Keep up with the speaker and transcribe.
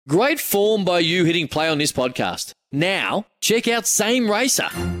Great form by you hitting play on this podcast. Now, check out Same Racer,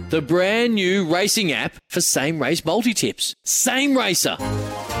 the brand new racing app for same race multi-tips. Same Racer.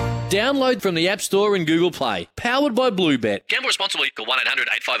 Download from the App Store and Google Play. Powered by Bluebet. Gamble responsibly. Call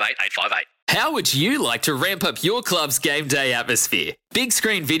 1-800-858-858. How would you like to ramp up your club's game day atmosphere? Big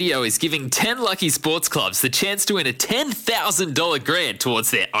Screen Video is giving 10 lucky sports clubs the chance to win a $10,000 grant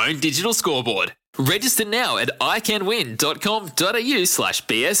towards their own digital scoreboard. Register now at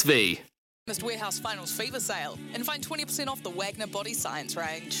iCanWin.com.au/BSV. Warehouse Finals Fever Sale and find 20% off the Wagner Body Science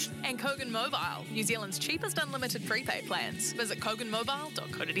range. And Kogan Mobile, New Zealand's cheapest unlimited prepaid plans. Visit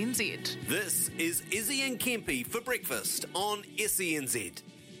koganmobile.co.nz. This is Izzy and Kempy for breakfast on SENZ.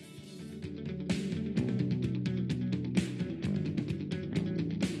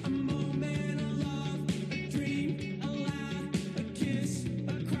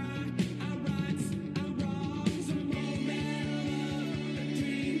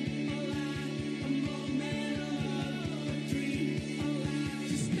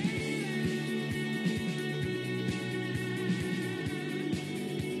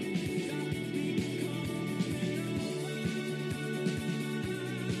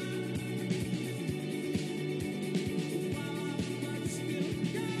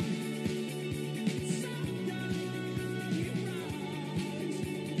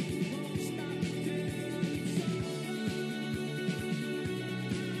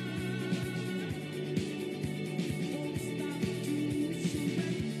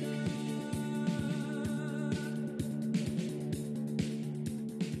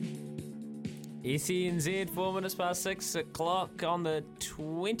 SENZ, 4 minutes past 6 o'clock on the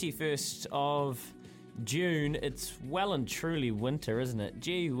 21st of June. It's well and truly winter, isn't it?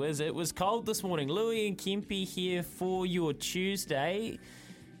 Gee whiz, it was cold this morning. Louis and Kempy here for your Tuesday.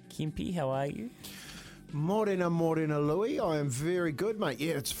 Kempy, how are you? Morena, Louis. I am very good, mate.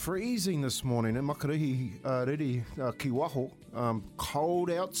 Yeah, it's freezing this morning in Makarihi, Kiwaho. Cold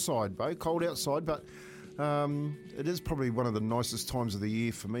outside, Bo. Cold outside, but it is probably one of the nicest times of the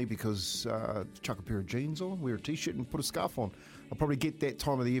year for me because chuck a pair of jeans on, wear a t-shirt and put a scarf on. I'll probably get that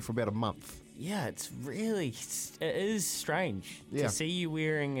time of the year for about a month. Yeah, it is strange to see you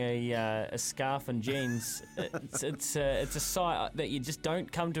wearing a scarf and jeans. It's a sight that you just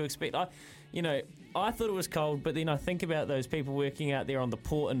don't come to expect. I thought it was cold, but then I think about those people working out there on the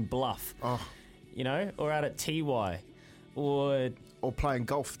Port and Bluff, or out at TY, or playing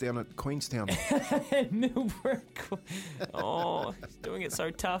golf down at Queenstown. Millbrook. Oh, he's doing it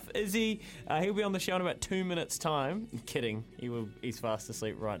so tough. Is he? He'll be on the show in about 2 minutes' time. I'm kidding. He's fast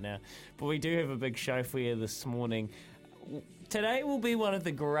asleep right now. But we do have a big show for you this morning. Today will be one of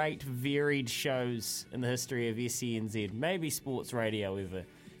the great varied shows in the history of SENZ, maybe sports radio ever,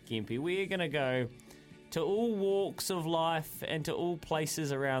 Kempy. We're going to go to all walks of life and to all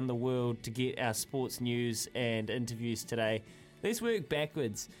places around the world to get our sports news and interviews today. Let's work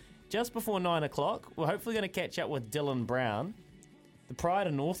backwards. Just before 9 o'clock, we're hopefully going to catch up with Dylan Brown. The pride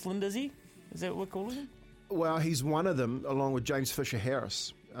of Northland, is he? Is that what we're calling him? Well, he's one of them, along with James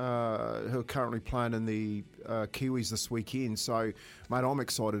Fisher-Harris, who are currently playing in the Kiwis this weekend. So, mate, I'm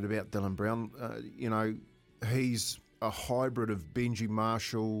excited about Dylan Brown. He's a hybrid of Benji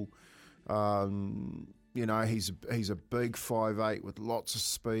Marshall. He's a big 5'8" with lots of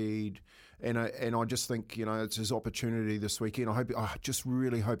speed. And I just think, it's his opportunity this weekend. I just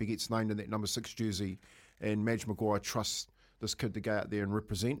really hope he gets named in that number 6 jersey, and Madge Maguire trusts this kid to go out there and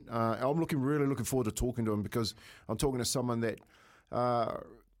represent. I'm really looking forward to talking to him because I'm talking to someone that I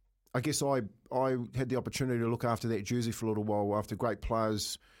guess I had the opportunity to look after that jersey for a little while after great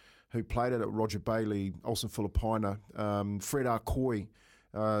players who played it at Roger Bailey, Olsen Filipina, Fred Arcoy,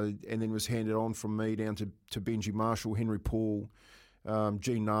 and then was handed on from me down to Benji Marshall, Henry Paul,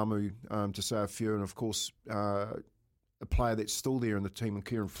 Gene Namu, to say a few, and of course a player that's still there in the team, and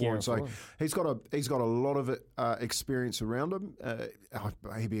Kieran Ford. So he's got a lot of experience around him.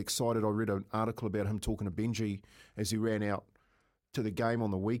 He'd be excited. I read an article about him talking to Benji as he ran out to the game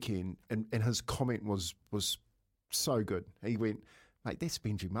on the weekend, and his comment was so good. He went, "Mate, that's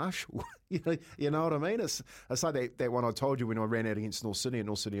Benji Marshall." you know what I mean? It's like that one I told you when I ran out against North Sydney at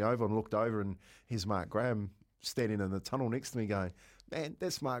North Sydney Oval and looked over, and here's Mark Graham standing in the tunnel next to me going, "Man,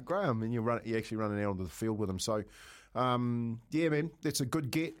 that's Mark Graham," and you're actually running out onto the field with him. So, yeah, man, that's a good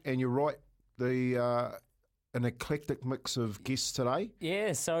get, and you're right. An eclectic mix of guests today.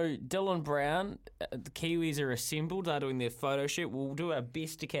 Yeah, so Dylan Brown, the Kiwis are assembled. They're doing their photo shoot. We'll do our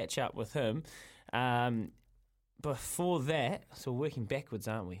best to catch up with him. Before that, so we're working backwards,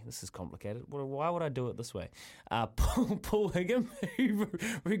 aren't we? This is complicated. Why would I do it this way? Paul Higham, who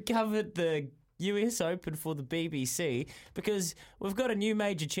recovered the US Open for the BBC because we've got a new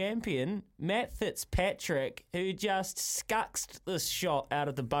major champion, Matt Fitzpatrick, who just scuxed this shot out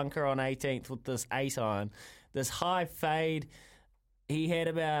of the bunker on 18th with this 8-iron, this high fade. He had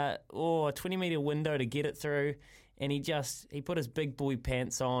about a 20-metre window to get it through, and he put his big boy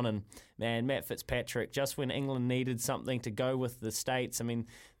pants on, and man, Matt Fitzpatrick, just when England needed something to go with the States, I mean,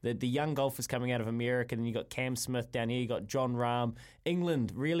 the young golfers coming out of America, and you got Cam Smith down here, you got John Rahm.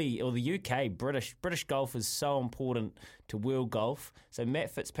 England really, or the UK, British golf is so important to world golf. So Matt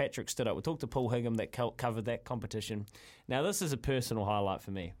Fitzpatrick stood up. We talked to Paul Higham that covered that competition. Now this is a personal highlight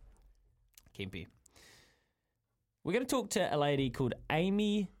for me, Kempe. We're going to talk to a lady called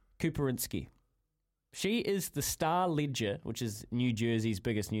Amy Kuperinski. She is the Star Ledger, which is New Jersey's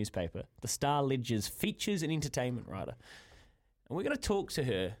biggest newspaper, the Star Ledger's features and entertainment writer. And we're going to talk to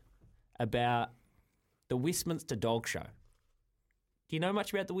her about the Westminster Dog Show. Do you know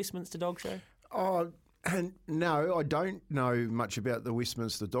much about the Westminster Dog Show? Oh, and no, I don't know much about the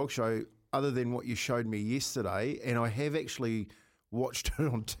Westminster Dog Show other than what you showed me yesterday, and I have actually watched it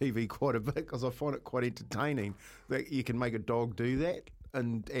on TV quite a bit because I find it quite entertaining that you can make a dog do that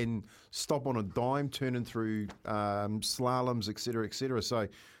and stop on a dime, turning through slaloms, etc., etc. So,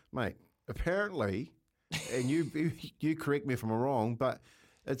 mate, apparently, and you correct me if I'm wrong, but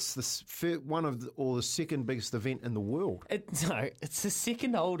it's the second biggest event in the world. It's the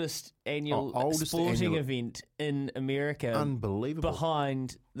second oldest annual sporting event in America. Unbelievable.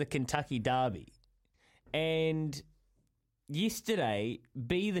 Behind the Kentucky Derby. And yesterday,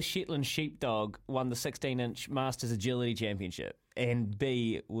 B, the Shetland Sheepdog, won the 16-inch Masters Agility Championship. And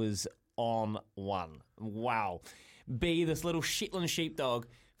B was on one. Wow. B, this little Shetland Sheepdog,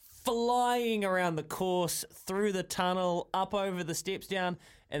 flying around the course, through the tunnel, up over the steps down,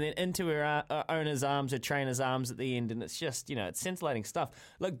 and then into her owner's arms, her trainer's arms at the end. And it's just, it's scintillating stuff.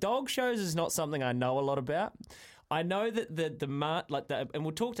 Look, dog shows is not something I know a lot about. I know that and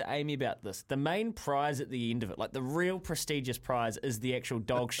we'll talk to Amy about this, the main prize at the end of it, like the real prestigious prize is the actual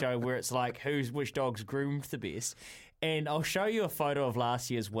dog show where it's like which dog's groomed the best. And I'll show you a photo of last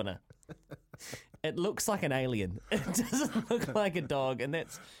year's winner. It looks like an alien. It doesn't look like a dog, and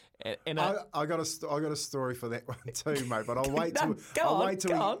that's. I got a story for that one too, mate. But I'll wait till. Go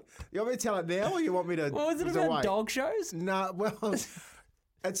on. You want me to tell it now, or you want me to? Well, is it about dog shows? No, well,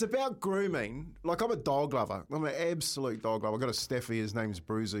 it's about grooming. Like, I'm a dog lover. I'm an absolute dog lover. I've got a Staffy. His name's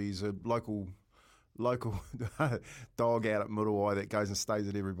Bruiser. He's a local dog out at Muriwai that goes and stays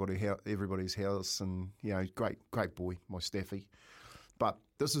at everybody's house, and great boy, my Staffy. But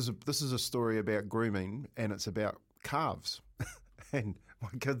this is a story about grooming, and it's about calves. And my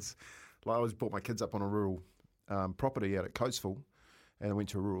kids, I always brought my kids up on a rural property out at Coatesville, and I went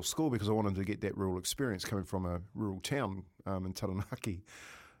to a rural school because I wanted to get that rural experience coming from a rural town in Taranaki.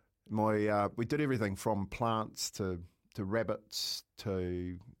 We did everything from plants to rabbits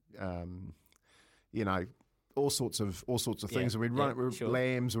to all sorts of things. And we'd run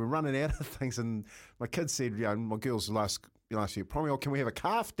lambs, and we're running out of things. And my kids said, my girls last year, "Promi, can we have a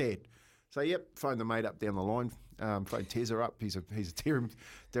calf, Dad?" So yep, phoned the mate up down the line. Phoned Tezza up. He's a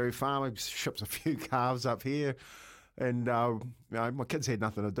dairy farmer. He ships a few calves up here, and my kids had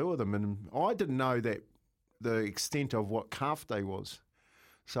nothing to do with them. And I didn't know that the extent of what Calf Day was.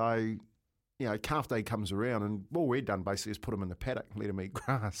 So Calf Day comes around, and all we'd done basically is put them in the paddock and let them eat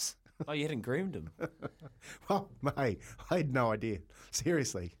grass. Oh, you hadn't groomed them? Well, mate, I had no idea.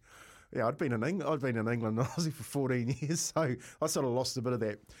 Seriously. Yeah, I'd been in England and Aussie for 14 years, so I sort of lost a bit of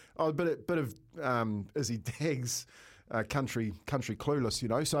that. Oh, a bit of Izzy Dag's country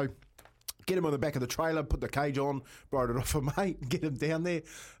clueless, So get him on the back of the trailer, put the cage on, borrowed it off a mate, get him down there,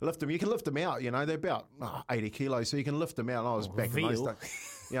 lift him. You can lift them out, they're about 80 kilos, so you can lift them out. I was back in those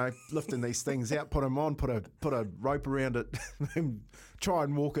days, lifting these things out, put them on, put a rope around it, and try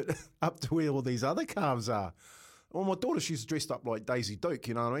and walk it up to where all these other calves are. Well, my daughter, she's dressed up like Daisy Duke,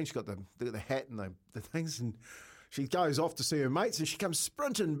 you know what I mean? She's got the hat and the things, and she goes off to see her mates, and she comes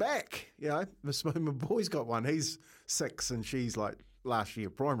sprinting back. My boy's got one. He's 6, and she's like last year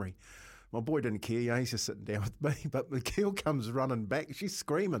primary. My boy didn't care, he's just sitting down with me, but the girl comes running back. She's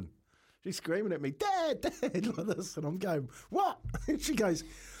screaming. She's screaming at me, Dad, like this, and I'm going, what? And she goes,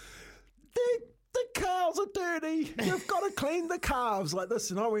 the cows are dirty. You've got to clean the calves like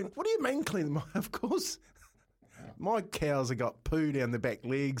this. And I went, what do you mean clean them? Of course. My cows have got poo down their back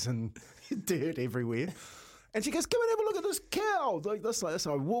legs and dirt everywhere. And she goes, come and have a look at this cow. Like this.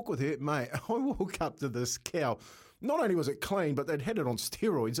 I walk with her, mate. I walk up to this cow. Not only was it clean, but they'd had it on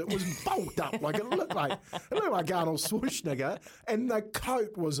steroids. It was bulked up. Like it looked like Arnold Schwarzenegger. And the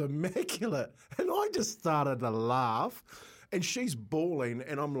coat was immaculate. And I just started to laugh. And she's bawling,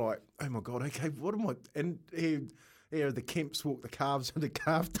 and I'm like, oh my God, okay, what am I? And here the Kemps walked the calves on the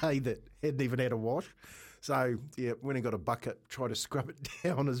calf day that hadn't even had a wash. So, yeah, went and got a bucket, tried to scrub it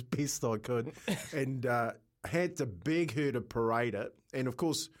down as best I could, and had to beg her to parade it. And, of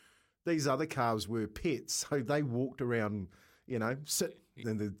course, these other calves were pets, so they walked around, sit,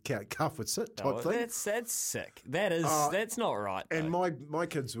 and the calf would sit type thing. That's sick. That's not right. And my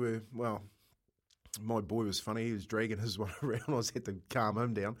kids were, well, my boy was funny. He was dragging his one around. I had to calm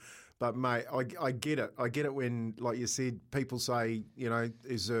him down. But, mate, I get it. I get it when, like you said, people say,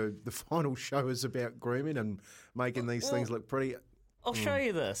 the final show is about grooming and making these things look pretty. I'll show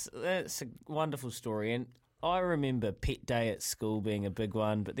you this. That's a wonderful story. And I remember pet day at school being a big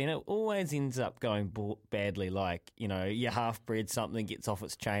one, but then it always ends up going badly. Like, your half-bred something gets off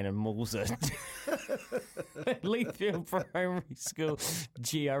its chain and mauls it. Leithfield Primary School.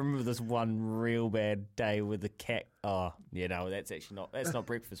 Gee, I remember this one real bad day with the cat. Oh, that's not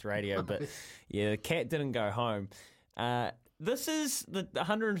breakfast radio, but yeah, the cat didn't go home. This is the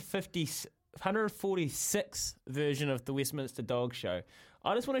 146th version of the Westminster Dog Show.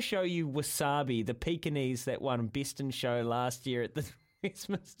 I just want to show you Wasabi, the Pekingese that won Best in Show last year at the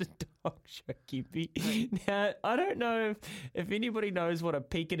Westminster Dog Show, Kippy. Now, I don't know if anybody knows what a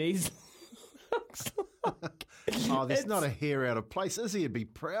Pekingese looks like. Oh, there's not a hair out of place, is he? He'd be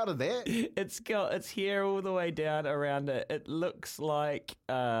proud of that. It's got its hair all the way down around it. It looks like,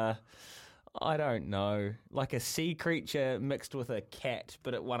 I don't know, like a sea creature mixed with a cat,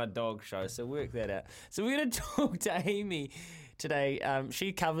 but it won a dog show, so work that out. So we're going to talk to Amy today.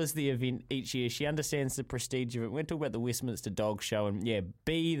 She covers the event each year. She understands the prestige of it. We're going to talk about the Westminster Dog Show, and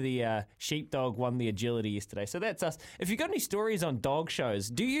B, the sheepdog, won the agility yesterday. So that's us. If you've got any stories on dog shows,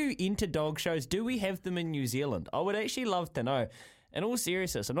 do you enter dog shows? Do we have them in New Zealand? I would actually love to know. In all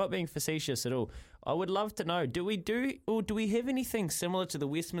seriousness, I'm not being facetious at all. I would love to know, do we have anything similar to the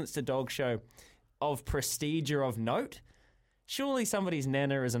Westminster Dog Show of prestige or of note? Surely somebody's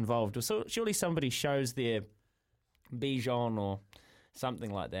nana is involved, or surely somebody shows their Bichon or something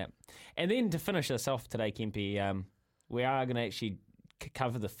like that. And then to finish us off today, Kempe, we are going to actually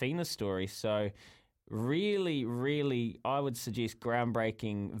cover the FINA story. So really, really, I would suggest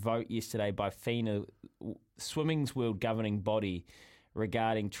groundbreaking vote yesterday by FINA, swimming's world governing body,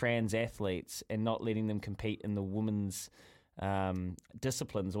 regarding trans athletes and not letting them compete in the women's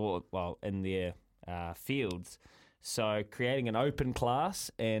disciplines or, in their fields. So creating an open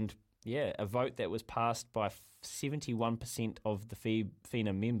class and, a vote that was passed by 71% of the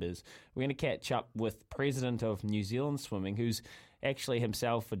FINA members. We're going to catch up with President of New Zealand Swimming, who's actually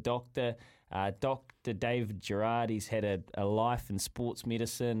himself a doctor, Dr. David Gerard. He's had a life in sports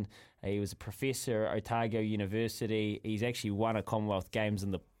medicine. He was a professor at Otago University. He's actually won a Commonwealth Games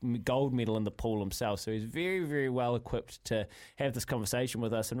and the gold medal in the pool himself. So he's very, very well equipped to have this conversation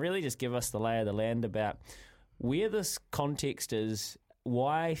with us and really just give us the lay of the land about where this context is,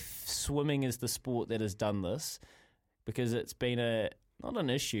 why swimming is the sport that has done this, because it's been not an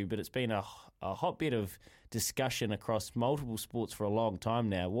issue, but it's been a hotbed of discussion across multiple sports for a long time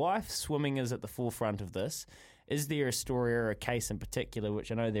now. Why swimming is at the forefront of this? Is there a story or a case in particular,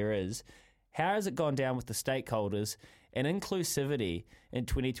 which I know there is? How has it gone down with the stakeholders and inclusivity in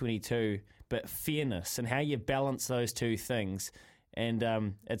 2022, but fairness and how you balance those two things? And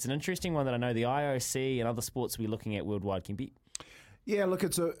it's an interesting one that I know the IOC and other sports will be looking at worldwide, Kempe. Yeah, look,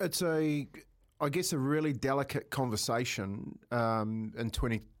 it's a I guess a really delicate conversation in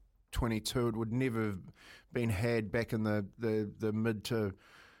 2022. It would never have been had back in the mid to,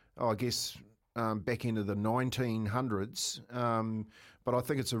 back into the 1900s. But I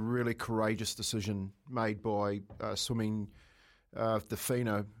think it's a really courageous decision made by swimming, the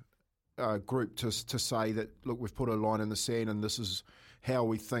FINA group to say that, look, we've put a line in the sand and this is how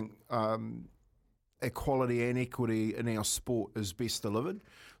we think equality and equity in our sport is best delivered.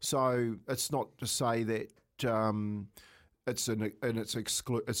 So it's not to say that it's an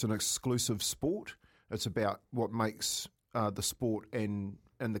exclusive sport. It's about what makes the sport and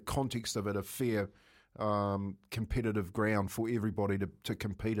the context of it a fair competitive ground for everybody to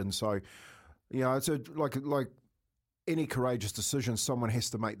compete in. So, it's like any courageous decision, someone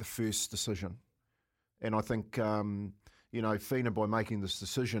has to make the first decision. And I think FINA, by making this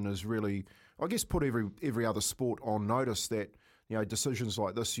decision, is really, I guess, put every other sport on notice that decisions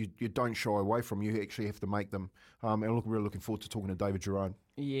like this you don't shy away from. You actually have to make them. And we're really looking forward to talking to David Gerard.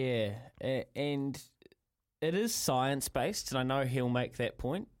 Yeah, and it is science based, and I know he'll make that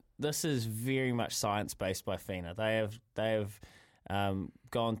point. This is very much science based by FINA. They have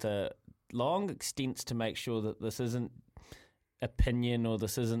gone to long extents to make sure that this isn't opinion or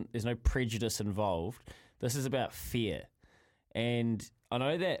there's no prejudice involved. This is about fear. And I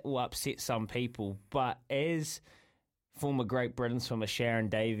know that will upset some people, but as former Great Britain swimmer Sharon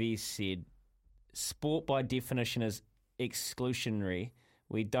Davies said, sport by definition is exclusionary.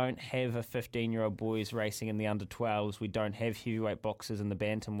 We don't have a 15-year-old boys racing in the under-12s. We don't have heavyweight boxers in the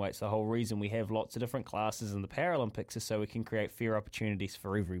bantamweights. The whole reason we have lots of different classes in the Paralympics is so we can create fair opportunities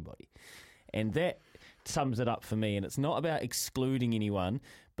for everybody. And that sums it up for me. And it's not about excluding anyone,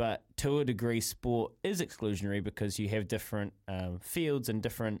 but to a degree, sport is exclusionary because you have different fields and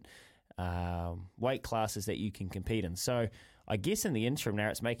different weight classes that you can compete in. So I guess in the interim now,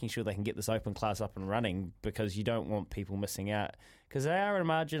 it's making sure they can get this open class up and running because you don't want people missing out because they are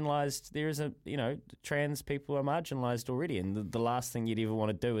marginalised. There is trans people are marginalised already, and the last thing you'd ever want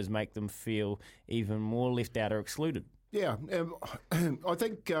to do is make them feel even more left out or excluded. Yeah, I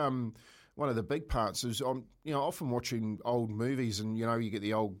think one of the big parts is I'm often watching old movies, and you get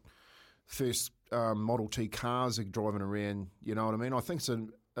the old first Model T cars are driving around. You know what I mean? I think it's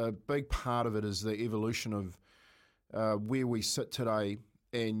a big part of it is the evolution of where we sit today,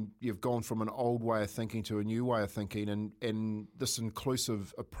 and you've gone from an old way of thinking to a new way of thinking, and this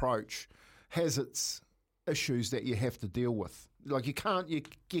inclusive approach has its issues that you have to deal with. Like you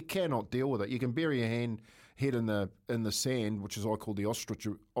cannot deal with it. You can bury your head in the sand, which is I call the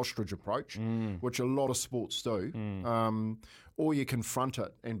ostrich approach, which a lot of sports do, or you confront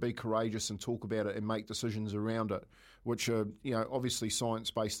it and be courageous and talk about it and make decisions around it, which are obviously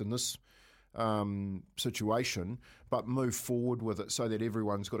science based in this situation, but move forward with it so that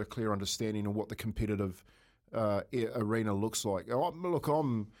everyone's got a clear understanding of what the competitive arena looks like. Look,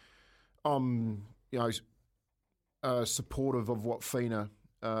 I'm supportive of what FINA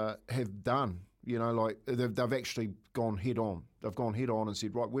have done. They've actually gone head on. They've gone head on and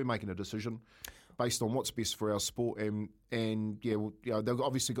said, right, we're making a decision based on what's best for our sport, and they've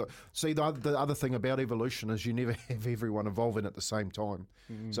obviously got. See, the other thing about evolution is you never have everyone evolving at the same time.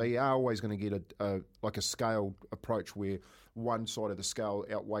 So you are always going to get a scaled approach where one side of the scale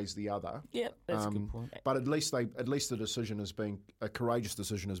outweighs the other. Yeah, that's a good point. But at least the decision has been a courageous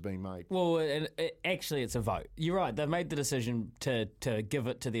decision has been made. Well, actually, it's a vote. You're right. They've made the decision to give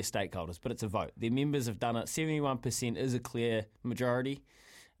it to their stakeholders, but it's a vote. Their members have done it. 71% is a clear majority.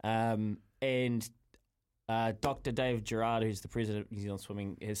 And Dr. Dave Gerard, who's the president of New Zealand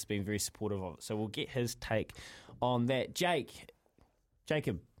Swimming, has been very supportive of it. So we'll get his take on that.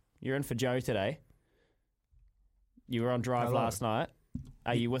 Jacob, you're in for Joe today. You were on Drive last night.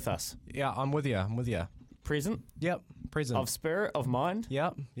 Are you with us? Yeah, I'm with you. Present? Yep, present. Of spirit, of mind?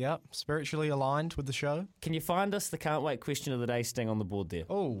 Yep. Spiritually aligned with the show. Can you find us the can't wait question of the day sting on the board there?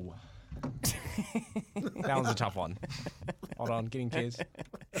 Oh. That one's a tough one. Hold on, getting tears.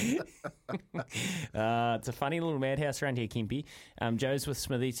 It's a funny little madhouse around here, Kempy. Joe's with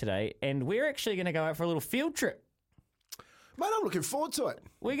Smithy today, and we're actually going to go out for a little field trip. Mate, I'm looking forward to it.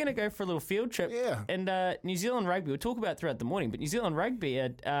 We're going to go for a little field trip. Yeah. And New Zealand Rugby, we'll talk about it throughout the morning, but New Zealand Rugby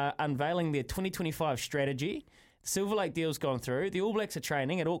are unveiling their 2025 strategy. The Silver Lake deal's gone through. The All Blacks are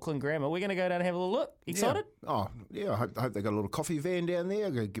training at Auckland Grammar. We're going to go down and have a little look. Excited? Yeah. Oh, yeah. I hope they got a little coffee van down there.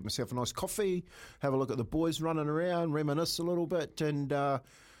 I'm going to get myself a nice coffee, have a look at the boys running around, reminisce a little bit, and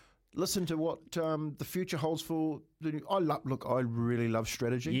listen to what the future holds for the new. I really love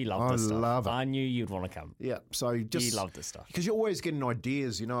strategy. You love this stuff. I love it. I knew you'd want to come. Yeah, so just... You love this stuff. Because you're always getting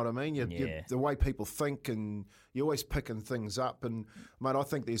ideas, you know what I mean? Yeah. The way people think, and you're always picking things up. And, mate, I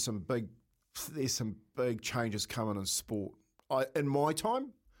think there's some big changes coming in sport. In my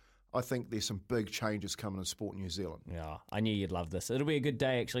time, I think there's some big changes coming in sport in New Zealand. Yeah, I knew you'd love this. It'll be a good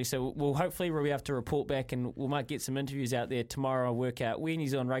day, actually. So we'll hopefully be able to report back, and we might get some interviews out there tomorrow and work out where New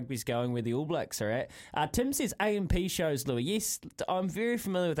Zealand Rugby's going, where the All Blacks are at. Tim says AMP shows, Louis. Yes, I'm very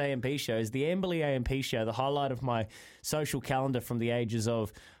familiar with AMP shows. The Amberley AMP show, the highlight of my social calendar from the ages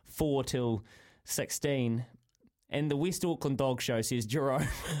of 4 till 16. And the West Auckland Dog Show, says Jerome.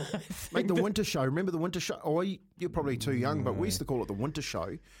 Mate, the Winter Show. Remember the Winter Show? Oh, you're probably too young, but we used to call it the Winter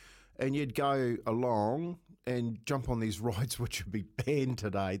Show. And you'd go along and jump on these rides, which would be banned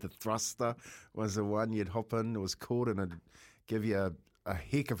today. The Thruster was the one you'd hop in. It was caught, and it'd give you a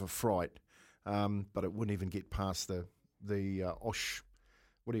heck of a fright. But it wouldn't even get past the OSH.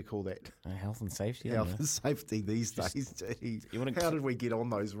 What do you call that? Health and safety. Health and safety these days. How did we get on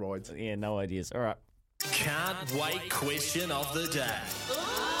those rides? Yeah, no ideas. All right. Can't wait question of the day.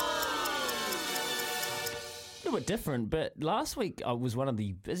 A little bit different, but last week was one of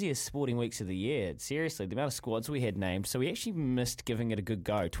the busiest sporting weeks of the year. Seriously, the amount of squads we had named, so we actually missed giving it a good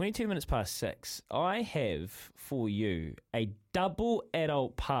go. 22 minutes past 6. I have for you a double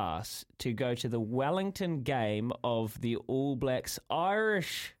adult pass to go to the Wellington game of the All Blacks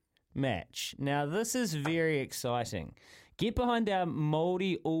Irish match. Now, this is very exciting. Get behind our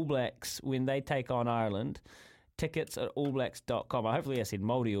Māori All Blacks when they take on Ireland. Tickets at allblacks.com. Hopefully I said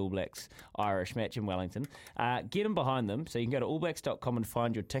Māori All Blacks Irish match in Wellington. Get them behind them, so you can go to allblacks.com and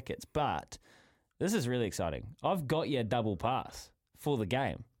find your tickets. But this is really exciting. I've got you a double pass for the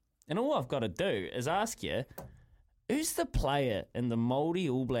game. And all I've got to do is ask you, who's the player in the Māori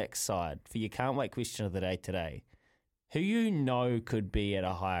All Blacks side for your can't wait question of the day today who you know could be at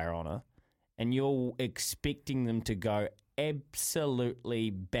a higher honour and you're expecting them to go absolutely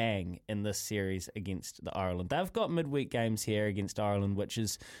bang in this series against the Ireland? They've got midweek games here against Ireland, which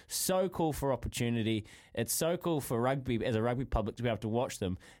is so cool for opportunity. It's so cool for rugby, as a rugby public, to be able to watch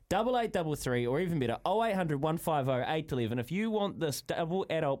them. 8833, or even better, 0800 150 811. If you want this double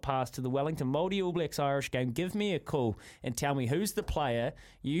adult pass to the Wellington Māori All Blacks Irish game, give me a call and tell me who's the player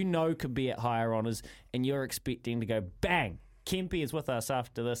you know could be at higher honours and you're expecting to go bang. Kempy is with us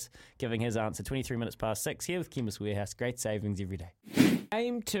after this, giving his answer 23 minutes past 6 here with Chemist Warehouse. Great savings every day.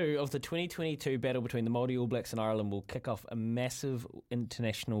 Game 2 of the 2022 battle between the Māori All Blacks and Ireland will kick off a massive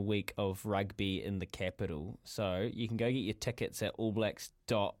international week of rugby in the capital. So you can go get your tickets at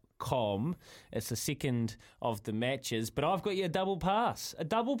allblacks.com. It's the second of the matches, but I've got you a double pass to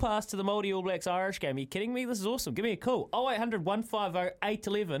the Māori All Blacks Irish game. Are you kidding me? This is awesome. Give me a call. 0800 150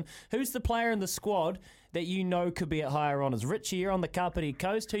 811. Who's the player in the squad that you know could be at higher honours? Richie, you're on the Kapiti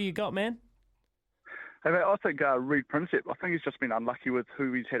Coast. Who you got, man? Hey, mate, I think Reid Prinsep. I think he's just been unlucky with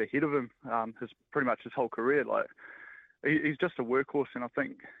who he's had ahead of him. Pretty much his whole career. Like he's just a workhorse, and I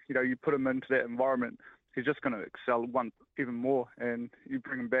think you put him into that environment, he's just going to excel even more. And you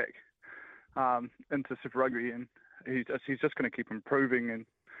bring him back into Super Rugby, and he's just going to keep improving. And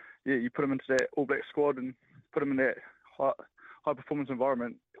yeah, you put him into that All Black squad and put him in that high performance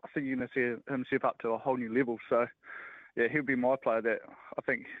environment. I think you're going to see him step up to a whole new level. So, yeah, he'll be my player that I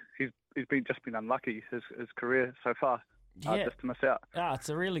think he's just been unlucky his career so far. Just to miss out. It's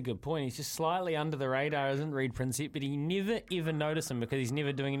a really good point. He's just slightly under the radar, isn't Reid Prinsep? But you never ever notice him because he's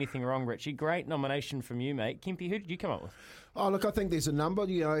never doing anything wrong. Richie, great nomination from you, mate. Kempy, who did you come up with? Oh, look, I think there's a number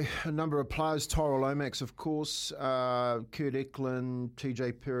of players. Tyrell Lomax, of course, Kurt Eklund,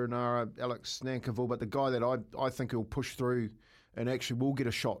 TJ Perenara, Alex Nankivell, but the guy that I think will push through and actually will get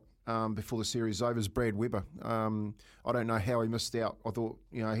a shot before the series is over is Brad Weber. I don't know how he missed out. I thought,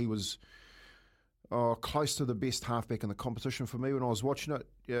 he was close to the best halfback in the competition for me when I was watching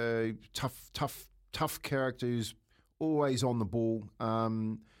it. Tough character who's always on the ball.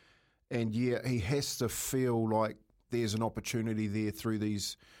 And yeah, he has to feel like there's an opportunity there through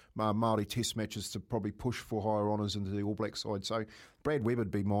these Māori test matches to probably push for higher honours into the All Black side. So Brad Weber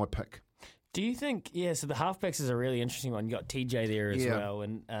would be my pick. Do you think, so the halfbacks is a really interesting one. You got TJ there as well.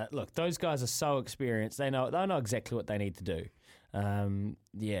 And look, those guys are so experienced. They know exactly what they need to do.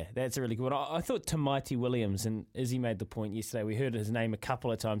 That's a really good one. I thought Tamaiti Williams, and Izzy made the point yesterday, we heard his name a couple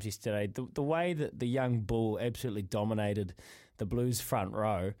of times yesterday, the way that the young bull absolutely dominated the Blues front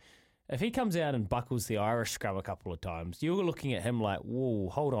row, if he comes out and buckles the Irish scrum a couple of times, you're looking at him like, whoa,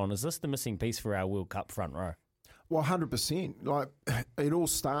 hold on, is this the missing piece for our World Cup front row? Well, 100%. Like, it all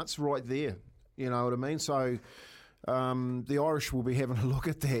starts right there. You know what I mean? So the Irish will be having a look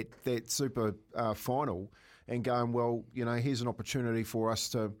at that super final and going, well, here's an opportunity for us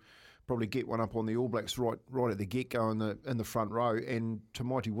to probably get one up on the All Blacks right at the get-go in the front row. And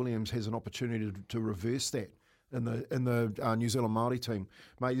Tamaiti Williams has an opportunity to reverse that in the New Zealand Māori team.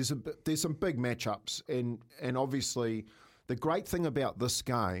 Mate, there's some big matchups. And obviously the great thing about this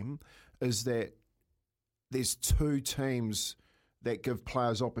game is that there's two teams that give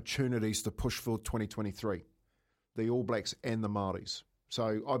players opportunities to push for 2023, the All Blacks and the Māoris.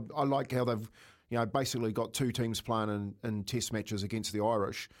 So I like how they've basically got two teams playing in test matches against the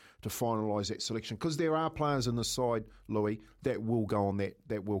Irish to finalise that selection. Because there are players in the side, Louis, that will go on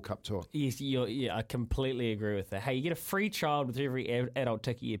that World Cup tour. Yes, I completely agree with that. Hey, you get a free child with every adult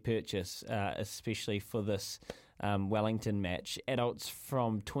ticket you purchase, especially for this Wellington match. Adults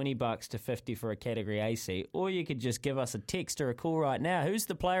from $20 to $50 for a Category AC, or you could just give us a text or a call right now. Who's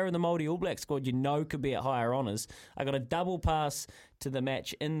the player in the Māori All Black squad you know could be at higher honours? I got a double pass to the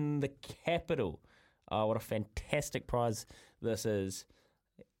match in the capital. Oh, what a fantastic prize this is.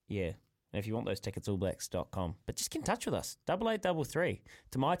 Yeah. And if you want those tickets, allblacks.com. But just get in touch with us. 8833.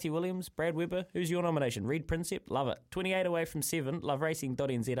 Tamaiti Williams, Brad Weber. Who's your nomination? Reid Prinsep. Love it. 28 away from 7.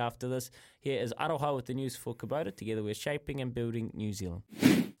 Loveracing.nz after this. Here is Aroha with the news for Kubota. Together we're shaping and building New Zealand.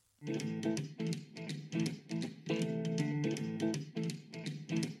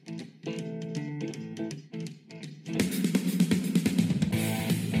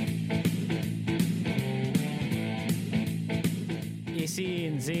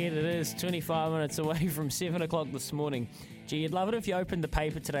 SENZ. It is 25 minutes away from 7 o'clock this morning. Gee, you'd love it if you opened the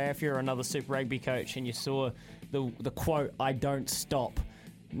paper today if you're another Super Rugby coach and you saw the quote, "I don't stop,"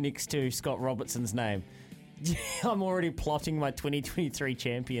 next to Scott Robertson's name. I'm already plotting my 2023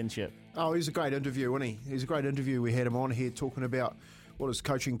 championship. Oh, he's a great interview, isn't he? He's a great interview. We had him on here talking about what his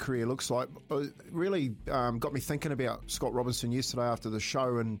coaching career looks like. It really got me thinking about Scott Robertson yesterday after the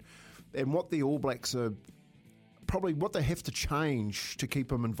show and what the All Blacks are, probably what they have to change to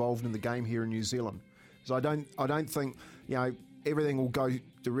keep him involved in the game here in New Zealand. So I don't think, everything will go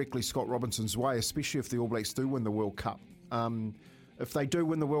directly Scott Robertson's way, especially if the All Blacks do win the World Cup. If they do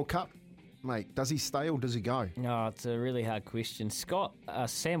win the World Cup, mate, does he stay or does he go? No, it's a really hard question.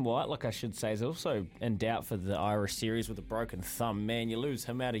 Sam Whitelock, I should say, is also in doubt for the Irish series with a broken thumb. Man, you lose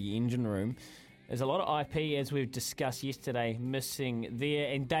him out of your engine room. There's a lot of IP, as we've discussed yesterday, missing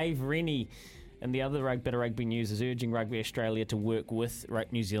there. And Dave Rennie and the other bit of rugby news is urging Rugby Australia to work with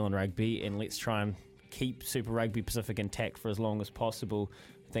New Zealand Rugby and let's try and keep Super Rugby Pacific intact for as long as possible.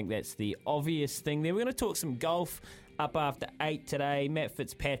 I think that's the obvious thing there. We're going to talk some golf up after 8 today. Matt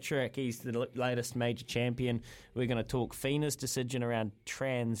Fitzpatrick, he's the latest major champion. We're going to talk FINA's decision around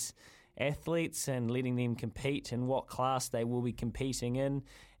trans athletes and letting them compete and what class they will be competing in,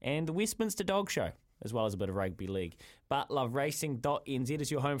 and the Westminster Dog Show, as well as a bit of rugby league. But loveracing.nz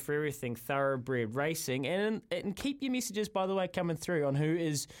is your home for everything thoroughbred racing. And keep your messages, by the way, coming through on who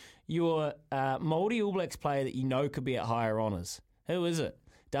is your Māori All Blacks player that you know could be at higher honours. Who is it?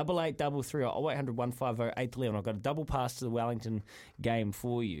 8833 or 0800 150 811. I've got a double pass to the Wellington game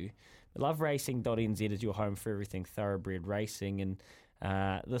for you. Loveracing.nz is your home for everything thoroughbred racing. And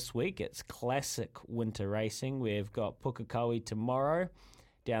this week it's classic winter racing. We've got Pukekohe tomorrow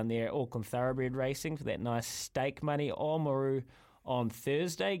down there at Auckland Thoroughbred Racing for that nice stake money. Oamaru on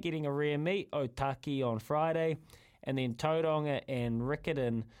Thursday, getting a rare meet. Otaki on Friday. And then Tauranga and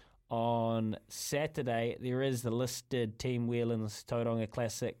Riccarton on Saturday. There is the listed Team Whelan's Tauranga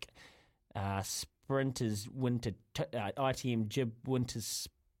Classic Sprinters Winter ITM Jib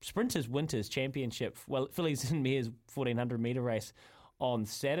Sprinters Winters Championship. Well, Phillies and Mares 1400 metre race on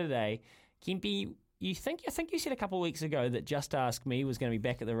Saturday. Kempi, I think you said a couple of weeks ago that Just Ask Me was going to be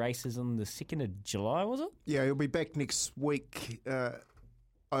back at the races on the 2nd of July, was it? Yeah, he'll be back next week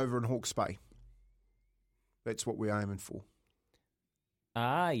over in Hawke's Bay. That's what we're aiming for.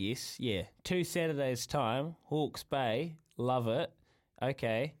 Ah, yes, yeah. 2 Saturdays' time, Hawke's Bay, love it.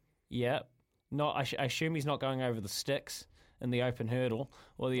 Okay, yep. I assume he's not going over the sticks in the open hurdle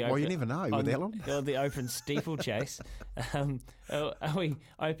or the open. Well, you never know with Alan. Or the open steeplechase. Are we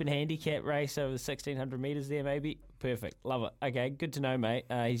open handicap race over the 1600 metres there? Maybe. Perfect. Love it. Okay, good to know, mate.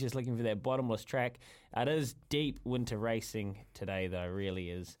 He's just looking for that bottomless track. It is deep winter racing today, though. Really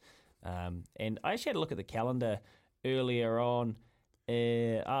is. And I actually had a look at the calendar earlier on.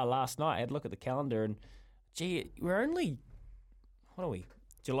 Last night I had a look at the calendar and, gee, we're only, what are we?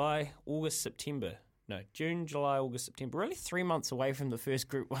 July, August, September. No, June, July, August, September. We're only 3 months away from the first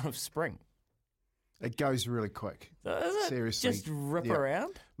Group 1 of spring. It goes really quick. Does it? Seriously. Just rip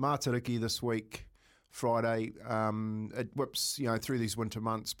around? Matariki this week, Friday. It whips, through these winter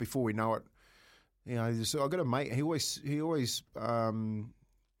months. Before we know it, I've got a mate. He always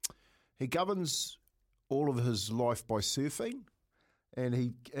he governs all of his life by surfing. And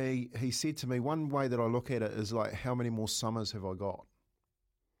he said to me, one way that I look at it is like, how many more summers have I got?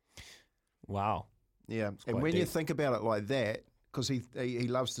 Wow. Yeah, and when you think about it like that, because he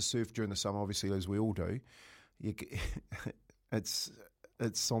loves to surf during the summer, obviously, as we all do, it's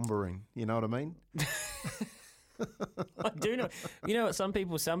sombering. You know what I mean? I do know. You know what? Some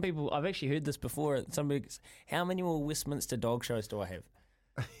people. I've actually heard this before. Somebody, how many more Westminster dog shows do I have?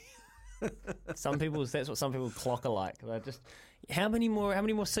 That's what some people clock alike. They're just how many more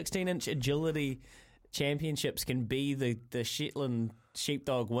 16-inch agility championships can be the Shetland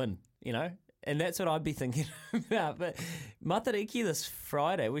sheepdog win? And that's what I'd be thinking about. But Matariki this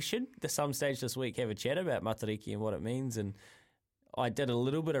Friday, we should at some stage this week have a chat about Matariki and what it means. And I did a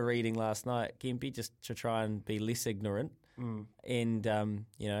little bit of reading last night, Kempi, just to try and be less ignorant. And, how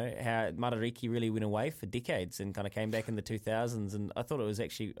Matariki really went away for decades and kind of came back in the 2000s. And I thought it was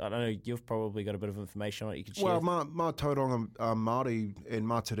actually, I don't know, you've probably got a bit of information on it you could share. Well, my Tauranga Māori and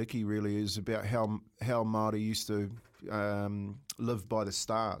Matariki really is about how Māori used to live by the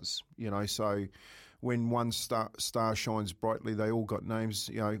stars, so when one star shines brightly, they all got names,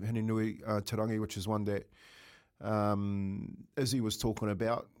 Hinenui Tarangi, which is one that Izzy was talking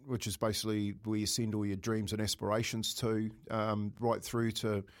about, which is basically where you send all your dreams and aspirations to, right through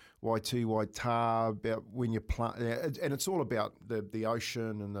to Waita, about when you plant, and it's all about the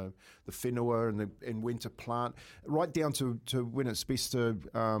ocean and the whenua and when to plant, right down to when it's best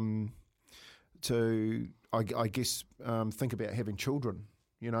to I guess think about having children.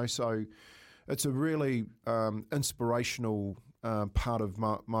 So it's a really inspirational part of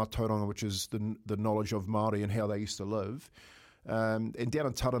Tauranga, which is the knowledge of Māori and how they used to live. And down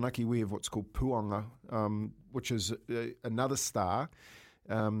in Taranaki, we have what's called Puanga, which is another star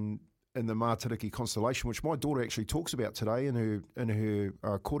in the Mātariki constellation, which my daughter actually talks about today in her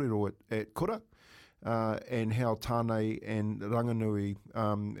kōrero at Kura, and how Tāne and Ranganui,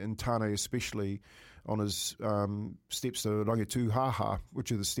 and Tāne especially, on his steps to Rangatūhaha,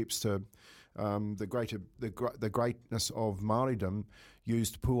 which are the steps to the greatness of Māoridom,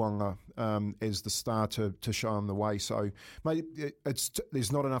 used Puanga as the star to show him the way. So, mate,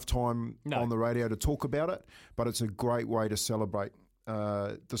 there's not enough time on the radio to talk about it, but it's a great way to celebrate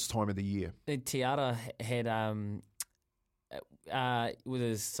this time of the year. Te Ara had,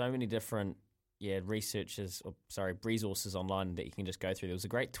 there's so many different resources online that you can just go through. There was a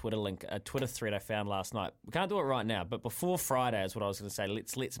great Twitter link, a Twitter thread I found last night. We can't do it right now, but before Friday is what I was going to say.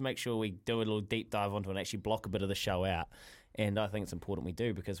 Let's make sure we do a little deep dive onto it and actually block a bit of the show out. And I think it's important we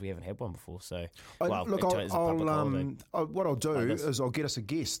do because we haven't had one before. So, what I'll do is I'll get us a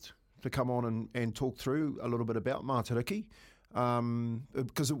guest to come on and talk through a little bit about Mātariki.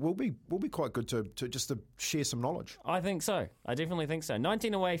 Because it will be quite good to share some knowledge. I think so. I definitely think so.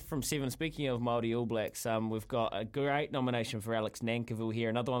 19 away from 7. Speaking of Māori All Blacks, we've got a great nomination for Alex Nankivell here,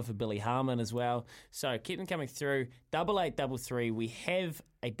 another one for Billy Harmon as well. So keep them coming through. 8833. We have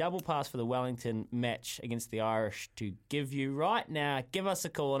a double pass for the Wellington match against the Irish to give you right now. Give us a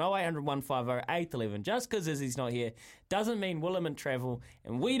call on 0800 150 811. Just because Izzy's not here doesn't mean Willamette travel,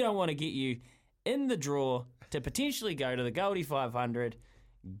 and we don't want to get you in the draw to potentially go to the Goldie 500.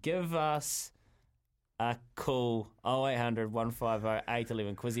 Give us a call, 0800 150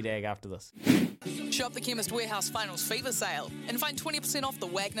 811. Quizzy Dag after this. Shop the Chemist Warehouse Finals Fever Sale and find 20% off the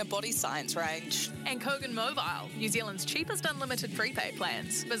Wagner Body Science range. And Kogan Mobile, New Zealand's cheapest unlimited prepaid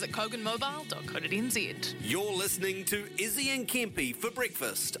plans. Visit koganmobile.co.nz. You're listening to Izzy and Kempy for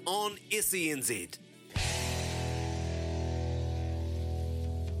breakfast on SENZ.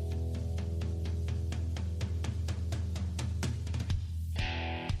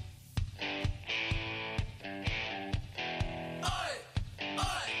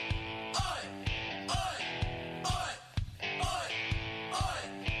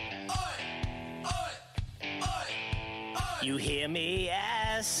 You hear me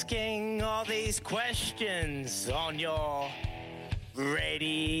asking all these questions on your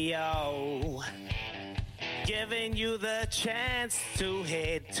radio, giving you the chance to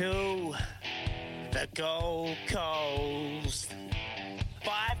head to the Gold Coast.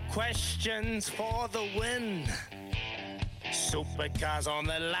 5 questions for the win, supercars on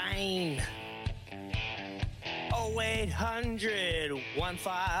the line. 0800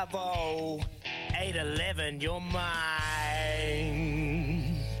 150 811, you're mine.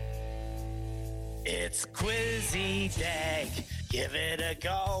 It's Quizzy Dag, give it a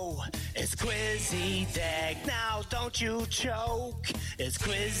go. It's Quizzy Dag, now don't you choke. It's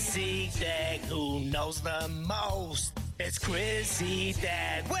Quizzy Dag, who knows the most. It's Quizzy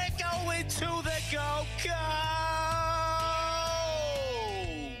Dag, we're going to the Gold Coast.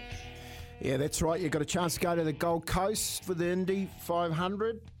 Yeah, that's right. You've got a chance to go to the Gold Coast for the Indy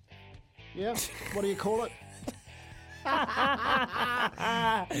 500. Yeah, what do you call it?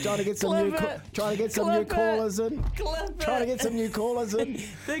 Trying to get some new callers in. Trying to get some new callers in.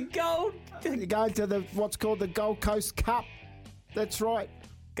 The Gold. You're going to what's called the Gold Coast Cup. That's right.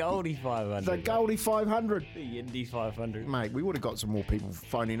 Goldie 500. The Goldie 500. The Indy 500. Mate, we would have got some more people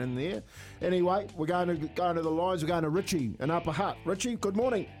phoning in there. Anyway, we're going to the lines. We're going to Richie in Upper Hutt. Richie, good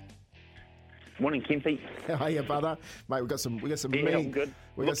morning. Morning, Kempy. How are you, brother? Mate, we got some yeah, mean. I'm good.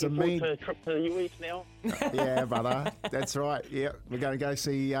 We got some mean. To a trip to the US now. Yeah, brother. That's right. Yeah, we're going to go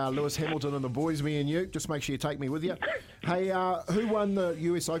see Lewis Hamilton and the boys. Me and you. Just make sure you take me with you. Hey, who won the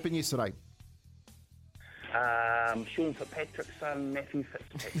US Open yesterday? Sean Fitzpatrick's son, Matthew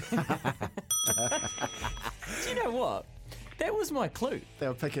Fitzpatrick. Do you know what? That was my clue. They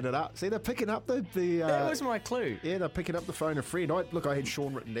were picking it up. See, they're picking up the that was my clue. Yeah, they're picking up the phone a friend. I had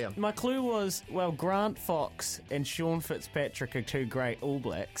Sean written down. My clue was, well, Grant Fox and Sean Fitzpatrick are 2 great All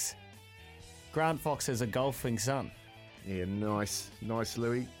Blacks. Grant Fox has a golfing son. Yeah, nice,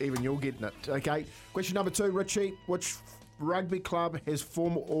 Louis. Even you're getting it. Okay, question number 2, Richie. Which rugby club has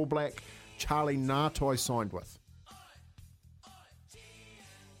former All Black Charlie Ngatai signed with?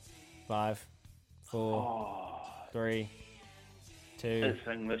 5, 4, 3, 2. It's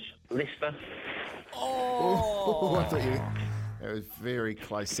English. Leicester. Oh, I thought that was very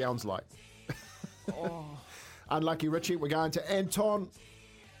close. Sounds like. Unlucky, Richie. We're going to Anton.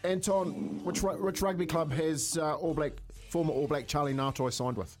 Anton, which rugby club has former All Black Charlie Ngatoi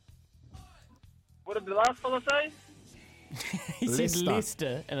signed with? What did the last fella say? He said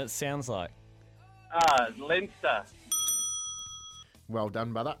Leicester, and it sounds like. Leinster. Well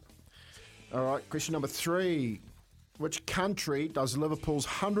done, brother. All right, question number 3. Which country does Liverpool's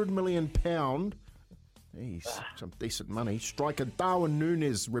 £100 million, some decent money, striker Darwin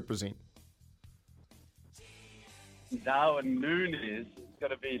Núñez represent? Darwin Núñez. It's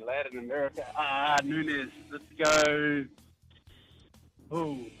got to be Latin America. Núñez. Let's go.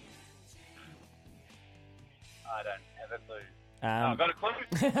 Ooh. I don't have a clue. I've got a clue.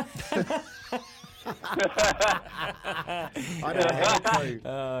 I don't have a clue.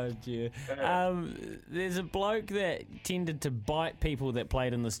 Oh, dear. There's a bloke that tended to bite people that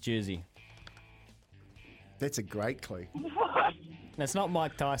played in this jersey. That's a great clue. It's not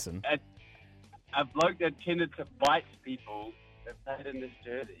Mike Tyson. A bloke that tended to bite people that played in this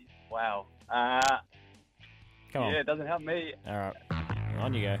jersey. Wow. Come on. Yeah, it doesn't help me. All right.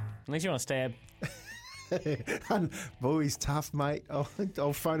 On you go. Unless you want to stab. Boy, he's tough, mate. I'll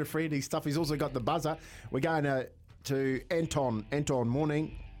phone a friend. He's tough. He's also got the buzzer. We're going to Anton. Anton,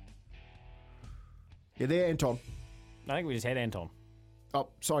 morning. You there, Anton? I think we just had Anton. Oh,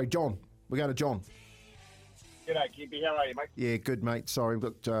 sorry, John. We're going to John. G'day, Kippy. How are you, mate? Yeah, good, mate. Sorry,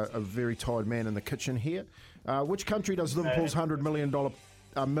 we've got a very tired man in the kitchen here. Which country does Liverpool's £100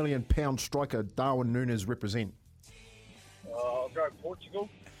 million striker Darwin Núñez represent? I'll go Portugal.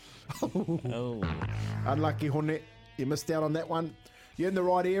 Oh. Unlucky, Hornet. You missed out on that one. You're in the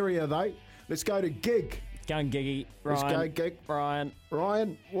right area, though. Let's go to Gig. Going Giggy. Let's Ryan. go, Gig. Ryan.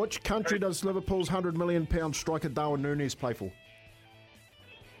 Ryan, which country does Liverpool's £100 million striker Darwin Núñez play for?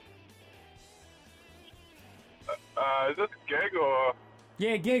 Is this Gig or?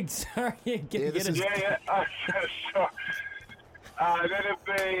 Yeah, Gig. Sorry. Yeah, Gig. Yeah, this is... Yeah. Sure. That'd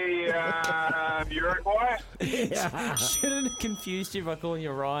be Uruguay. Yeah. Shouldn't have confused you by calling you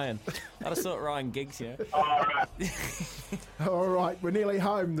Ryan. I just thought Ryan Giggs, you know. All right. All right, we're nearly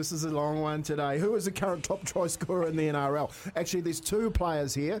home. This is a long one today. Who is the current top try scorer in the NRL? Actually, there's 2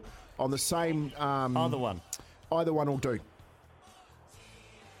 players here on the same... Either one. Either one will do.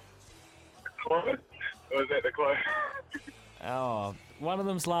 Close? Or is that the close? Oh, one of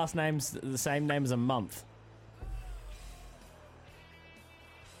them's last name's the same name as a month.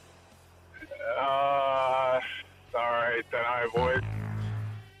 Sorry, don't know, boys.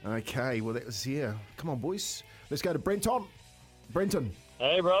 Okay, well, that was here. Come on, boys. Let's go to Brenton. Brenton.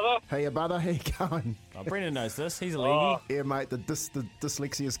 Hey, brother. Hey, brother. How you going? Oh, Brendan knows this. He's a leaguey. Yeah, mate, the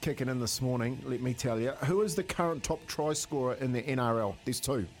dyslexia's kicking in this morning, let me tell you. Who is the current top try scorer in the NRL? There's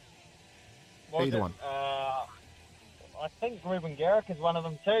 2. Either one. I think Ruben Garrick is one of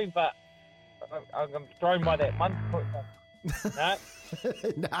them too, but I'm thrown by that month. No.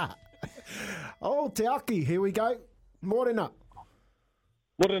 Nah. Oh, Te Aki, here we go. Morena.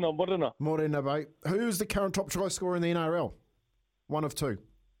 Morena, mate. Who's the current top try scorer in the NRL? One of 2.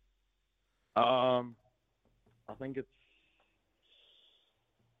 I think it's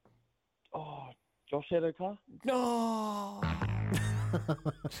Josh Adokar. No.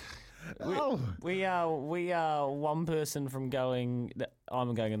 We are one person from going.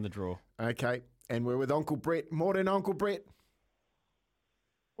 I'm going in the draw. Okay, and we're with Uncle Brett. Morning, Uncle Brett.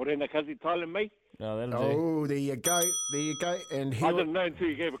 Morena, cuz you telling me? No, that'll do. Oh, there you go. And I didn't know until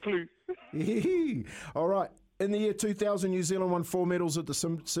you gave a clue. All right. In the year 2000, New Zealand won 4 medals at the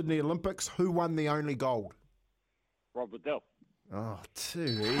Sydney Olympics. Who won the only gold? Robert Dell. Oh, too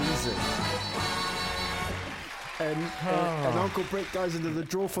easy. And Uncle Brett goes into the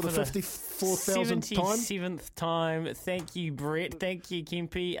draw for the 54,000th time. 77th time. Thank you, Brett. Thank you,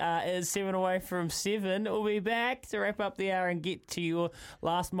 Kempy. It's 7 away from 7. We'll be back to wrap up the hour and get to your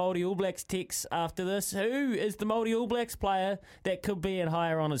last Māori All Blacks text after this. Who is the Māori All Blacks player that could be in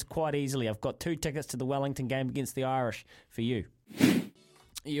higher honours quite easily? I've got 2 tickets to the Wellington game against the Irish for you.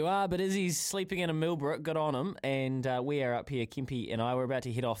 You are, but Izzy's sleeping in a Millbrook. Good on him. And we are up here, Kempy and I. We're about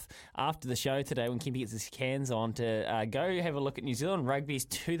to head off after the show today when Kempy gets his cans on to go have a look at New Zealand Rugby's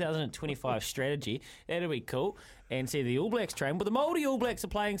 2025 strategy. That'll be cool. And see the All Blacks train. But the Māori All Blacks are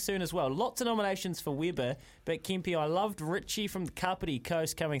playing soon as well. Lots of nominations for Weber. But Kempy, I loved Richie from the Kapiti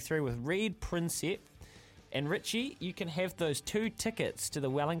Coast coming through with Reed Prinsep. And Richie, you can have those 2 tickets to the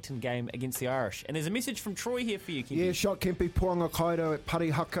Wellington game against the Irish. And there's a message from Troy here for you, Kempy. Yeah, shot Kempi Puanga Kaido at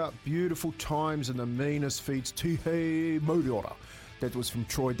Parihaka. Beautiful times and the meanest feeds Tihei Moriora. That was from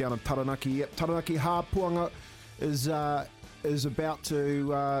Troy down in Taranaki. Yep, Taranaki Hāpuanga is about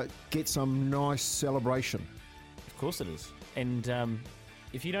to get some nice celebration. Of course it is. And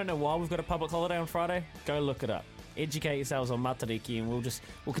if you don't know why we've got a public holiday on Friday, go look it up. Educate yourselves on Matariki, and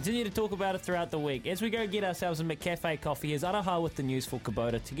we'll continue to talk about it throughout the week. As we go get ourselves a McCafe coffee, here's Araha with the news for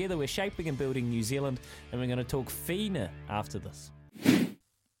Kubota. Together we're shaping and building New Zealand, and we're going to talk FINA after this.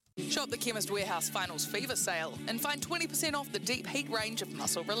 Shop the Chemist Warehouse Finals Fever Sale and find 20% off the deep heat range of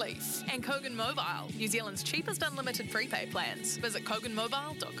muscle relief. And Kogan Mobile, New Zealand's cheapest unlimited prepaid plans. Visit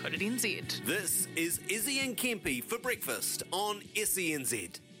koganmobile.co.nz. This is Izzy and Kempy for breakfast on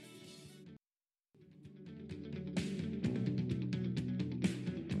SENZ.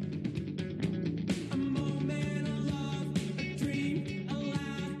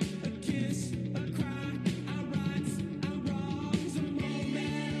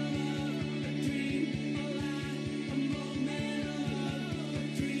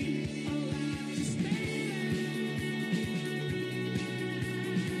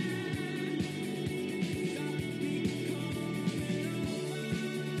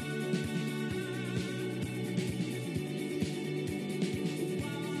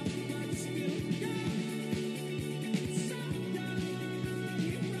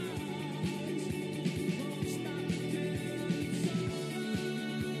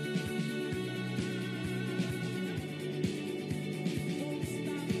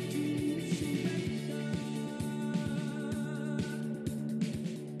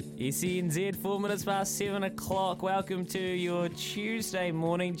 SENZ, 4 minutes past 7 o'clock. Welcome to your Tuesday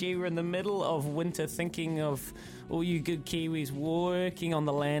morning. Gee, we're in the middle of winter, thinking of all you good Kiwis working on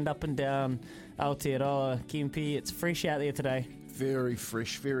the land up and down Aotearoa. Kempi, it's fresh out there today. Very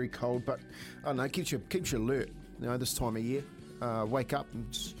fresh, very cold, but I don't know, keeps you alert. You know, this time of year, wake up and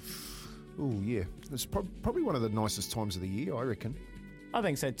it's probably one of the nicest times of the year, I reckon. I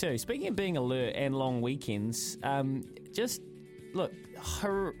think so too. Speaking of being alert and long weekends, just look,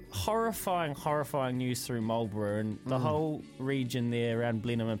 horrifying news through Marlborough and the whole region there around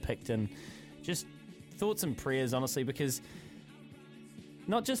Blenheim and Picton. Just thoughts and prayers, honestly, because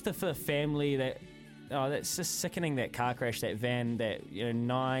not just for the family that's just sickening, that car crash, that van, that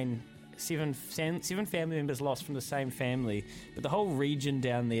seven family members lost from the same family, but the whole region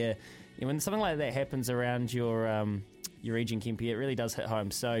down there. When something like that happens around your region, Kempi, it really does hit home.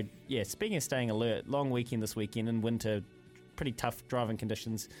 So yeah, speaking of staying alert, long weekend this weekend in winter. Pretty tough driving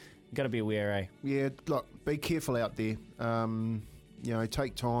conditions. You've got to be aware, eh? Yeah, look, be careful out there.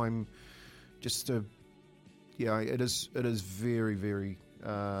 Take time just to, it is very, very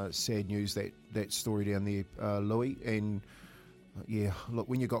sad news, that story down there, Louis. And look,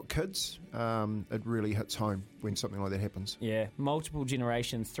 when you've got kids, it really hits home when something like that happens. Yeah, multiple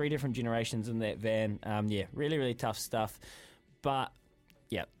generations, 3 different generations in that van. Really, really tough stuff. But,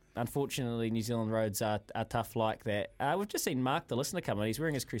 yeah. Unfortunately, New Zealand roads are tough like that. We've just seen Mark, the listener, come in. He's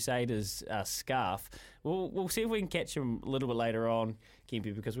wearing his Crusaders scarf. We'll see if we can catch him a little bit later on,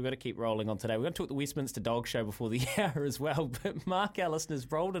 Kempi, because we've got to keep rolling on today. We're going to talk the Westminster Dog Show before the hour as well. But Mark, our listeners,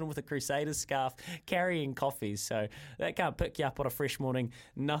 rolled in with a Crusaders scarf, carrying coffees. So that can't pick you up on a fresh morning.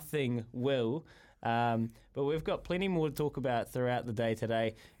 Nothing will. But we've got plenty more to talk about throughout the day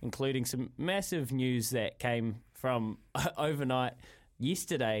today, including some massive news that came from overnight.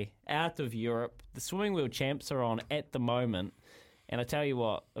 Yesterday, out of Europe, the swimming world champs are on at the moment. And I tell you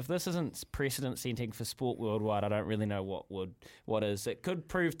what, if this isn't precedent-setting for sport worldwide, I don't really know what is. It could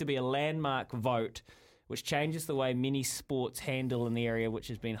prove to be a landmark vote which changes the way many sports handle an area which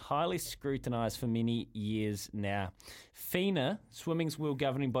has been highly scrutinised for many years now. FINA, swimming's world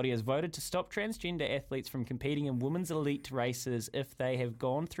governing body, has voted to stop transgender athletes from competing in women's elite races if they have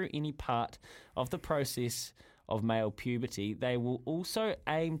gone through any part of the process of male puberty. They will also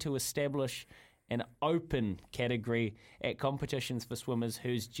aim to establish an open category at competitions for swimmers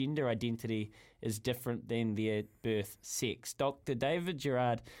whose gender identity is different than their birth sex. Dr. David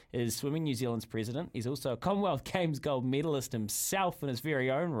Gerard is Swimming New Zealand's president. He's also a Commonwealth Games gold medalist himself in his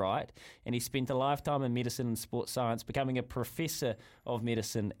very own right, and he spent a lifetime in medicine and sports science, becoming a professor of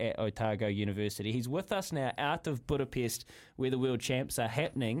medicine at Otago University. He's with us now out of Budapest, where the World Champs are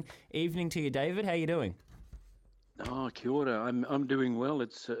happening. Evening to you, David. How are you doing? Oh, kia ora. I'm doing well.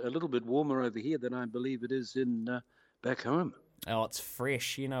 It's a little bit warmer over here than I believe it is in back home. Oh, it's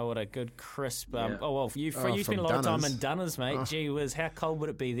fresh. You know what a good crisp. Yeah. You spent a lot of time in Dunners, mate. Oh. Gee whiz, how cold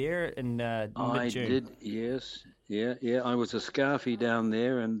would it be there in mid-June? I did, yes. Yeah. I was a scarfie down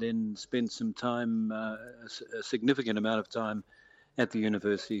there and then spent some time, a significant amount of time at the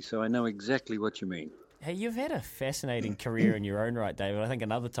university, so I know exactly what you mean. Hey, you've had a fascinating career in your own right, David. I think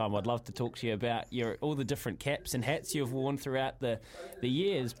another time I'd love to talk to you about all the different caps and hats you've worn throughout the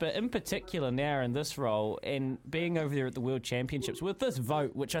years, but in particular now in this role and being over there at the World Championships with this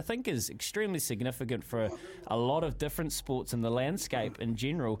vote, which I think is extremely significant for a lot of different sports in the landscape in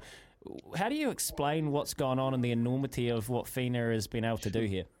general. How do you explain what's gone on and the enormity of what FINA has been able to do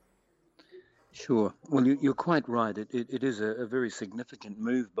here? Sure. Well, you're quite right. It is a very significant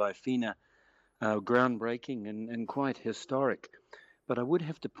move by FINA. Groundbreaking and quite historic. But I would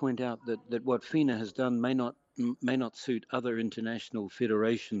have to point out that what FINA has done may not suit other international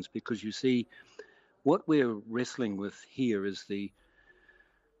federations, because you see, what we're wrestling with here is the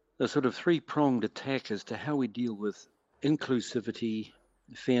sort of three-pronged attack as to how we deal with inclusivity,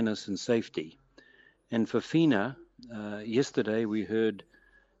 fairness and safety. And for FINA, yesterday we heard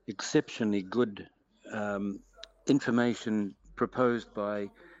exceptionally good information proposed by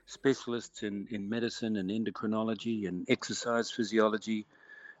specialists in medicine and endocrinology and exercise physiology.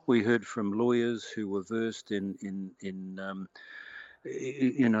 We heard from lawyers who were versed in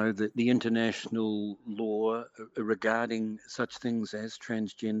the international law regarding such things as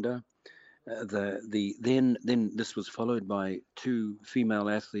transgender. Then this was followed by two female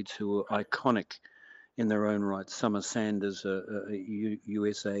athletes who were iconic in their own right. Summer Sanders, a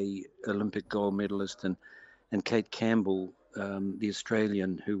USA Olympic gold medalist, and Kate Campbell, the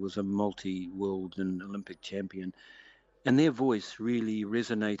Australian, who was a multi-world and Olympic champion. And their voice really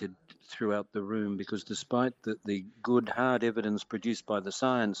resonated throughout the room, because despite the good, hard evidence produced by the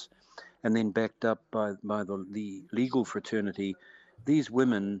science and then backed up by the legal fraternity, these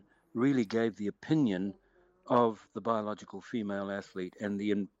women really gave the opinion of the biological female athlete and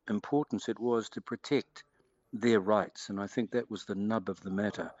the importance it was to protect their rights. And I think that was the nub of the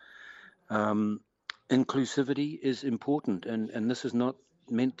matter. Inclusivity is important, and this is not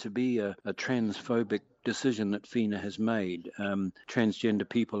meant to be a transphobic decision that FINA has made. Transgender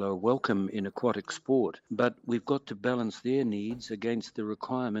people are welcome in aquatic sport, but we've got to balance their needs against the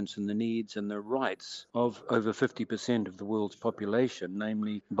requirements and the needs and the rights of over 50% of the world's population,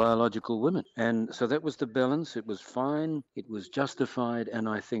 namely biological women. And so that was the balance. It was fine, it was justified, and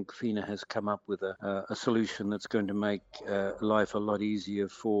I think FINA has come up with a solution that's going to make life a lot easier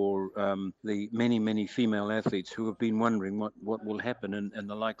for the many female athletes who have been wondering what will happen. And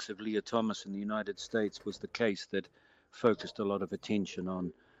the likes of Leah Thomas in the United States was the case that focused a lot of attention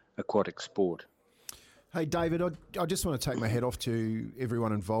on aquatic sport. Hey, David, I just want to take my hat off to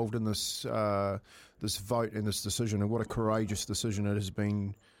everyone involved in this this vote and this decision, and what a courageous decision it has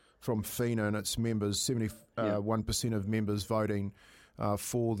been from FINA and its members. 71% of members voting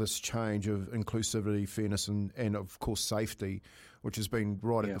for this change of inclusivity, fairness and of course safety, which has been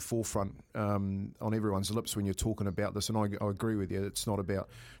right at the forefront on everyone's lips when you're talking about this. And I agree with you, it's not about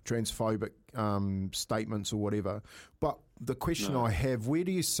transphobic statements or whatever. But the question I have, where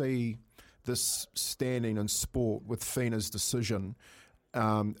do you see this standing in sport with FINA's decision,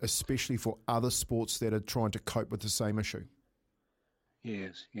 especially for other sports that are trying to cope with the same issue?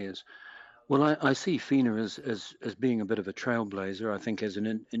 Yes. Well, I see FINA as being a bit of a trailblazer. I think as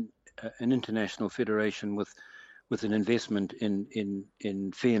an international federation with an investment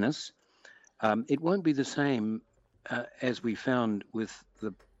in fairness, it won't be the same as we found with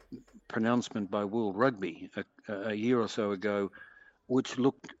the pronouncement by World Rugby a year or so ago, which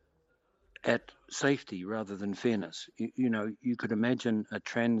looked at safety rather than fairness. You could imagine a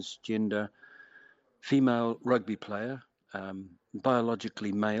transgender female rugby player,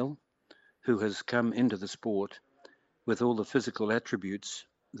 biologically male, who has come into the sport with all the physical attributes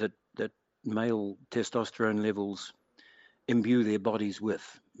that male testosterone levels imbue their bodies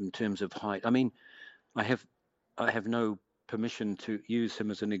with in terms of height. I mean, I have no permission to use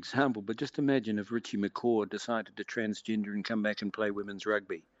him as an example, but just imagine if Richie McCaw decided to transgender and come back and play women's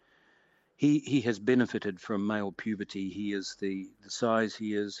rugby. He has benefited from male puberty. He is the size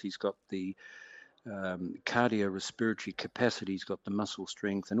he is. He's got the cardiorespiratory capacity, he's got the muscle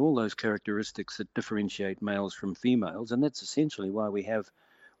strength and all those characteristics that differentiate males from females. And that's essentially why we have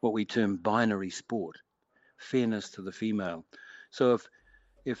what we term binary sport, fairness to the female. So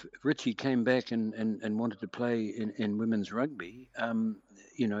if Richie came back and wanted to play in women's rugby,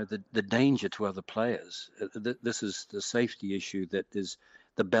 the danger to other players, this is the safety issue that is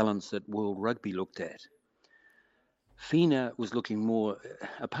the balance that World Rugby looked at. FINA was looking more,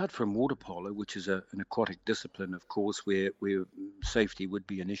 apart from water polo, which is an aquatic discipline, of course, where safety would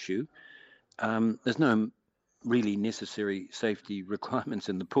be an issue. There's no really necessary safety requirements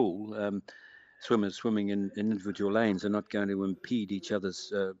in the pool. Swimmers swimming in individual lanes are not going to impede each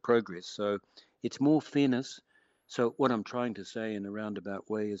other's progress. So it's more fairness, So what I'm trying to say in a roundabout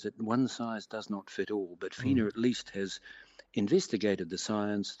way is that one size does not fit all, but FINA at least has investigated the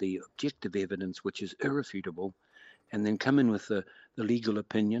science, the objective evidence, which is irrefutable, and then come in with the legal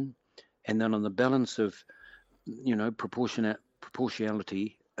opinion, and then on the balance of,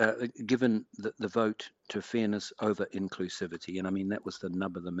 proportionality, given the vote to fairness over inclusivity. And I mean, that was the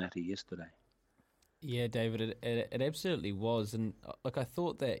nub of the matter yesterday. Yeah, David, it absolutely was. And look, I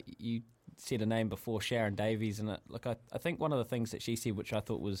thought that you said a name before, Sharon Davies, and I think one of the things that she said, which I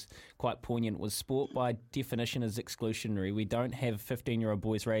thought was quite poignant, was sport by definition is exclusionary. We don't have 15-year-old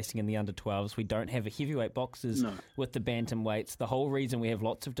boys racing in the under-12s. We don't have heavyweight boxers with the bantamweights. The whole reason we have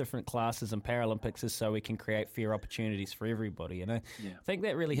lots of different classes in Paralympics is so we can create fair opportunities for everybody. And I think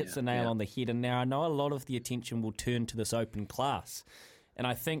that really hits the nail on the head. And now I know a lot of the attention will turn to this open class. And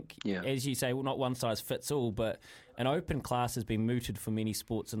I think, as you say, well, not one size fits all, but an open class has been mooted for many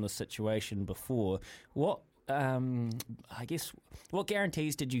sports in this situation before. What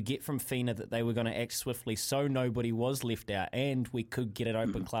guarantees did you get from FINA that they were going to act swiftly so nobody was left out and we could get an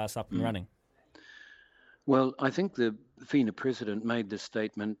open class up and running? Well, I think the FINA president made this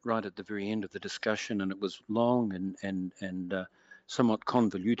statement right at the very end of the discussion, and it was long and somewhat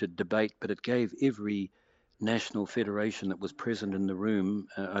convoluted debate, but it gave every national federation that was present in the room,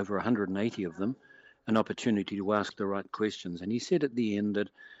 over 180 of them, an opportunity to ask the right questions. And he said at the end that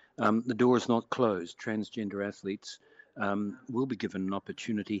the door is not closed. Transgender athletes will be given an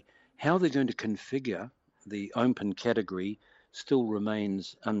opportunity. How they're going to configure the open category still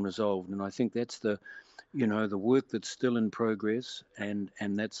remains unresolved. And I think that's the work that's still in progress, and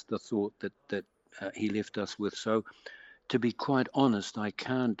that's the thought that he left us with. So to be quite honest, I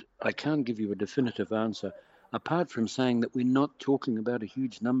can't give you a definitive answer, apart from saying that we're not talking about a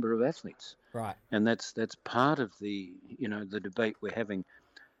huge number of athletes. Right. And that's part of the the debate we're having.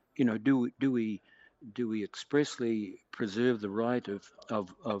 Do we expressly preserve the right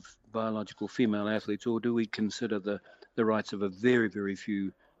of biological female athletes, or do we consider the rights of a very, very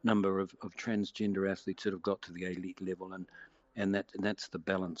few number of transgender athletes that have got to the elite level? And that's the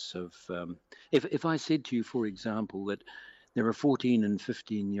balance of if I said to you, for example, that there are 14 and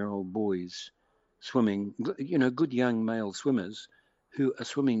 15-year-old boys swimming, good young male swimmers who are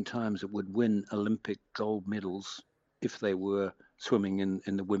swimming times that would win Olympic gold medals if they were swimming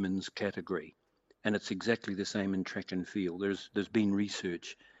in the women's category. And it's exactly the same in track and field. There's been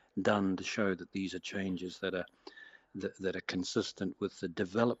research done to show that these are changes that are consistent with the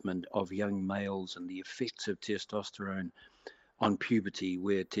development of young males and the effects of testosterone on puberty,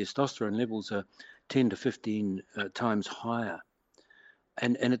 where testosterone levels are 10 to 15 times higher.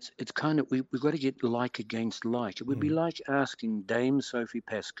 And it's kind of, we've got to get like against like. It would be like asking Dame Sophie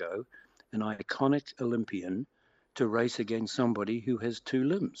Pascoe, an iconic Olympian, to race against somebody who has two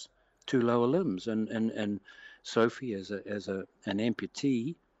lower limbs. And Sophie, as an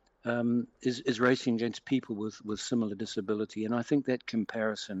amputee, is racing against people with similar disability. And I think that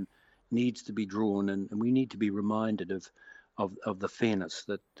comparison needs to be drawn, and we need to be reminded of the fairness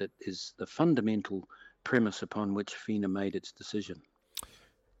that is the fundamental premise upon which FINA made its decision.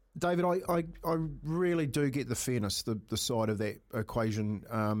 David, I really do get the fairness, the side of that equation,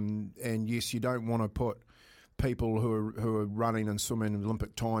 and yes, you don't want to put people who are running and swimming in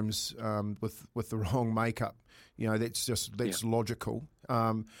Olympic times with the wrong makeup. That's logical.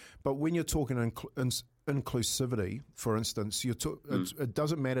 But when you're talking inclusivity, for instance, it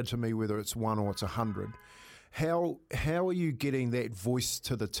doesn't matter to me whether it's 1 or it's 100. How are you getting that voice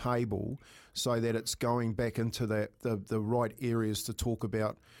to the table so that it's going back into the right areas to talk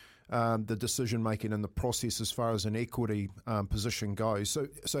about the decision making and the process as far as an equity position goes?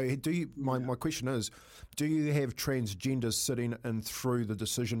 So do you? My question is, do you have transgenders sitting in through the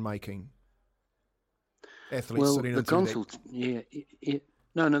decision making? Athletes sitting in through that?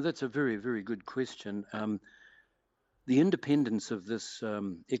 No, that's a very, very good question. The independence of this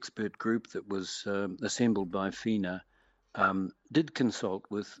expert group that was assembled by FINA did consult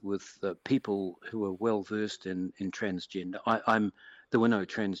with people who are well versed in transgender. There were no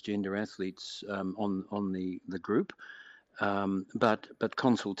transgender athletes on the group, but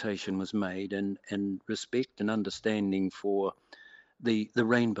consultation was made, and respect and understanding for the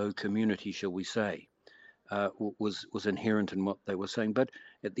rainbow community, shall we say, was inherent in what they were saying. But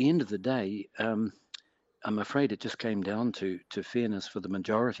at the end of the day, I'm afraid it just came down to fairness for the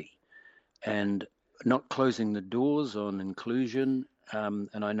majority, and not closing the doors on inclusion. And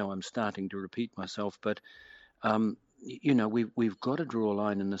I know I'm starting to repeat myself, but we've got to draw a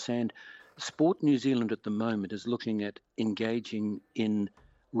line in the sand. Sport New Zealand at the moment is looking at engaging in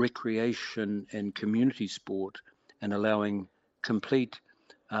recreation and community sport and allowing complete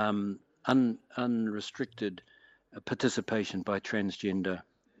unrestricted participation by transgender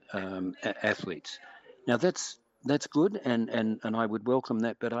athletes. Now that's good, and I would welcome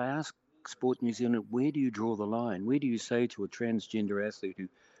that. But I ask Sport New Zealand, where do you draw the line? Where do you say to a transgender athlete who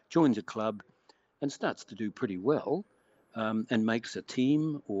joins a club and starts to do pretty well, and makes a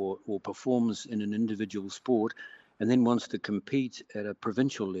team or performs in an individual sport, and then wants to compete at a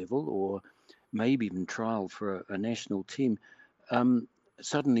provincial level or maybe even trial for a national team,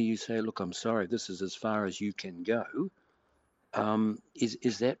 suddenly you say, look, I'm sorry, this is as far as you can go.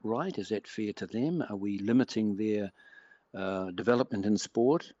 Is that right? Is that fair to them? Are we limiting their development in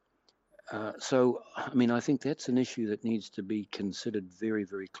sport? So, I mean, I think that's an issue that needs to be considered very,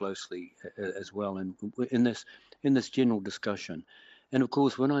 very closely as well, and in this general discussion. And of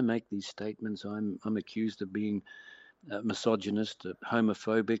course, when I make these statements, I'm accused of being misogynist,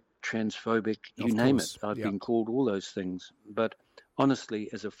 homophobic, transphobic, you name it. I've been called all those things. But honestly,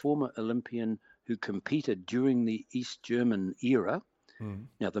 as a former Olympian who competed during the East German era,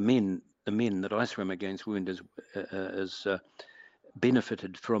 now the men that I swam against weren't as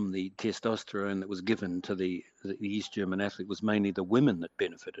benefited from the testosterone that was given to the East German athlete. It was mainly the women that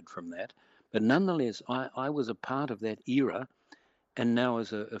benefited from that. But nonetheless, I was a part of that era, and now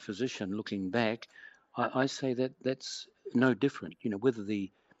as a physician looking back, I say that that's no different. You know, whether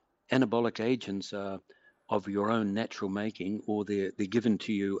the anabolic agents are of your own natural making or they're given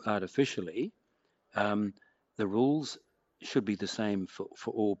to you artificially, the rules should be the same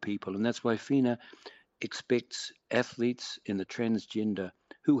for all people. And that's why FINA expects athletes in the transgender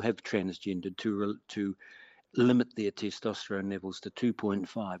who have transgendered to limit their testosterone levels to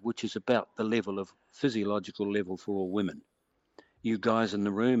 2.5, which is about the level of physiological level for all women. You guys in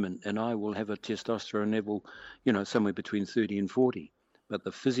the room and I will have a testosterone level, you know, somewhere between 30 and 40. But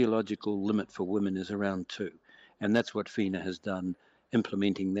the physiological limit for women is around 2. And that's what FINA has done,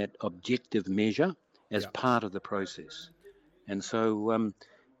 implementing that objective measure as part of the process. And so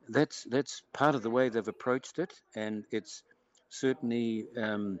that's part of the way they've approached it. And it's certainly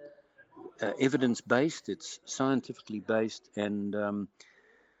evidence-based, it's scientifically based, and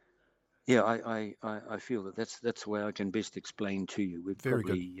I feel that's the way I can best explain to you. We've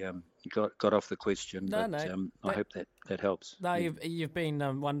probably got off the question, but I hope that helps. No, you've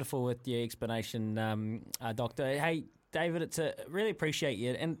been wonderful with your explanation, Doctor. Hey, David, really appreciate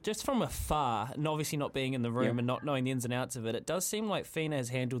you. And just from afar, and obviously not being in the room and not knowing the ins and outs of it, it does seem like FINA has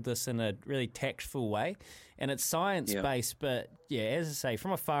handled this in a really tactful way. And it's science-based, but as I say,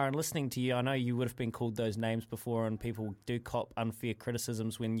 from afar and listening to you, I know you would have been called those names before, and people do cop unfair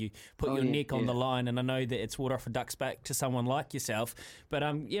criticisms when you put your neck on the line, and I know that it's water off a duck's back to someone like yourself. But,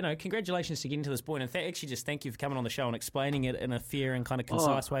 congratulations to getting to this point, and actually just thank you for coming on the show and explaining it in a fair and kind of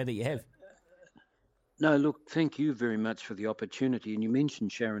concise way that you have. No, look, thank you very much for the opportunity. And you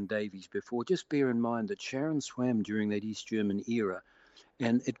mentioned Sharon Davies before. Just bear in mind that Sharon swam during that East German era,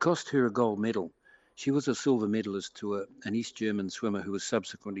 and it cost her a gold medal. She was a silver medalist to an East German swimmer who was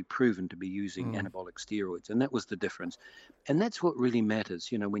subsequently proven to be using anabolic steroids, and that was the difference. And that's what really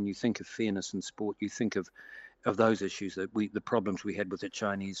matters. You know, when you think of fairness in sport, you think of those issues, the problems we had with the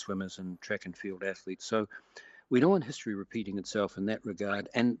Chinese swimmers and track and field athletes. So we don't want history repeating itself in that regard.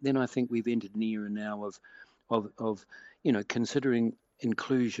 And then I think we've entered an era now of considering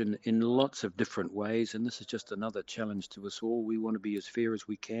inclusion in lots of different ways, and this is just another challenge to us all. We want to be as fair as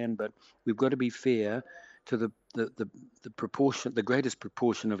we can, but we've got to be fair to the proportion, the greatest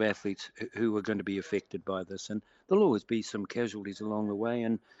proportion of athletes who are going to be affected by this. And there'll always be some casualties along the way,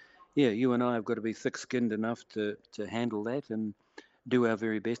 and you and I have got to be thick-skinned enough to handle that and do our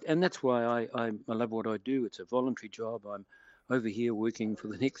very best. And that's why I love what I do. It's a voluntary job. I'm over here working for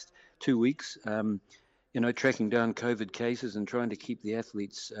the next 2 weeks, tracking down COVID cases and trying to keep the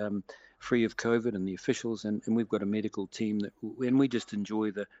athletes free of COVID and the officials. And we've got a medical team and we just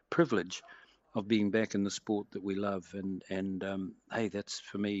enjoy the privilege of being back in the sport that we love. And hey, that's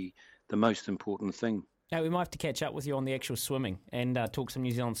for me the most important thing. Now, we might have to catch up with you on the actual swimming and talk some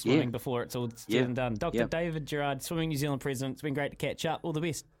New Zealand swimming before it's all said and done. Dr. David Gerard, Swimming New Zealand President, it's been great to catch up. All the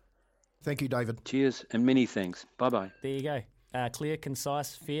best. Thank you, David. Cheers and many thanks. Bye-bye. There you go. Clear,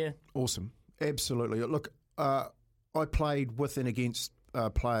 concise, fair. Awesome. Absolutely. Look, I played with and against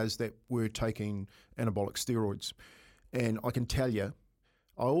players that were taking anabolic steroids. And I can tell you,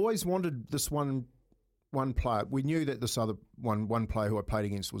 I always wanted this one player. We knew that this other one player who I played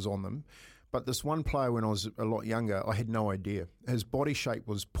against was on them. But this one player, when I was a lot younger, I had no idea. His body shape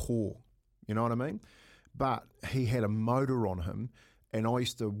was poor, you know what I mean? But he had a motor on him, and I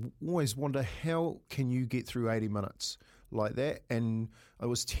used to always wonder, how can you get through 80 minutes like that? And it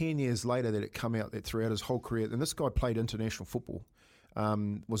was 10 years later that it came out that throughout his whole career, and this guy played international football,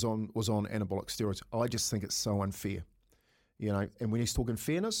 was on anabolic steroids. I just think it's so unfair. You know, and when he's talking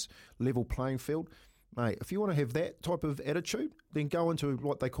fairness, level playing field, mate, if you want to have that type of attitude, then go into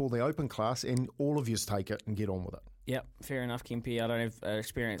what they call the open class and all of yous take it and get on with it. Yep, fair enough, Kempy. I don't have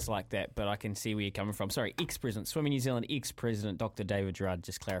experience like that, but I can see where you're coming from. Sorry, ex-president, Swimming New Zealand ex-president Dr. David Gerard.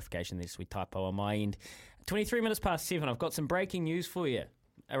 Just clarification there, sweet typo on my end. 23 minutes past 7. I've got some breaking news for you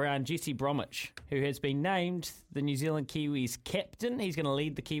around Jesse Bromwich, who has been named the New Zealand Kiwis captain. He's going to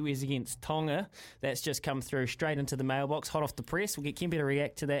lead the Kiwis against Tonga. That's just come through straight into the mailbox, hot off the press. We'll get Kempy to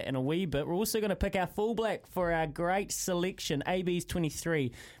react to that in a wee bit. We're also going to pick our fullback for our great selection, AB's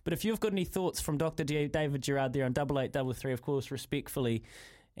 23. But if you've got any thoughts from Dr. David Gerard there on 8833, of course, respectfully.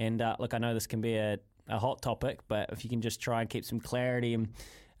 And look, I know this can be a hot topic, but if you can just try and keep some clarity and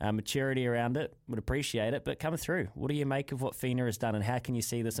maturity around it, would appreciate it. But come through. What do you make of what FINA has done, and how can you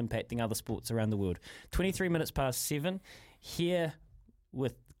see this impacting other sports around the world? 23 minutes past 7, here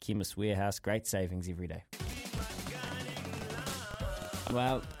with Chemist Warehouse. Great savings every day.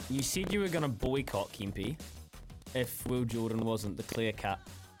 Well, you said you were going to boycott, Kempy, if Will Jordan wasn't the clear-cut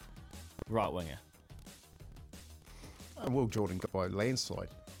right winger. And Will Jordan got by a landslide.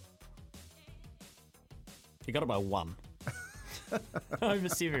 He got it by 1. Over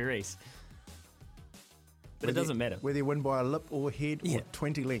Sevu Reece. But it doesn't matter. Whether you win by a lip or head or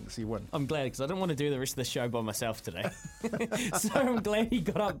 20 lengths, you win. I'm glad, because I don't want to do the rest of the show by myself today. So I'm glad he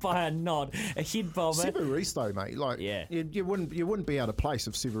got up by a nod, a head bobber. Sevu Reece, though, mate, you wouldn't be out of place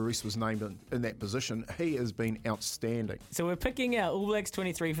if Sevu Reece was named in that position. He has been outstanding. So we're picking our All Blacks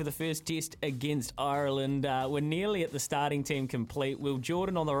 23 for the first test against Ireland. We're nearly at the starting team complete. Will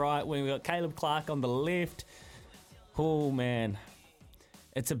Jordan on the right wing. We've got Caleb Clark on the left. Oh, man.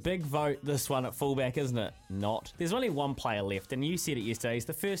 It's a big vote, this one at fullback, isn't it? Not. There's only one player left, and you said it yesterday. He's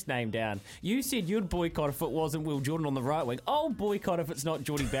the first name down. You said you'd boycott if it wasn't Will Jordan on the right wing. I'll boycott if it's not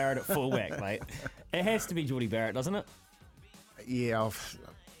Geordie Barrett at fullback, mate. It has to be Geordie Barrett, doesn't it? Yeah.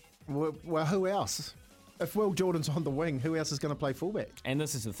 Well, who else? If Will Jordan's on the wing, who else is going to play fullback? And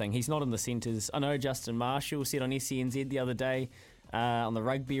this is the thing. He's not in the centres. I know Justin Marshall said on SENZ the other day, on the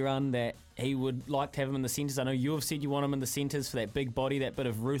rugby run, that he would like to have him in the centres. I know you have said you want him in the centres for that big body, that bit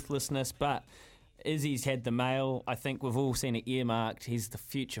of ruthlessness, but Izzy's had the mail. I think we've all seen it earmarked. He's the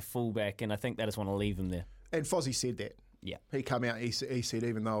future fullback, and I think they just want to leave him there. And Fozzie said that. Yeah. He came out, he said,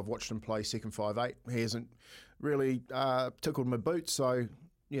 even though I've watched him play second 5'8", he hasn't really tickled my boots, so,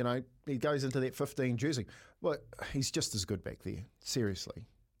 you know, he goes into that 15 jersey. Well, he's just as good back there, seriously.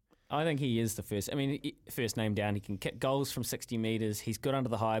 I think he is the first. I mean, first name down. He can kick goals from 60 metres. He's good under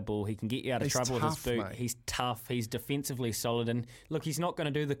the high ball. He can get you out of trouble with his boot. Mate. He's tough. He's defensively solid. And look, he's not going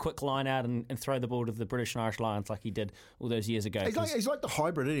to do the quick line out and throw the ball to the British and Irish Lions like he did all those years ago. He's like the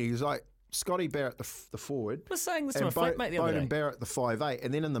hybrid, isn't he? He's like Scotty Barrett, the forward. I was saying this to my flatmate the other day. Beauden Barrett, the 5'8",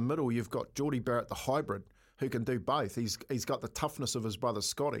 and then in the middle you've got Geordie Barrett, the hybrid, who can do both. He's got the toughness of his brother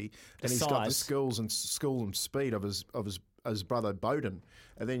Scotty, and he's got the skills and speed of his brother Beauden.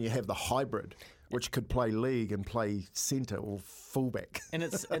 And then you have the hybrid, which could play league and play centre or fullback. And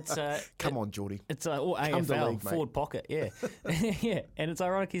it's come on, Geordie. It's or AFL forward pocket, yeah, yeah. And it's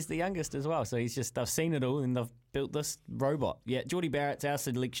ironic he's the youngest as well. So he's just I've seen it all, and they've built this robot. Yeah, Geordie Barrett's our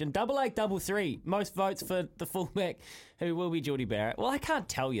selection. 8833, most votes for the fullback, who will be Geordie Barrett. Well, I can't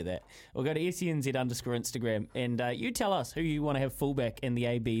tell you that. We'll go to SENZ_Instagram, and you tell us who you want to have fullback in the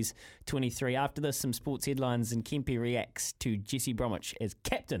AB's 23. After this, some sports headlines, and Kempy reacts to Jesse Bromwich as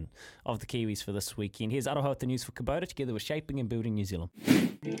captain of the Kiwis for this weekend. Here's Aroha with the news for Kubota, together with Shaping and Building New Zealand.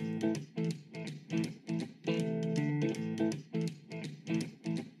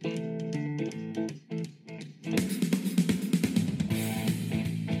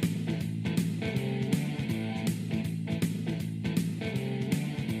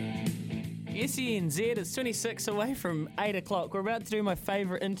 SENZ, it's 26 away from 8 o'clock. We're about to do my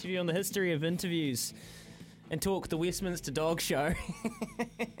favourite interview on the history of interviews and talk the Westminster Dog Show.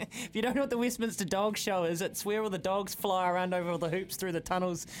 If you don't know what the Westminster Dog Show is, it's where all the dogs fly around over all the hoops through the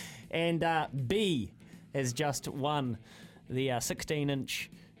tunnels. And B has just won the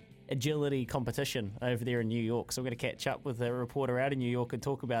 16-inch agility competition over there in New York. So we're going to catch up with a reporter out in New York and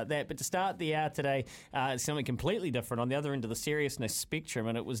talk about that. But to start the hour today, it's something completely different on the other end of the seriousness spectrum.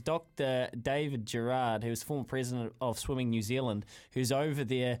 And it was Dr. David Gerard, who's former president of Swimming New Zealand, who's over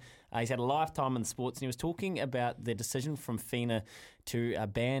there. He's had a lifetime in sports, and he was talking about the decision from FINA to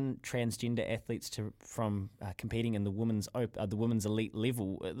ban transgender athletes from competing in the women's elite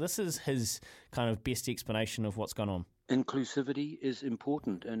level. This is his kind of best explanation of what's gone on. Inclusivity is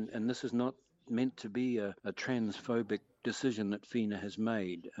important, and this is not meant to be a transphobic decision that FINA has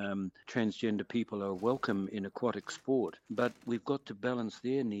made. Transgender people are welcome in aquatic sport, but we've got to balance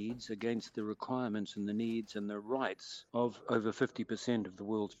their needs against the requirements and the needs and the rights of over 50% of the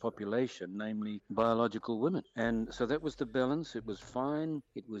world's population, namely biological women. And so that was the balance. It was fine,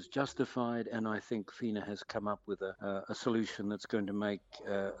 it was justified, and I think FINA has come up with a solution that's going to make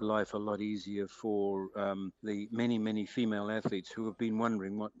life a lot easier for the many female athletes who have been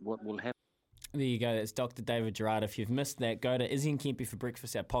wondering what will happen. There you go. That's Dr. David Gerard. If you've missed that, go to Izzy and Kempe for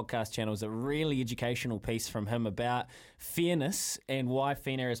Breakfast, our podcast channel. It's a really educational piece from him about fairness and why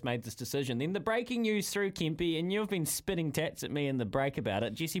FINA has made this decision. Then the breaking news through, Kempe, and you've been spitting tats at me in the break about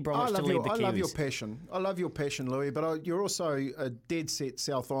it. Jesse Bromwich to lead the Kiwis. I love your passion. I love your passion, Louis, but you're also a dead-set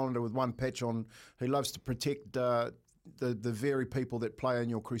South Islander with one patch on who loves to protect the very people that play in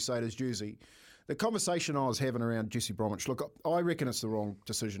your Crusaders jersey. The conversation I was having around Jesse Bromwich, look, I reckon it's the wrong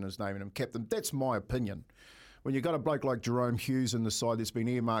decision as naming him captain. That's my opinion. When you've got a bloke like Jerome Hughes in the side that's been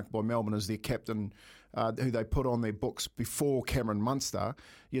earmarked by Melbourne as their captain, who they put on their books before Cameron Munster,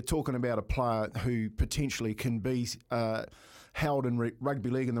 you're talking about a player who potentially can be held in rugby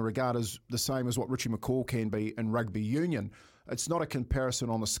league in the regard as the same as what Richie McCaw can be in rugby union. It's not a comparison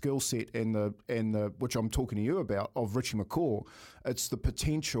on the skill set and the which I'm talking to you about of Richie McCaw. It's the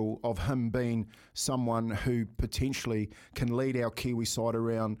potential of him being someone who potentially can lead our Kiwi side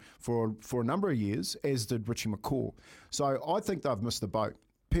around for a number of years, as did Richie McCaw. So I think they've missed the boat.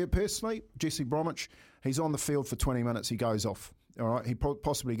 Personally, Jesse Bromwich, he's on the field for 20 minutes, he goes off. All right, he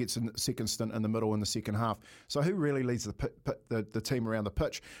possibly gets a second stint in the middle in the second half. So who really leads the team around the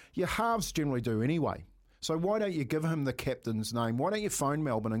pitch? Your halves generally do anyway. So why don't you give him the captain's name? Why don't you phone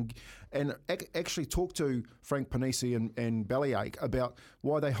Melbourne and actually talk to Frank Panisi and Bellyache about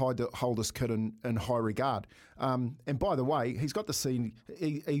why they hold this kid in high regard? And by the way, he's got the C.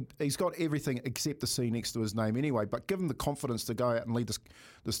 He's got everything except the C next to his name anyway. But give him the confidence to go out and lead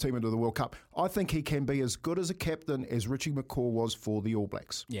this team into the World Cup. I think he can be as good as a captain as Richie McCaw was for the All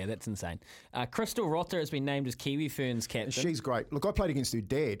Blacks. Yeah, that's insane. Crystal Rotter has been named as Kiwi Ferns captain. She's great. Look, I played against her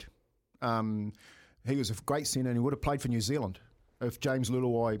dad. He was a great centre and he would have played for New Zealand if James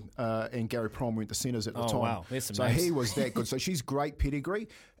Luluai and Gary Prom weren't the centres at the time. Wow. There's some so names. He was that good. So she's great pedigree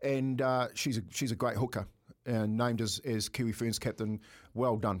and she's a great hooker. Named as Kiwi Ferns captain.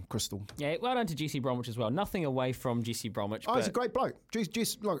 Well done, Crystal. Yeah, well done to Jesse Bromwich as well. Nothing away from Jesse Bromwich. He's a great bloke.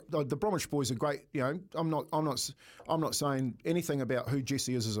 Look, the Bromwich boys are great. You know, I'm not saying anything about who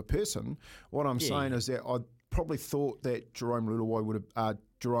Jesse is as a person. What I'm saying is that I probably thought that Jerome Luluai would have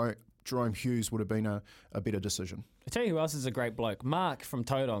Jerome Hughes would have been a better decision. I tell you who else is a great bloke. Mark from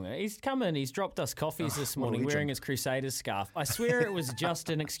Tauranga. He's come in, he's dropped us coffees this morning wearing his Crusaders scarf. I swear it was just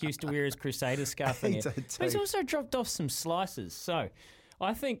an excuse to wear his Crusaders scarf in here. But he's also dropped off some slices. So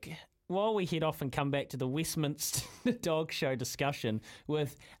I think while we head off and come back to the Westminster Dog Show discussion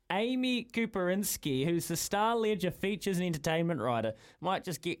with Amy Kuperinski, who's the Star Ledger features and entertainment writer, might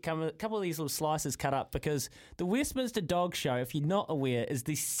just get a couple of these little slices cut up because the Westminster Dog Show, if you're not aware, is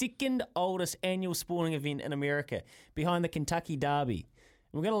the second oldest annual sporting event in America, behind the Kentucky Derby.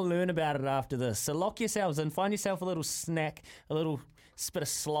 We're going to learn about it after this. So lock yourselves in, find yourself a little snack, a little bit of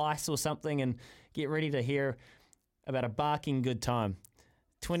slice or something, and get ready to hear about a barking good time.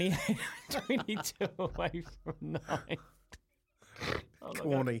 22 away from 9.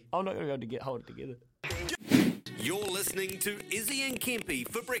 Corny. I'm not going to be able to hold it together. You're listening to Izzy and Kempe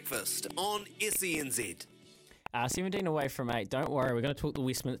for breakfast on SENZ. 17 away from 8. Don't worry, we're going to talk the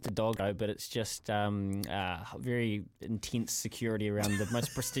Westminster Doggo, but it's just very intense security around the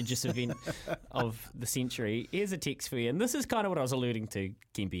most prestigious event of the century. Here's a text for you, and this is kind of what I was alluding to,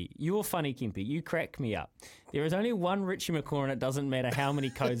 Kempe. You're funny, Kempe. You crack me up. There is only one Richie McCaw, and it doesn't matter how many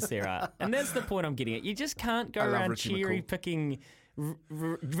codes there are. And that's the point I'm getting at. You just can't go around cherry-picking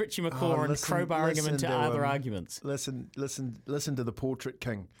Richie McCaw and crowbarring him into other arguments. Listen to the Portrait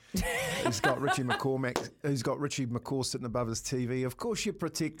King. He's got Richie McCaw sitting above his TV. Of course, you're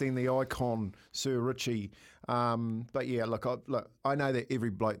protecting the icon, Sir Richie. But yeah, look, I know that every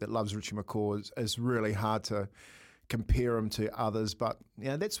bloke that loves Richie McCaw is really hard to compare him to others, but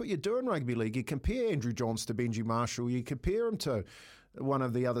that's what you do in rugby league. You compare Andrew Johns to Benji Marshall. You compare him to one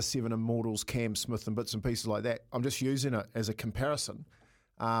of the other seven immortals, Cam Smith and bits and pieces like that. I'm just using it as a comparison.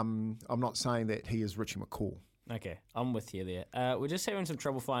 I'm not saying that he is Richie McCaw. Okay, I'm with you there. We're just having some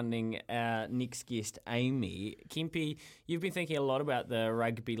trouble finding our next guest, Amy. Kempe, you've been thinking a lot about the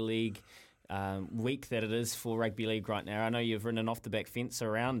rugby league week that it is for rugby league right now. I know you've written an off-the-back fence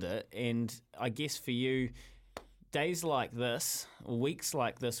around it, and I guess for you, days like this, weeks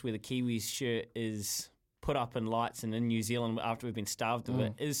like this, where the Kiwis shirt is put up in lights and in New Zealand after we've been starved of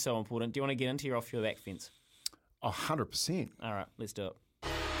it, is so important. Do you want to get into your off-your-back fence? 100%. All right, let's do it.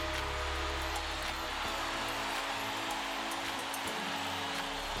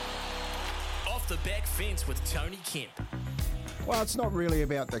 Off the back fence with Tony Kemp. Well, it's not really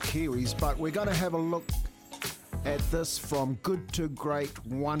about the Kiwis, but we're going to have a look at this from good to great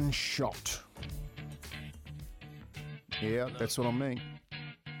one shot. Yeah, that's what I mean.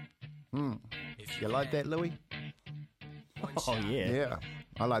 You like that, Louis? Oh, yeah. Yeah,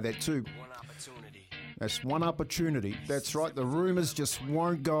 I like that too. That's one opportunity. That's right, the rumours just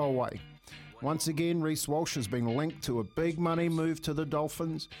won't go away. Once again, Reece Walsh has been linked to a big money move to the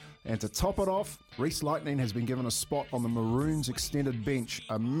Dolphins. And to top it off, Reece Lightning has been given a spot on the Maroons extended bench,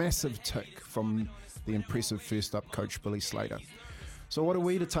 a massive tick from the impressive first up coach Billy Slater. So what are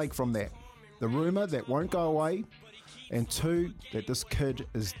we to take from that? The rumour that won't go away, and 2, that this kid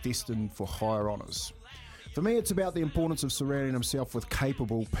is destined for higher honours. For me, it's about the importance of surrounding himself with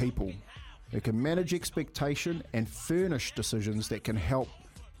capable people who can manage expectation and furnish decisions that can help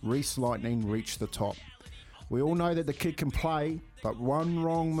Reece Lightning reach the top. We all know that the kid can play, but one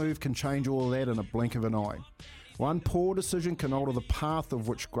wrong move can change all of that in a blink of an eye. One poor decision can alter the path of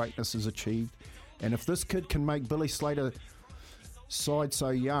which greatness is achieved. And if this kid can make Billy Slater's side so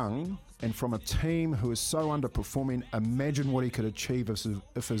young and from a team who is so underperforming, imagine what he could achieve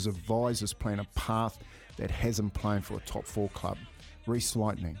if his advisors plan a path that has him playing for a top 4 club. Reece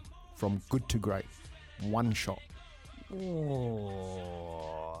Lightning, from good to great, one shot.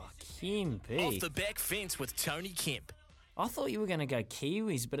 Oh, Kempy. Off the back fence with Tony Kemp. I thought you were going to go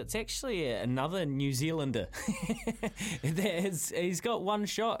Kiwis, but it's actually another New Zealander. He's got one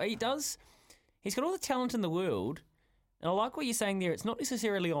shot. He does. He's got all the talent in the world. And I like what you're saying there. It's not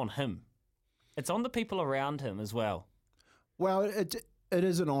necessarily on him. It's on the people around him as well. Well, it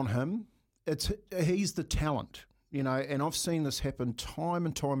isn't on him. He's the talent, you know, and I've seen this happen time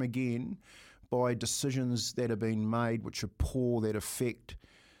and time again by decisions that have been made which are poor that affect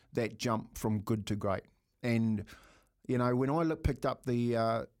that jump from good to great. And, you know, when I picked up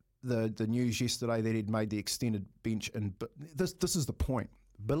the news yesterday that he'd made the extended bench, and this is the point.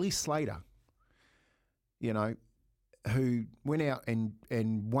 Billy Slater, you know, who went out and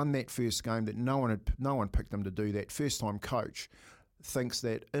won that first game that no one picked him to do that. First time coach thinks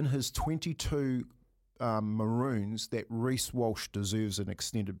that in his 22 Maroons that Reece Walsh deserves an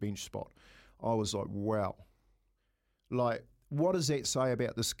extended bench spot. I was like, wow. Like, what does that say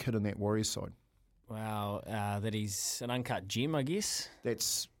about this kid in that Warriors side? Wow, that he's an uncut gem, I guess.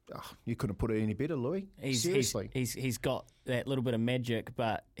 That's you couldn't put it any better, Louis. Seriously. He's got that little bit of magic,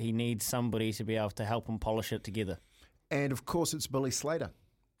 but he needs somebody to be able to help him polish it together. And, of course, it's Billy Slater.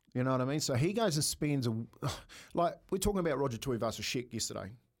 You know what I mean? So he goes and spends, like, we're talking about Roger Tuivasa-Sheck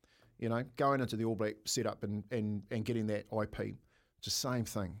yesterday, you know, going into the All Black setup and getting that IP. It's the same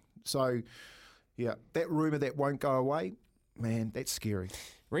thing. So, yeah, that rumour that won't go away, man, that's scary.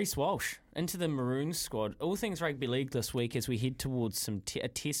 Reece Walsh into the Maroons squad. All things rugby league this week as we head towards a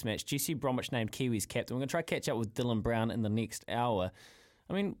test match. Jesse Bromwich named Kiwis captain. We're going to try to catch up with Dylan Brown in the next hour.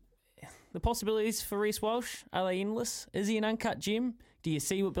 I mean, the possibilities for Reece Walsh, are they endless? Is he an uncut gem? Do you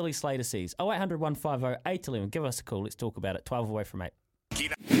see what Billy Slater sees? 0800 150 811. Give us a call. Let's talk about it. 12 away from 8. Look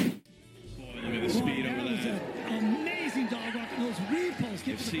at the speed over there. Amazing dog rock. Those repulse.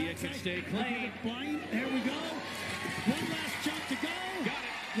 If Sia can stay clean. Blind. There we go. One last jump to go. Got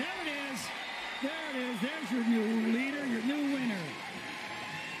it. There it is. There it is. There's your new leader, your new winner.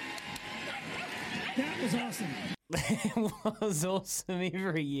 That was awesome. It was awesome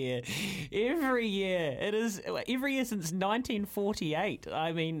every year. Every year. It is every year since 1948.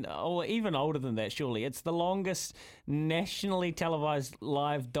 I mean, or even older than that, surely. It's the longest nationally televised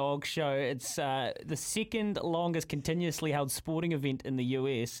live dog show. It's the second longest continuously held sporting event in the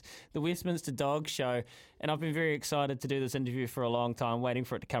US, the Westminster Dog Show. And I've been very excited to do this interview for a long time, waiting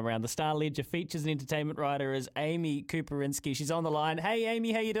for it to come around. The Star Ledger features and entertainment writer is Amy Kuperinski. She's on the line. Hey,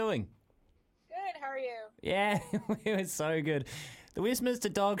 Amy, how you doing? How are you? Yeah, it was so good. The Westminster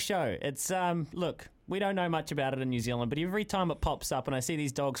Dog Show. It's, look, we don't know much about it in New Zealand, but every time it pops up and I see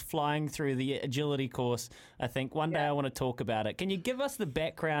these dogs flying through the agility course, I think one day I want to talk about it. Can you give us the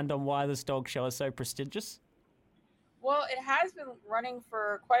background on why this dog show is so prestigious? Well, it has been running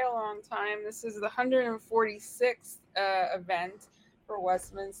for quite a long time. This is the 146th event for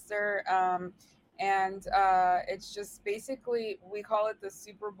Westminster. And it's just basically, we call it the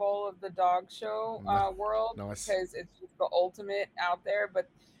Super Bowl of the dog show world. Nice. Because it's just the ultimate out there. But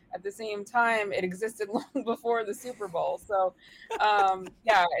at the same time, it existed long before the Super Bowl. So,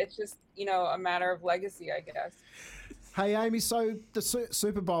 yeah, it's just, you know, a matter of legacy, I guess. Hey, Amy, so the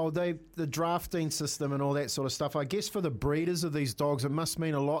Super Bowl, the drafting system and all that sort of stuff, I guess for the breeders of these dogs, it must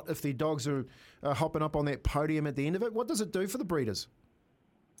mean a lot if their dogs are hopping up on that podium at the end of it? What does it do for the breeders?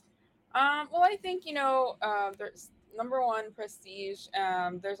 Well, I think, there's number one, prestige.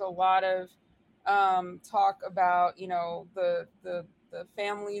 There's a lot of talk about, the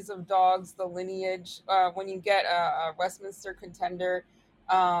families of dogs, the lineage. When you get a Westminster contender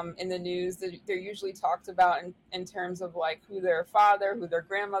in the news, they're usually talked about in terms of like who their father, who their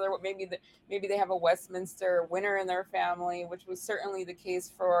grandmother, maybe they have a Westminster winner in their family, which was certainly the case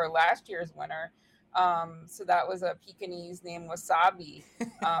for last year's winner. So that was a Pekingese named Wasabi,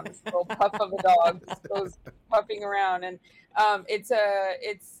 this little puff of a dog just goes puffing around, and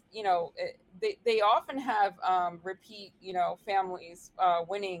they often have repeat families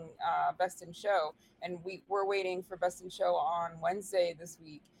winning Best in Show, and we're waiting for Best in Show on Wednesday this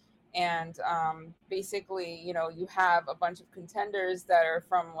week, and basically you have a bunch of contenders that are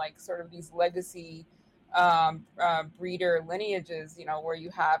from like sort of these legacy breeder lineages, where you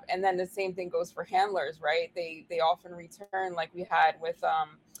have, and then the same thing goes for handlers, right? They often return, like we had with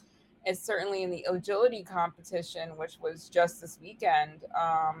and certainly in the agility competition, which was just this weekend.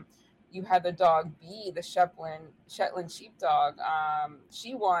 You had the dog B, the Shetland sheepdog.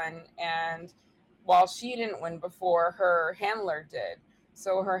 She won, and while she didn't win before, her handler did.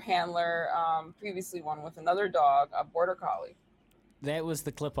 So her handler previously won with another dog, a border collie. That was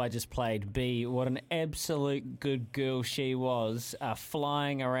the clip I just played. B, what an absolute good girl she was,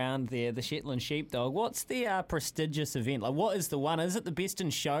 flying around there, the Shetland sheepdog. What's the prestigious event? Like, what is the one? Is it the Best in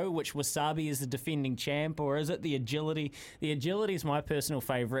Show, which Wasabi is the defending champ, or is it the agility? The agility is my personal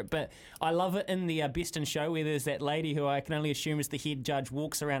favourite, but I love it in the Best in Show where there's that lady who I can only assume is the head judge,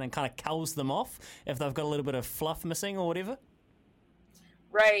 walks around and kind of culls them off if they've got a little bit of fluff missing or whatever.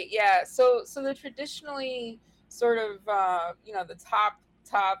 Right, yeah. So the traditionally sort of, the top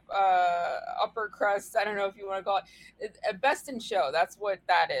upper crust, I don't know if you want to call it, Best in Show. That's what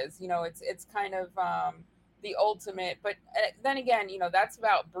that is. It's kind of the ultimate, but then again, that's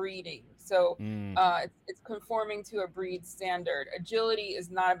about breeding. So it's conforming to a breed standard. Agility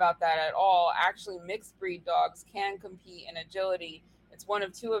is not about that at all. Actually, mixed breed dogs can compete in agility. It's one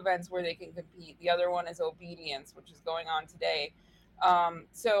of two events where they can compete. The other one is obedience, which is going on today.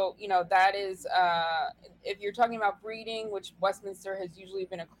 That is, if you're talking about breeding, which Westminster has usually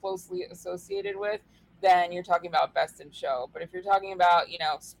been closely associated with, then you're talking about Best in Show. But if you're talking about,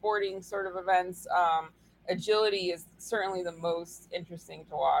 sporting sort of events, agility is certainly the most interesting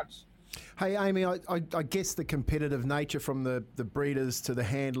to watch. Hey, Amy, I guess the competitive nature from the breeders to the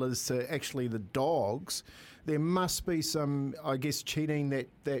handlers to actually the dogs, there must be some, I guess, cheating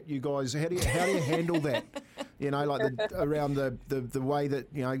that you guys, how do you handle that? Around the way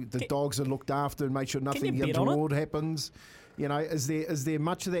that, the dogs are looked after and make sure nothing untoward happens. Is there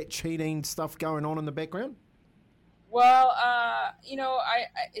much of that cheating stuff going on in the background? Well,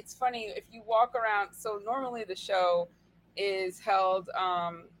 it's funny, if you walk around, so normally the show is held,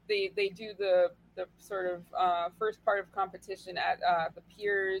 they do the sort of first part of competition at the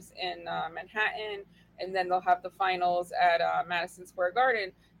Piers in Manhattan, and then they'll have the finals at Madison Square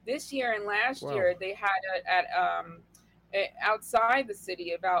Garden. This year and last year, they had it at outside the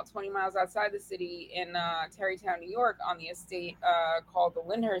city, about 20 miles outside the city in Tarrytown, New York, on the estate called the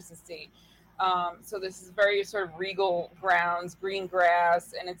Lyndhurst Estate. So this is very sort of regal grounds, green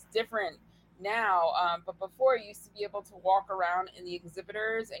grass, and it's different now. But before, you used to be able to walk around in the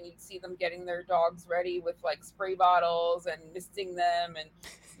exhibitors and you'd see them getting their dogs ready with like spray bottles and misting them and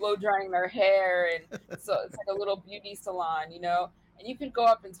blow drying their hair. And so it's like a little beauty salon, and you could go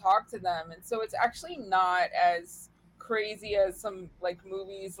up and talk to them. And so it's actually not as crazy as some like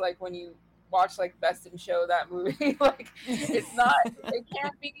movies, like when you watch like Best in Show, that movie, like it's not, it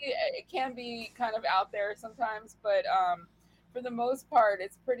can be kind of out there sometimes, but for the most part,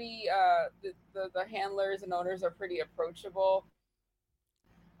 it's pretty, the handlers and owners are pretty approachable.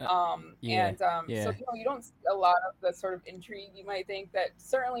 So you don't see a lot of the sort of intrigue you might think that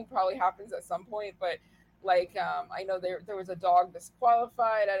certainly probably happens at some point, but like I know there was a dog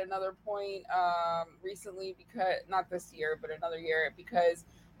disqualified at another point recently, because not this year but another year, because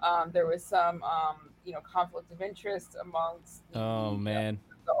there was some conflict of interest amongst the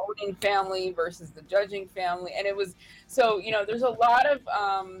owning family versus the judging family, and it was so there's a lot of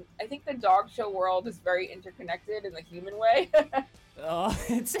I think the dog show world is very interconnected in the human way. Oh,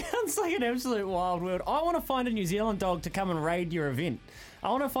 it sounds like an absolute wild world. I want to find a New Zealand dog to come and raid your event. I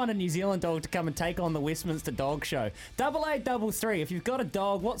want to find a New Zealand dog to come and take on the Westminster Dog Show. 8833, if you've got a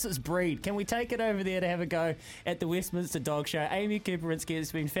dog, what's its breed? Can we take it over there to have a go at the Westminster Dog Show? Amy Kuperinski,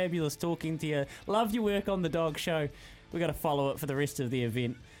 it's been fabulous talking to you. Love your work on the dog show. We've got to follow it for the rest of the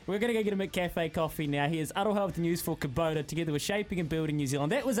event. We're going to go get a McCafe coffee now. Here's Aroha with the news for Kubota, together with Shaping and Building New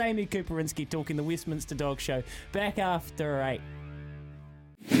Zealand. That was Amy Kuperinski talking the Westminster Dog Show. Back after 8.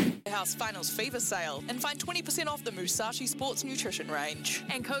 House Finals Fever Sale and find 20% off the Musashi Sports Nutrition range.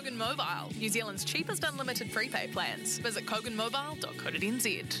 And Kogan Mobile, New Zealand's cheapest unlimited prepaid plans. Visit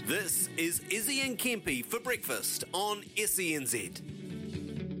koganmobile.co.nz. This is Izzy and Kempy for breakfast on SENZ.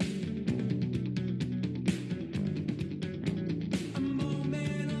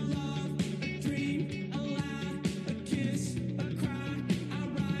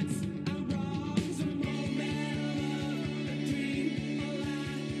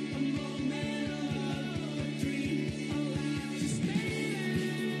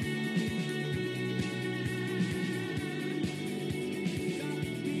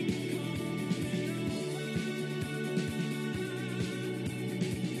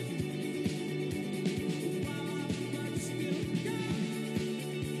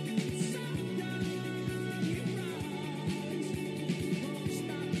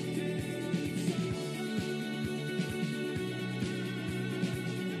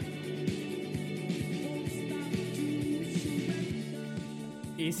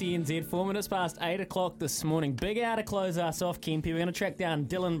 SENZ, 4 minutes past 8 o'clock this morning. Big hour to close us off, Kempy. We're going to track down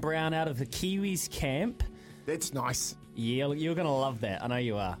Dylan Brown out of the Kiwis camp. That's nice. Yeah, you're going to love that. I know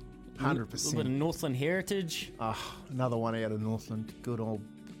you are. 100%. A little bit of Northland heritage. Another one out of Northland. Good old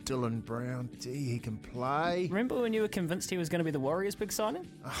Dylan Brown. Gee, he can play. Remember when you were convinced he was going to be the Warriors' big signing?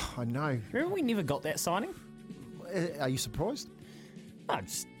 I know. Remember we never got that signing? Are you surprised? No,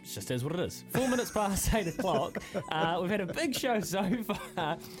 it just is what it is. 4 minutes past 8 o'clock. We've had a big show so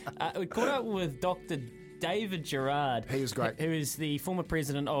far. We caught up with Dr. David Gerard. He was great. Who is the former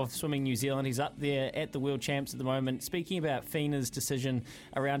president of Swimming New Zealand. He's up there at the World Champs at the moment. Speaking about FINA's decision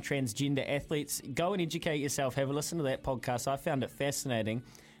around transgender athletes, go and educate yourself. Have a listen to that podcast. I found it fascinating.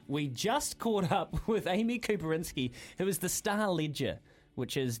 We just caught up with Amy Kuperinski, who is the Star Ledger,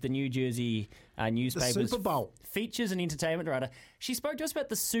 which is the New Jersey newspaper's the Super Bowl features and entertainment writer. She spoke to us about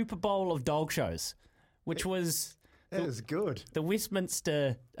the Super Bowl of dog shows, which was... That was good. The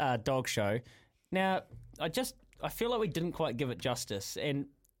Westminster dog show. Now, I feel like we didn't quite give it justice, and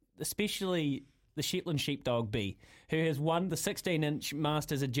especially the Shetland Sheepdog B, who has won the 16-inch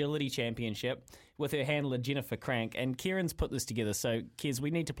Masters Agility Championship with her handler Jennifer Crank, and Kieran's put this together, so Kez,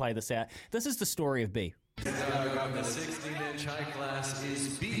 we need to play this out. This is the story of B. The dog of the 16-inch high class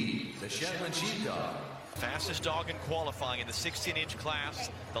is B, the Shetland Sheepdog. Fastest dog in qualifying in the 16-inch class,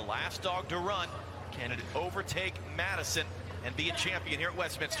 the last dog to run. Can it overtake Madison and be a champion here at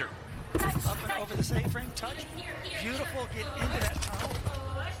Westminster? Up and over the A-frame touch. Beautiful, get into that tunnel.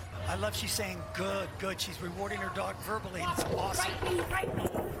 I love she's saying good, good. She's rewarding her dog verbally, and it's awesome. There we go.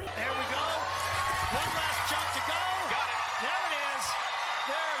 One last jump to go. Got it. There it is.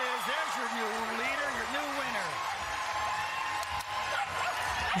 There it is. There's your new leader, your new winner.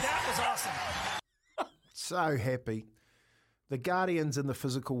 That was awesome. So happy. The guardians in the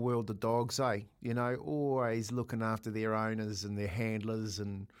physical world, the dogs, you know, always looking after their owners and their handlers,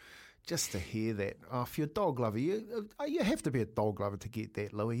 and just to hear that. Oh, if you're a dog lover, you have to be a dog lover to get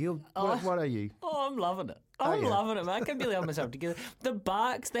that, Louis. What are you? Oh, I'm loving it. I'm loving it, man. I can barely hold myself together. The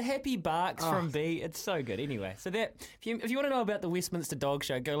barks, the happy barks from B, it's so good. Anyway, so that if you want to know about the Westminster Dog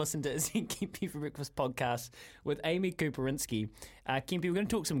Show, go listen to Izzy and Kempy for Breakfast podcast with Amy Kuperinski. Kempy, we're going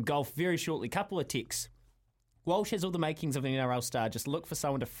to talk some golf very shortly. Couple of texts. Walsh has all the makings of an NRL star. Just look for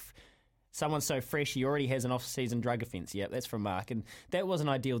someone so fresh he already has an off-season drug offence. Yeah, that's from Mark, and that wasn't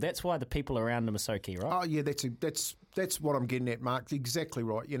ideal. That's why the people around him are so key, right? Oh yeah, that's what I'm getting at, Mark. Exactly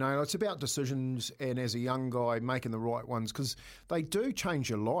right. You know, it's about decisions, and as a young guy, making the right ones, because they do change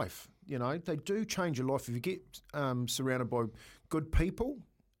your life. You know, they do change your life if you get surrounded by good people.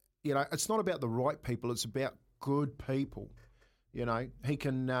 You know, it's not about the right people; it's about good people. You know, he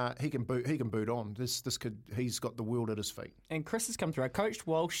can boot on. He's got the world at his feet. And Chris has come through. I coached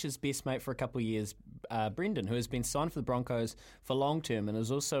Walsh's best mate for a couple of years, Brendan, who has been signed for the Broncos for long term and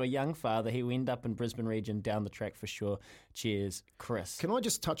is also a young father. He will end up in Brisbane region down the track for sure. Cheers, Chris. Can I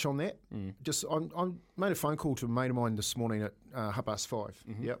just touch on that? I made a phone call to a mate of mine this morning at 5:30.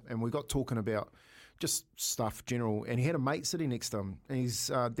 Mm-hmm. Yep, and we got talking about just stuff general, and he had a mate sitting next to him, and he's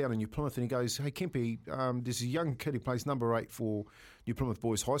down in New Plymouth, and he goes, "Hey Kempy, there's a young kid who plays number 8 for New Plymouth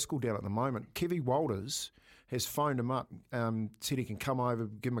Boys High School down at the moment. Kevy Walters has phoned him up, said he can come over,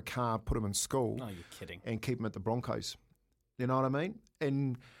 give him a car, put him in school. No, you're kidding. And keep him at the Broncos. You know what I mean?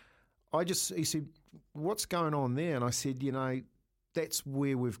 And he said, what's going on there? And I said, you know, that's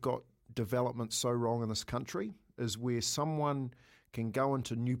where we've got development so wrong in this country, is where someone can go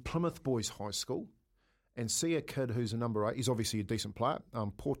into New Plymouth Boys High School and see a kid who's a number 8. He's obviously a decent player.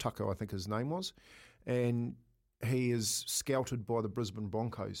 Paul Tucker, I think his name was, and he is scouted by the Brisbane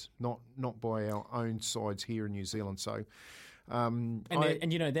Broncos, not by our own sides here in New Zealand. So,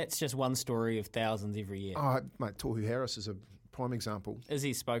 and you know, that's just one story of thousands every year. Oh, mate, Tohu Harris is a prime example.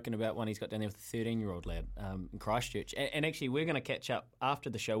 Izzy's spoken about one he's got down there with a 13-year-old lad in Christchurch. And actually, we're going to catch up after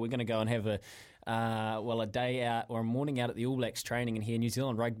the show. We're going to go and have a day out or a morning out at the All Blacks training and hear New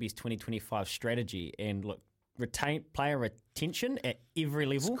Zealand Rugby's 2025 strategy. And look, player retention at every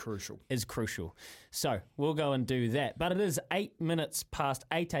level is crucial. So we'll go and do that. But it is 8 minutes past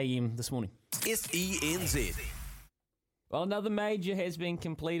 8 a.m. this morning. SENZ. Well, another major has been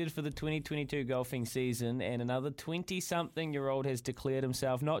completed for the 2022 golfing season, and another 20-something-year-old has declared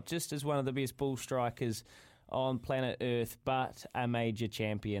himself not just as one of the best ball strikers on planet Earth, but a major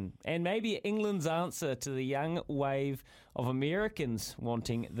champion. And maybe England's answer to the young wave of Americans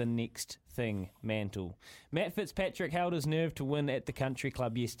wanting the next thing mantle. Matt Fitzpatrick held his nerve to win at the Country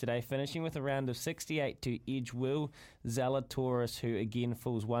Club yesterday, finishing with a round of 68 to edge Will Zalatoris, who again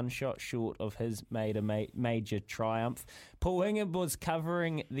falls one shot short of his major triumph. Paul Hingham was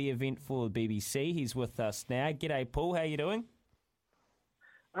covering the event for the BBC. He's with us now. G'day, Paul. How you doing?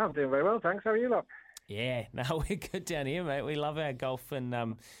 I'm doing very well, thanks. How are you, lot? Yeah, no, we're good down here, mate. We love our golf in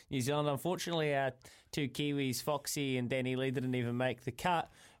New Zealand. Unfortunately, our two Kiwis, Foxy and Danny Lee, didn't even make the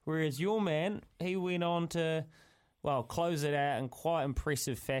cut, whereas your man, he went on to, well, close it out in quite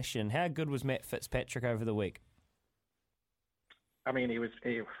impressive fashion. How good was Matt Fitzpatrick over the week? I mean, he was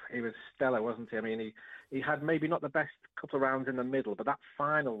stellar, wasn't he? I mean, he had maybe not the best couple of rounds in the middle, but that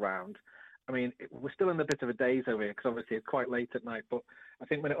final round, I mean, we're still in a bit of a daze over here because obviously it's quite late at night. But I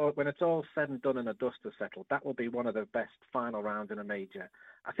think when it's all said and done and the dust has settled, that will be one of the best final rounds in a major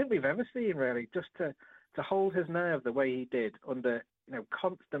I think we've ever seen. Really, just to hold his nerve the way he did under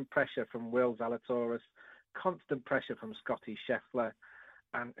constant pressure from Will Zalatoris, constant pressure from Scotty Scheffler,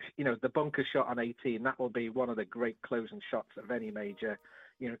 and the bunker shot on 18. That will be one of the great closing shots of any major.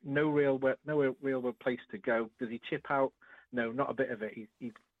 No real place to go. Does he chip out? No, not a bit of it.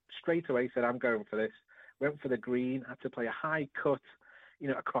 He straight away said, I'm going for this. Went for the green, had to play a high cut,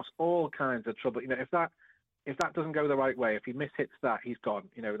 across all kinds of trouble. If that doesn't go the right way, if he mishits that, he's gone.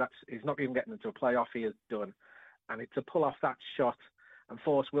 He's not even getting into a playoff. He is done. And to pull off that shot and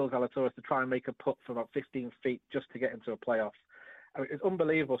force Will Zalatoris to try and make a putt from about 15 feet just to get into a playoff. I mean, it's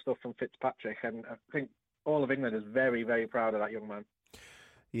unbelievable stuff from Fitzpatrick, and I think all of England is very, very proud of that young man.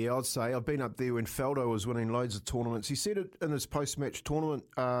 Yeah, I'd say. I've been up there when Faldo was winning loads of tournaments. He said it in his post-match tournament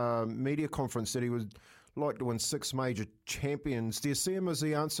media conference that he would like to win 6 major champions. Do you see him as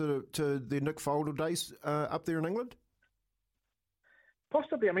the answer to the Nick Faldo days up there in England?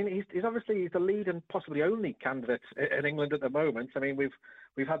 Possibly. I mean, he's obviously the lead and possibly only candidate in England at the moment. I mean,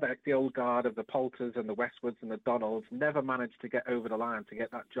 we've had the old guard of the Poulters and the Westwoods and the Donalds, never managed to get over the line to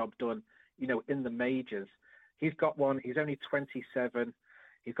get that job done, in the majors. He's got one. He's only 27.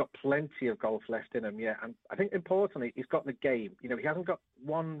 He's got plenty of golf left in him, yeah. And I think importantly, he's got the game. He hasn't got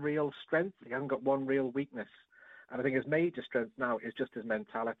one real strength. He hasn't got one real weakness. And I think his major strength now is just his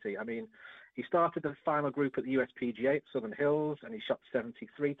mentality. I mean, he started the final group at the USPGA at Southern Hills, and he shot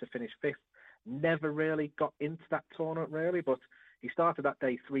 73 to finish 5th. Never really got into that tournament, really, but he started that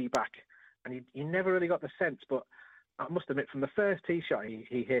day 3 back, and he never really got the sense. But I must admit, from the first tee shot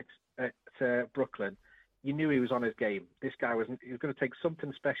he hit at Brooklyn, you knew he was on his game. This guy was going to take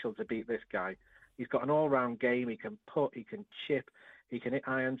something special to beat this guy. He's got an all-round game. He can putt, he can chip, he can hit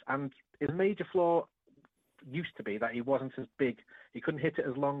irons. And his major flaw used to be that he wasn't as big. He couldn't hit it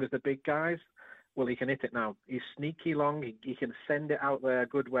as long as the big guys. Well, he can hit it now. He's sneaky long. He can send it out there a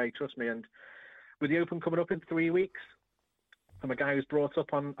good way, trust me. And with the Open coming up in 3 weeks, from a guy who's brought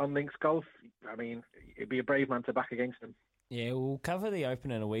up on links golf, I mean, it'd be a brave man to back against him. Yeah, we'll cover the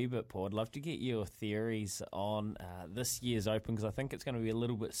Open in a wee bit, Paul. I'd love to get your theories on this year's Open because I think it's going to be a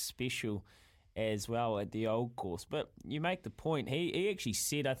little bit special as well at the old course. But you make the point. He actually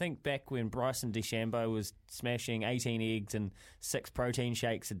said, I think back when Bryson DeChambeau was smashing 18 eggs and 6 protein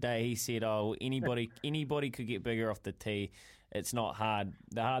shakes a day, he said, anybody could get bigger off the tee. It's not hard.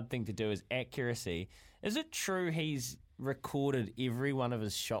 The hard thing to do is accuracy. Is it true he's recorded every one of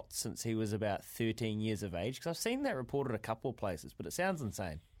his shots since he was about 13 years of age? Because I've seen that reported a couple of places, but it sounds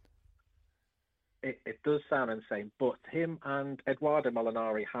insane. It does sound insane, but him and Eduardo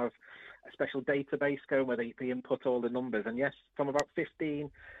Molinari have a special database going where they input all the numbers. And yes, from about 15,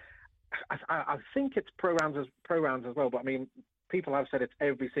 I think it's pro rounds as well, but I mean, people have said it's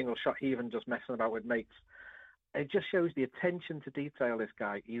every single shot, he even just messing about with mates. It just shows the attention to detail, this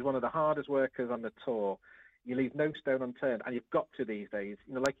guy. He's one of the hardest workers on the tour. You leave no stone unturned, and you've got to these days.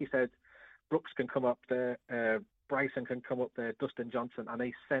 Like you said, Brooks can come up there, Bryson can come up there, Dustin Johnson, and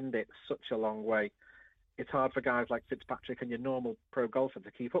they send it such a long way. It's hard for guys like Fitzpatrick and your normal pro golfer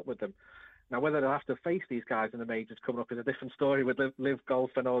to keep up with them. Now, whether they'll have to face these guys in the majors coming up is a different story with Live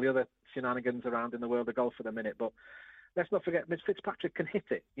Golf and all the other shenanigans around in the world of golf at the minute. But let's not forget, Mitch Fitzpatrick can hit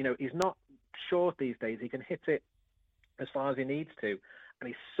it. You know, he's not short these days. He can hit it as far as he needs to. And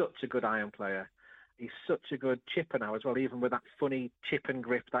he's such a good iron player. He's such a good chipper now as well, even with that funny chip and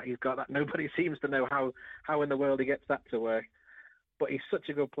grip that he's got that nobody seems to know how in the world he gets that to work. But he's such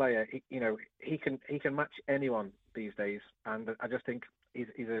a good player. He can match anyone these days. And I just think he's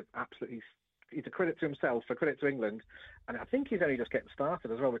a credit to himself, a credit to England. And I think he's only just getting started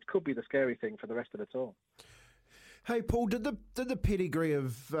as well, which could be the scary thing for the rest of the tour. Hey, Paul, did the pedigree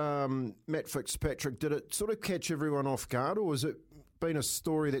of Matt Fitzpatrick, did it sort of catch everyone off guard, or has it been a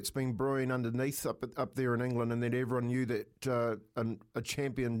story that's been brewing underneath up there in England, and then everyone knew that a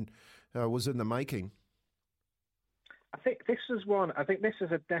champion was in the making? I think this is one. I think this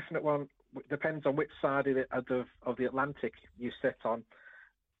is a definite one. Depends on which side of the Atlantic you sit on,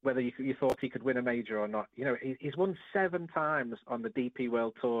 whether you thought he could win a major or not. You know, he's won 7 times on the DP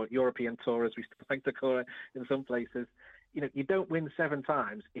World Tour, European Tour, as we like to call it in some places. You know, you don't win 7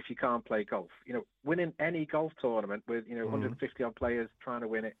 times if you can't play golf. You know, winning any golf tournament with 150 odd players trying to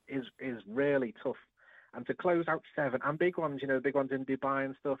win it is really tough. And to close out 7 and big ones, big ones in Dubai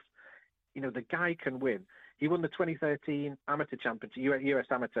and stuff. The guy can win. He won the 2013 Amateur Championship, US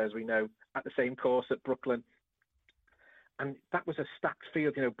Amateur, as we know, at the same course at Brooklyn. And that was a stacked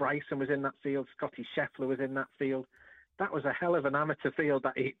field. Bryson was in that field. Scotty Scheffler was in that field. That was a hell of an amateur field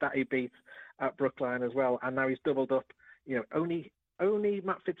that he beat at Brookline as well. And now he's doubled up. Only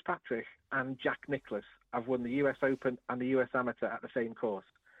Matt Fitzpatrick and Jack Nicklaus have won the US Open and the US Amateur at the same course.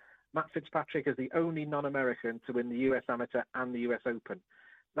 Matt Fitzpatrick is the only non-American to win the US Amateur and the US Open.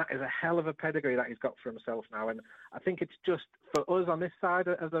 That is a hell of a pedigree that he's got for himself now. And I think it's just, for us on this side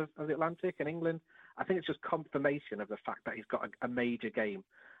of the Atlantic in England, I think it's just confirmation of the fact that he's got a major game.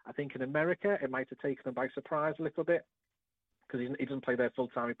 I think in America, it might have taken him by surprise a little bit, because he doesn't play there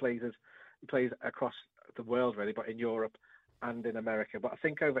full-time. He plays across the world, really, but in Europe and in America. But I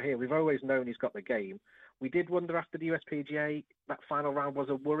think over here, we've always known he's got the game. We did wonder after the USPGA, that final round was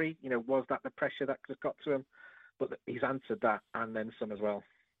a worry. Was that the pressure that just got to him? But he's answered that and then some as well.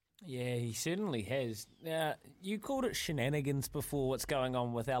 Yeah, he certainly has. Now, you called it shenanigans before, what's going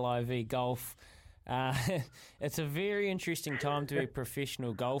on with LIV Golf. It's a very interesting time to be a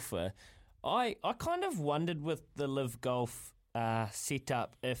professional golfer. I kind of wondered with the Live Golf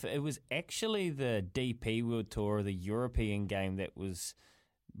setup if it was actually the DP World Tour or the European game that was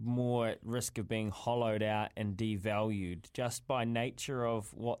more at risk of being hollowed out and devalued just by nature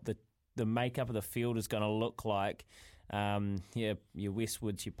of what the makeup of the field is going to look like. Your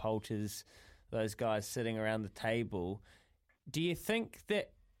Westwoods, your Poulters, those guys sitting around the table. Do you think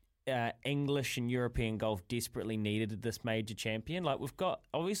that English and European golf desperately needed this major champion? Like, we've got,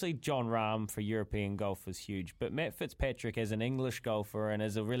 obviously, John Rahm for European golf is huge, but Matt Fitzpatrick as an English golfer and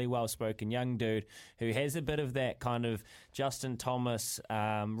as a really well-spoken young dude who has a bit of that kind of Justin Thomas,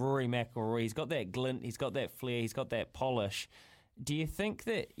 Rory McIlroy, he's got that glint, he's got that flair, he's got that polish. Do you think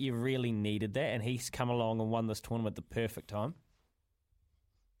that you really needed that and he's come along and won this tournament at the perfect time?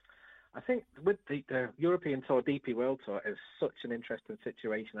 I think with the European Tour, DP World Tour is such an interesting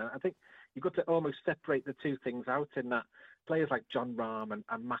situation. And I think you've got to almost separate the two things out in that players like John Rahm and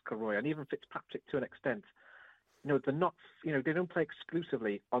McIlroy and even Fitzpatrick to an extent, they're not, they don't play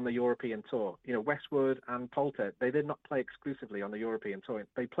exclusively on the European Tour. Westwood and Poulter, they did not play exclusively on the European Tour.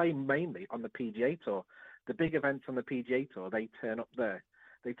 They play mainly on the PGA Tour. The big events on the PGA Tour, they turn up there.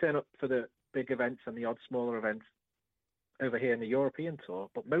 They turn up for the big events and the odd smaller events over here in the European Tour,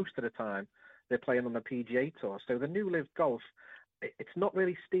 but most of the time they're playing on the PGA Tour. So the new Live Golf, it's not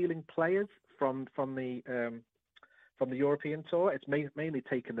really stealing players from the European Tour. It's mainly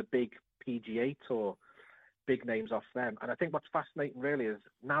taking the big PGA Tour, big names off them. And I think what's fascinating really is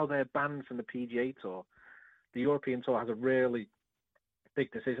now they're banned from the PGA Tour. The European Tour has a really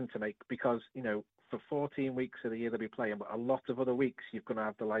big decision to make because, for 14 weeks of the year they'll be playing, but a lot of other weeks you're going to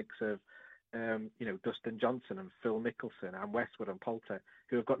have the likes of, Dustin Johnson and Phil Mickelson and Westwood and Poulter,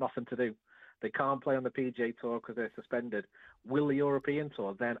 who have got nothing to do. They can't play on the PGA Tour because they're suspended. Will the European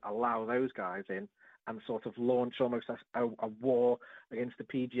Tour then allow those guys in and sort of launch almost a war against the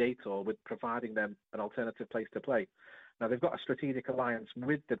PGA Tour with providing them an alternative place to play? Now, they've got a strategic alliance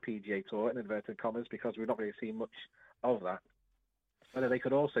with the PGA Tour, in inverted commas, because we've not really seen much of that. Whether they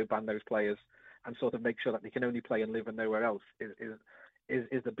could also ban those players and sort of make sure that they can only play and live and nowhere else is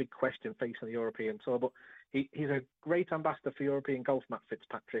is the big question facing the European Tour. But he's a great ambassador for European golf, Matt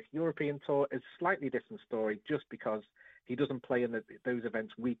Fitzpatrick. European Tour is a slightly different story just because he doesn't play in those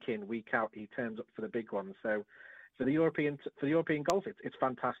events week in, week out. He turns up for the big ones. So for the European golf, it's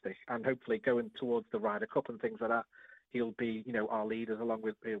fantastic. And hopefully going towards the Ryder Cup and things like that, he'll be, our leaders along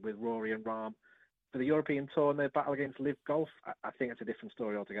with Rory and Rahm. For the European Tour and their battle against Live Golf, I think it's a different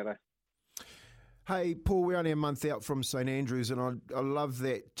story altogether. Hey, Paul, we're only a month out from St Andrews, and I love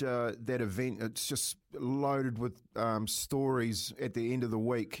that event. It's just loaded with stories at the end of the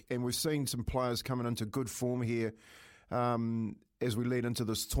week, and we've seen some players coming into good form here as we lead into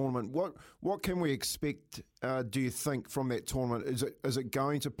this tournament. What can we expect, do you think, from that tournament? Is it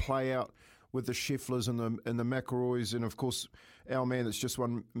going to play out with the Schefflers and the McIlroys and, of course, our man that's just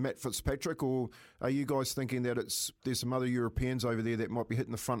won, Matt Fitzpatrick, or are you guys thinking that there's some other Europeans over there that might be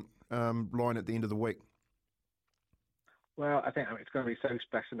hitting the front line at the end of the week? Well, I think it's going to be so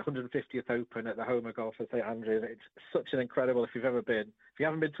special. The 150th Open at the home of golf at St Andrews. It's such an incredible, if you haven't been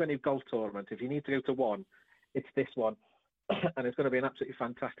to any golf tournament, if you need to go to one, it's this one. And it's going to be an absolutely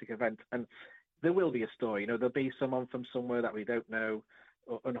fantastic event. And there will be a story. There'll be someone from somewhere that we don't know,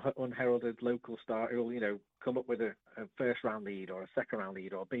 unheralded local star who will, come up with a first round lead or a second round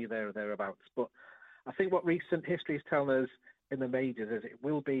lead or be there or thereabouts. But I think what recent history is telling us in the majors is it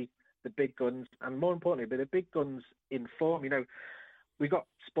will be the big guns, and more importantly, be the big guns in form. We got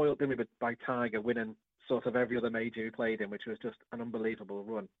spoiled, didn't we, by Tiger winning sort of every other major he played in, which was just an unbelievable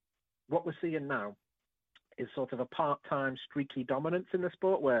run. What we're seeing now is sort of a part-time streaky dominance in the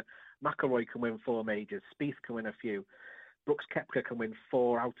sport where McIlroy can win 4 majors, Spieth can win a few, Brooks Koepka can win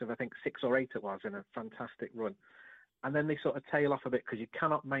 4 out of, I think, 6 or 8 it was in a fantastic run. And then they sort of tail off a bit because you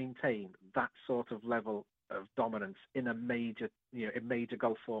cannot maintain that sort of level of dominance in a major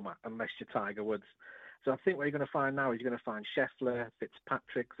golf format unless you're Tiger Woods. So I think what you're going to find now is you're going to find Scheffler,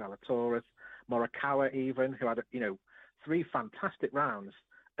 Fitzpatrick, Zalatoris, Morikawa even, who had 3 fantastic rounds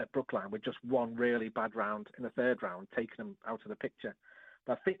at Brookline with just 1 really bad round in the 3rd round, taking them out of the picture.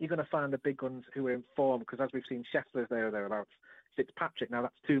 But I think you're going to find the big guns who are in form, because as we've seen, Scheffler's there or thereabouts. Fitzpatrick, now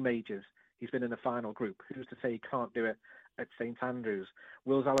that's 2 majors. He's been in the final group. Who's to say he can't do it at St Andrews?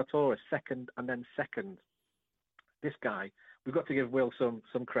 Will Zalatoris, second and then second. This guy, we've got to give Will some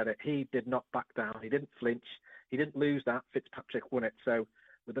credit. He did not back down. He didn't flinch. He didn't lose that. Fitzpatrick won it. So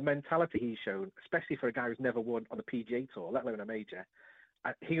with the mentality he's shown, especially for a guy who's never won on the PGA Tour, let alone a major,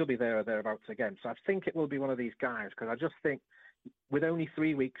 he'll be there or thereabouts again. So I think it will be one of these guys, because I just think with only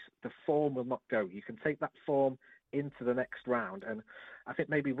 3 weeks, the form will not go. You can take that form into the next round. And I think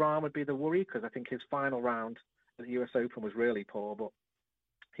maybe Rahm would be the worry, because I think his final round at the US Open was really poor, but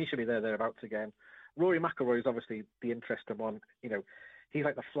he should be there or thereabouts again. Rory McIlroy is obviously the interesting one. He's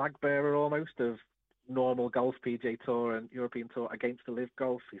like the flag bearer almost of normal golf, PGA Tour and European Tour against the Live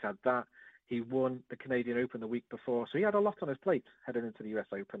Golf. He's had that. He won the Canadian Open the week before, so he had a lot on his plate heading into the US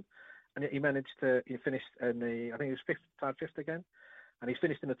Open. And he managed to finish in I think he was tied fifth again. And he's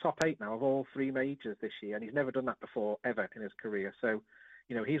finished in the top 8 now of all 3 majors this year, and he's never done that before, ever, in his career. So,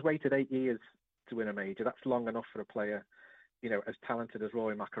 he's waited 8 years to win a major. That's long enough for a player, as talented as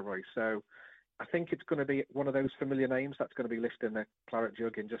Rory McIlroy. So I think it's going to be one of those familiar names that's going to be lifting the claret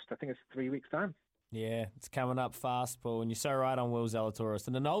jug in just, I think it's 3 weeks' time. Yeah, it's coming up fast, Paul, and you're so right on Will Zalatoris.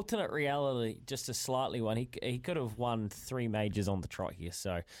 And an alternate reality, just a slightly one, he could have won 3 majors on the trot here,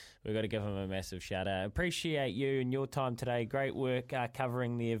 so we've got to give him a massive shout-out. Appreciate you and your time today. Great work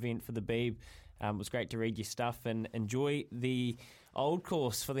covering the event for the Beeb. It was great to read your stuff, and enjoy the old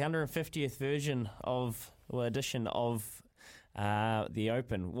course for the 150th edition of the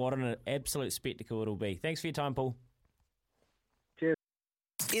Open. What an absolute spectacle it'll be. Thanks for your time, Paul. Cheers.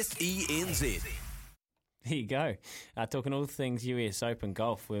 SENZ. There you go. Talking all things US Open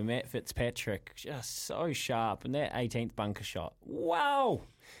golf with Matt Fitzpatrick. Just so sharp. And that 18th bunker shot. Wow.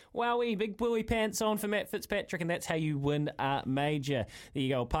 Wowie, big buoy pants on for Matt Fitzpatrick, and that's how you win a major. There you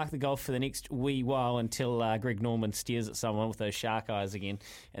go. Park the golf for the next wee while until Greg Norman stares at someone with those shark eyes again,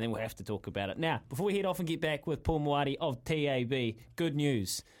 and then we'll have to talk about it. Now, before we head off and get back with Paul Moati of TAB, good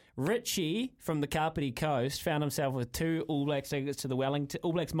news. Richie from the Kapiti Coast found himself with 2 All Blacks tickets to the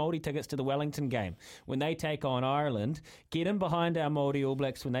All Blacks Māori tickets to the Wellington game when they take on Ireland. Get in behind our Māori All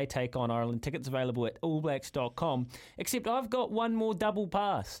Blacks when they take on Ireland. Tickets available at allblacks.com. Except I've got one more double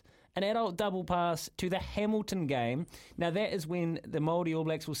pass. An adult double pass to the Hamilton game. Now that is when the Māori All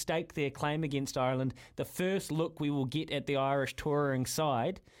Blacks will stake their claim against Ireland. The first look we will get at the Irish touring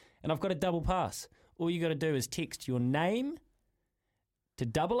side. And I've got a double pass. All you got to do is text your name to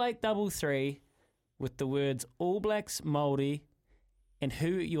 8833 with the words All Blacks Māori and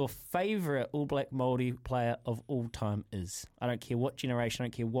who your favourite All Black Māori player of all time is. I don't care what generation, I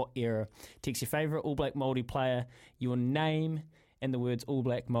don't care what era. Text your favourite All Black Māori player, your name, and the words All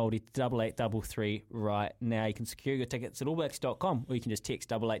Black Māori to 8833 right now. You can secure your tickets at allblacks.com, or you can just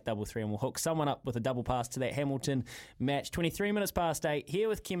text 8833 and we'll hook someone up with a double pass to that Hamilton match. 23 minutes past 8, here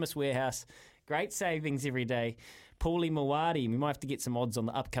with Chemist Warehouse. Great savings every day. Paulie Mawari. We might have to get some odds on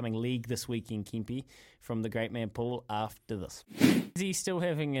the upcoming league this weekend, Kempy, from the great man Paul after this. Is he still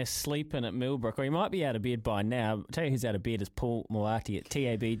having a sleep in at Millbrook? Or he might be out of bed by now. I'll tell you who's out of bed is Paul Moati at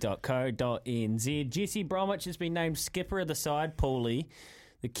tab.co.nz. Jesse Bromwich has been named skipper of the side, Paulie.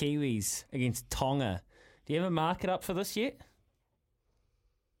 The Kiwis against Tonga. Do you have a market up for this yet?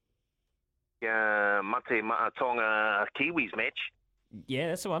 Mate Tonga Kiwis match. Yeah,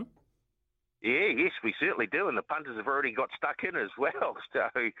 that's the one. Yeah, yes, we certainly do, and the punters have already got stuck in as well. So,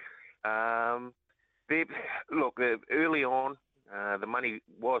 early on, the money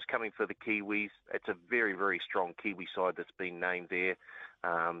was coming for the Kiwis. It's a very, very strong Kiwi side that's been named there.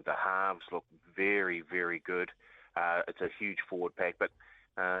 The halves look very, very good. It's a huge forward pack, but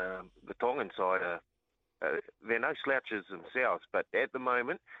the Tongan side, they're no slouches themselves, but at the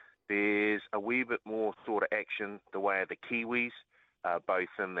moment, there's a wee bit more sort of action the way of the Kiwis. Both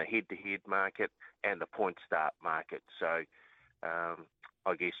in the head-to-head market and the point start market. So I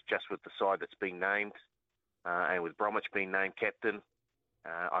guess just with the side that's been named and with Bromwich being named captain,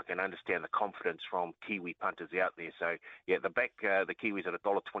 I can understand the confidence from Kiwi punters out there. So, yeah, the Kiwis at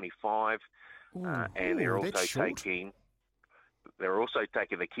 $1.25 and they're also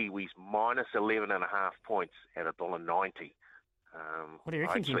taking the Kiwis minus 11.5 points at $1.90. What do you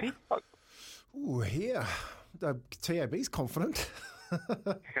reckon, Kiwi? Ooh, yeah. The TAB's confident.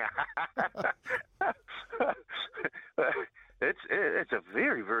 It's a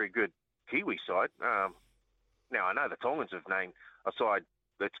very, very good Kiwi side. Now, I know the Tongans have named a side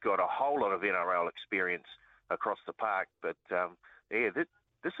that's got a whole lot of NRL experience across the park, but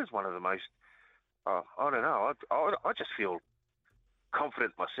this is one of the most, I don't know, I just feel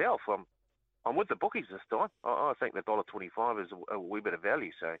confident myself. I'm with the bookies this time. I think the $1.25 is a wee bit of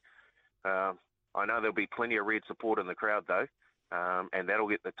value, so... I know there'll be plenty of red support in the crowd, though, and that'll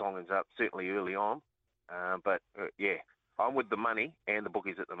get the Tongans up certainly early on. But I'm with the money and the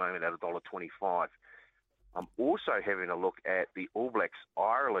bookies at the moment at $1.25. I'm also having a look at the All Blacks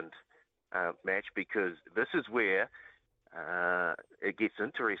Ireland match because this is where it gets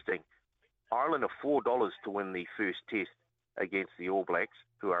interesting. Ireland are $4 to win the first test against the All Blacks,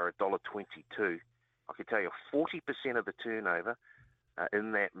 who are $1.22. I can tell you 40% of the turnover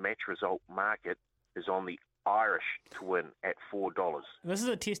in that match result market is on the Irish to win at $4. This is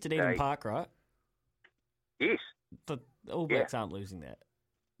a test at Eden Park, right? Yes. The All Blacks aren't losing that.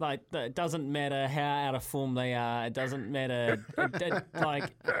 Like, it doesn't matter how out of form they are. It doesn't matter.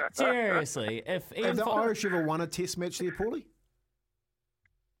 Seriously. Have the Irish ever won a test match there, Paulie?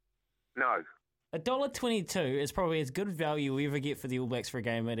 No. $1.22 is probably as good value we ever get for the All Blacks for a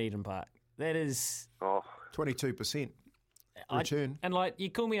game at Eden Park. That is... 22%. Return.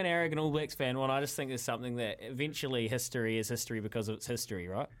 You call me an arrogant All Blacks fan, well, I just think there's something that eventually history is history because of its history,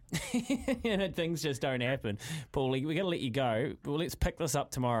 right? And things just don't happen. Paulie, we're going to let you go. Well, let's pick this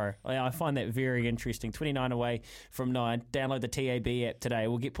up tomorrow. I find that very interesting. 29 away from 9. Download the TAB app today.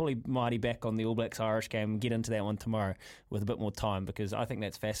 We'll get Paulie Mighty back on the All Blacks Irish game and get into that one tomorrow with a bit more time because I think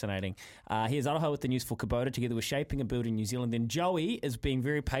that's fascinating. Here's Aroha with the news for Kubota together with Shaping and Building New Zealand. Then Joey is being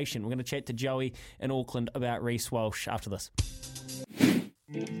very patient. We're going to chat to Joey in Auckland about Reece Walsh after this.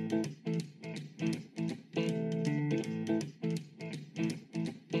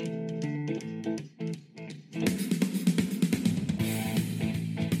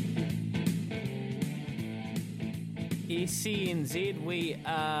 SCNZ, we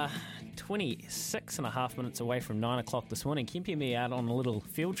are 26 and a half minutes away from 9 o'clock this morning. Kempy and me out on a little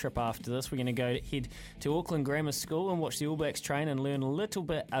field trip after this. We're going to head to Auckland Grammar School and watch the All Blacks train and learn a little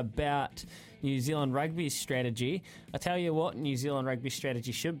bit about New Zealand rugby's strategy. I tell you what New Zealand rugby's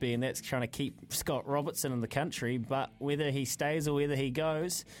strategy should be, and that's trying to keep Scott Robertson in the country, but whether he stays or whether he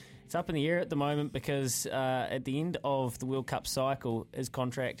goes, it's up in the air at the moment because at the end of the World Cup cycle, his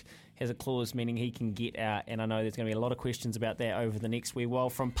contract has a clause meaning he can get out, and I know there's going to be a lot of questions about that over the next wee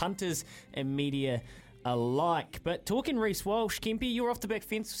while from punters and media alike. But talking Reece Walsh, Kempy, your off the back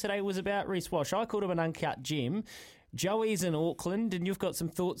fence today was about Reece Walsh. I called him an uncut gem. Joey's in Auckland, and you've got some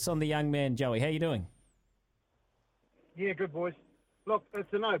thoughts on the young man. Joey, how you doing? Yeah, good, boys. Look,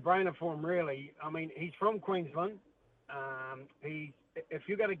 it's a no-brainer for him, really. I mean, he's from Queensland. If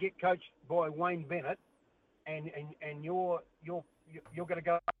you're going to get coached by Wayne Bennett, and you're going to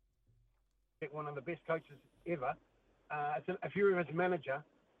go get one of the best coaches ever, if you're his manager,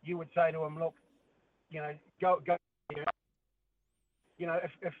 you would say to him, look, go.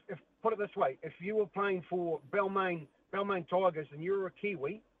 If put it this way, if you were playing for Balmain Tigers and you were a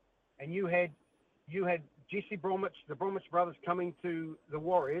Kiwi, and you had Jesse Bromwich, the Bromwich brothers coming to the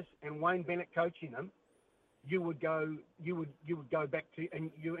Warriors, and Wayne Bennett coaching them, you would go back to,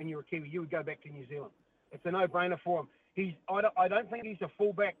 and you're a Kiwi, you would go back to New Zealand. It's a no-brainer for him. I don't think he's a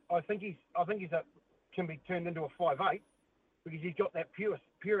fullback. I think can be turned into a 5'8", because he's got that pure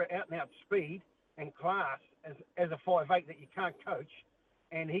out and out speed and class as a 5'8" that you can't coach,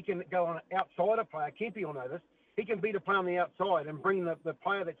 and he can go on an outsider player. Kempe will know this. He can beat a player on the outside and bring the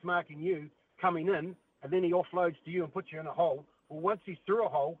player that's marking you coming in, and then he offloads to you and puts you in a hole. Well, once he's through a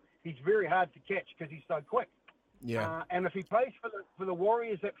hole, he's very hard to catch because he's so quick. Yeah. And if he plays for the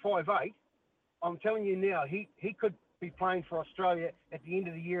Warriors at 5'8", I'm telling you now, he could be playing for Australia at the end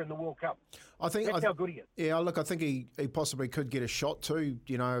of the year in the World Cup. That's how good he is. Yeah, look, I think he possibly could get a shot too,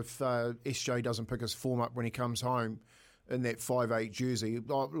 if SJ doesn't pick his form up when he comes home in that 5'8" jersey.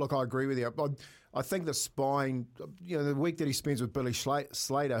 Look, I agree with you. I think the spine, the week that he spends with Billy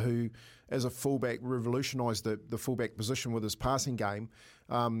Slater, who as a fullback revolutionised the fullback position with his passing game,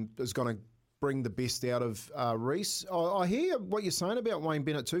 is going to bring the best out of Reece. I hear what you're saying about Wayne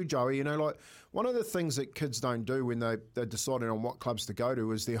Bennett too, Joey. One of the things that kids don't do when they're deciding on what clubs to go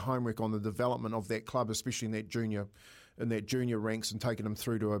to is their homework on the development of that club, especially in that junior ranks, and taking them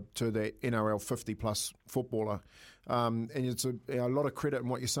through to that NRL 50-plus footballer. And it's a lot of credit in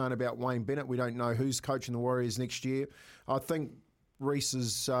what you're saying about Wayne Bennett. We don't know who's coaching the Warriors next year. I think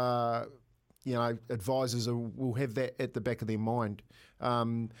Reece's advisors will have that at the back of their mind.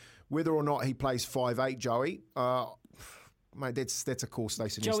 Whether or not he plays 5'8", Joey, mate, that's a call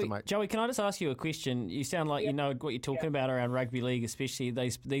Stacey needs to make. Joey, can I just ask you a question? You sound like you know what you're talking about around rugby league, especially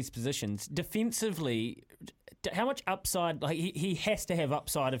these positions. Defensively, how much upside? He has to have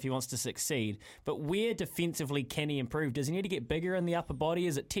upside if he wants to succeed. But where defensively can he improve? Does he need to get bigger in the upper body?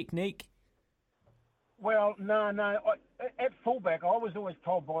 Is it technique? Well, no. At fullback, I was always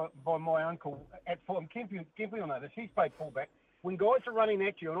told by my uncle at fullback, Kempe will know this, he's played fullback. When guys are running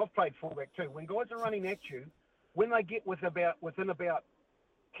at you, and I've played fullback too, when guys are running at you, when they get within about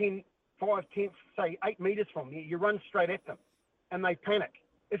 10, say 8 metres from you, you run straight at them, and they panic.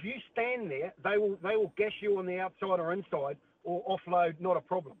 If you stand there, they will gash you on the outside or inside, or offload, not a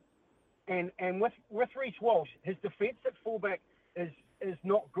problem. And with Reece Walsh, his defence at fullback is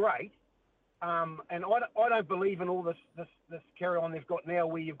not great. And I don't believe in all this carry on they've got now,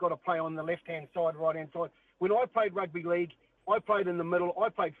 where you've got to play on the left hand side, right hand side. When I played rugby league, I played in the middle. I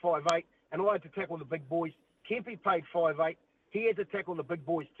played 5'8", and I had to tackle the big boys. Kempe played 5'8". He had to tackle the big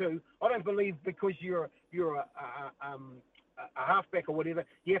boys too. I don't believe because you're a halfback or whatever,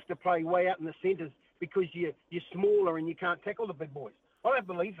 you have to play way out in the centres because you're smaller and you can't tackle the big boys. I don't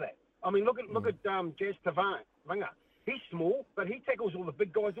believe that. I mean, look at Jazz Tavanga. He's small, but he tackles all the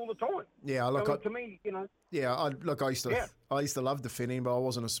big guys all the time. Yeah, look, to me, Yeah, I used to love defending, but I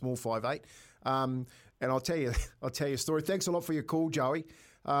wasn't a small 5'8". And I'll tell you a story. Thanks a lot for your call, Joey.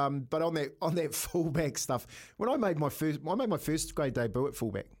 But on that fullback stuff, when I made my first grade debut at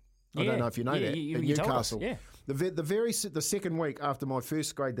fullback. I don't know if you know that at Newcastle. Told us, the second week after my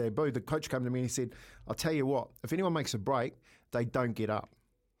first grade debut, the coach came to me and he said, "I'll tell you what, if anyone makes a break, they don't get up."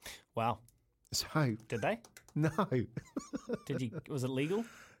 Wow. So did they? No. Was it legal?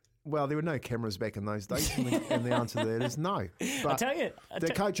 Well, there were no cameras back in those days, and the answer to that is no. But I tell you,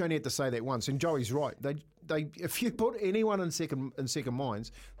 the coach only had to say that once, and Joey's right. They if you put anyone in second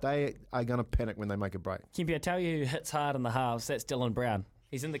minds, they are going to panic when they make a break. Kempe, I tell you who hits hard in the halves. That's Dylan Brown.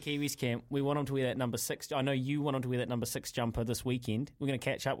 He's in the Kiwis camp. We want him to wear that number 6. I know you want him to wear that number 6 jumper this weekend. We're going to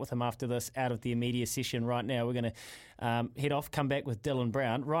catch up with him after this out of the media session right now. We're going to head off, come back with Dylan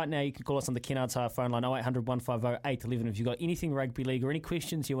Brown. Right now, you can call us on the Kennards Hire phone line 0800 150 811. If you've got anything rugby league or any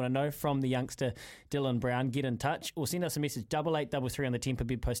questions you want to know from the youngster Dylan Brown, get in touch or send us a message 8833 on the Temper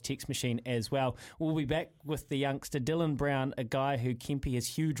Bed Post text machine as well. We'll be back with the youngster Dylan Brown, a guy who Kempe has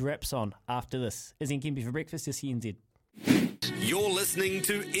huge raps on after this. Izzy and Kempe for breakfast, SENZ. You're listening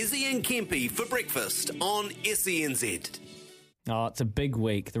to Izzy and Kempe for breakfast on SENZ. Oh, it's a big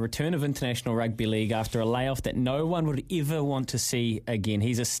week. The return of International Rugby League after a layoff that no one would ever want to see again.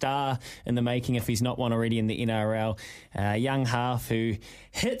 He's a star in the making if he's not one already in the NRL. Young half who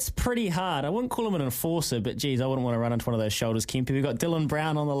hits pretty hard. I wouldn't call him an enforcer, but geez, I wouldn't want to run onto one of those shoulders, Kempe. We've got Dylan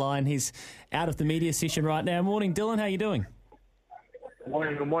Brown on the line. He's out of the media session right now. Morning, Dylan. How you doing?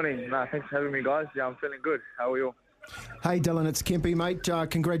 Good morning. Thanks for having me, guys. Yeah, I'm feeling good. How are you? Hey Dylan, it's Kempe, mate.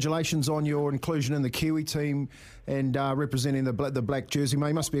 Congratulations on your inclusion in the Kiwi team and representing the black jersey, mate.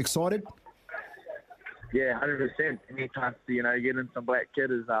 You must be excited. Yeah, 100%. Any chance to, get in some black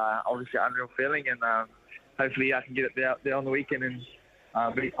kit is obviously an unreal feeling, and hopefully I can get it out there on the weekend and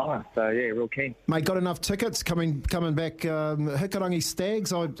beat Tonga. So, yeah, real keen. Mate, got enough tickets coming back? Hikarangi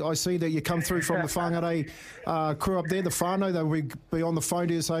Stags, I see that you come through from the Whangarei crew up there, the whānau. They'll be on the phone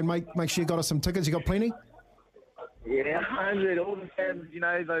to you saying, mate, make sure you got us some tickets. You got plenty? Yeah, 100. All the fans,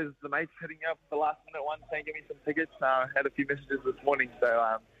 the mates hitting up the last minute one saying, give me some tickets. Had a few messages this morning,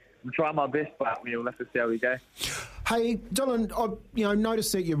 so I'm trying my best, but we'll have to see how we go. Hey, Dylan, I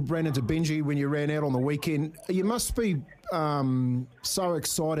noticed that you ran into Benji when you ran out on the weekend. You must be so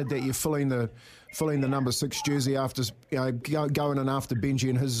excited that you're filling the number 6 jersey after going in after Benji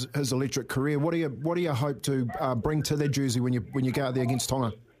and his electric career. What do you hope to bring to that jersey when you go out there against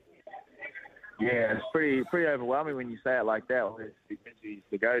Tonga? Yeah, it's pretty overwhelming when you say it like that. Benji's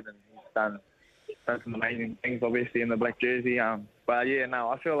the GOAT, and he's done some amazing things, obviously, in the black jersey. But yeah, no,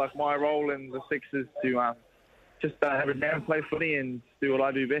 I feel like my role in the 6 is to just have a damn play footy and do what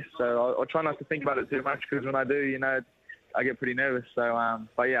I do best. So I'll try not to think about it too much, because when I do, I get pretty nervous. So,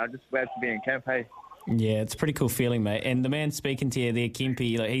 but yeah, I'm just glad to be in camp, hey. Yeah, it's a pretty cool feeling, mate. And the man speaking to you there,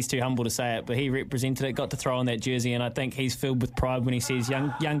 Kempe, he's too humble to say it, but he represented it, got to throw on that jersey, and I think he's filled with pride when he sees young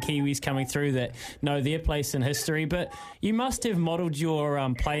Kiwis coming through that know their place in history. But you must have modelled your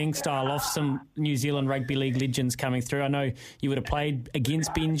playing style off some New Zealand Rugby League legends coming through. I know you would have played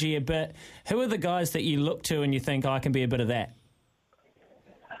against Benji a bit. Who are the guys that you look to and you think, I can be a bit of that?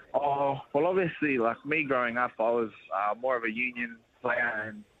 Oh, well, obviously, like me growing up, I was more of a union player,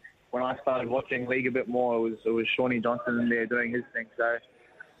 and when I started watching League a bit more, it was Shawnee Johnson in there doing his thing. So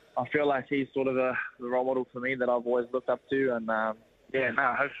I feel like he's sort of the role model for me that I've always looked up to. And,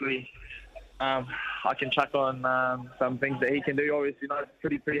 hopefully I can chuck on some things that he can do. Obviously,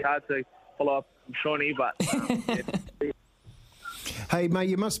 it's pretty hard to follow up Shawnee, but... Hey, mate,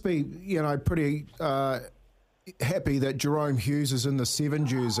 you must be, pretty happy that Jerome Hughes is in the 7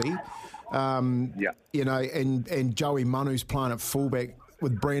 jersey. And Joey Manu's playing at fullback,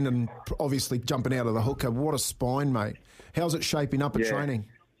 with Brandon obviously jumping out of the hooker. What a spine, mate. How's it shaping up at training?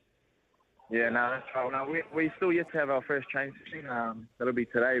 Yeah, no, that's right. No, we still yet to have our first training session. That'll be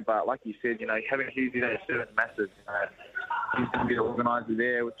today. But like you said, having Hughes there is massive. He's going to be the organiser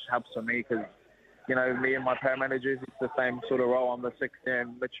there, which helps for me because, me and my paramanagers, it's the same sort of role. I'm the 6th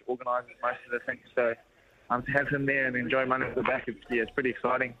and Mitch organises most of the things. So to have him there and enjoy Manu at the back, it's pretty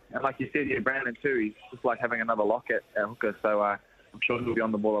exciting. And like you said, Brandon too, he's just like having another lock at hooker. So I'm sure he'll be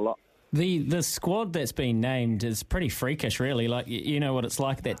on the ball a lot. The squad that's been named is pretty freakish, really. Like, you know what it's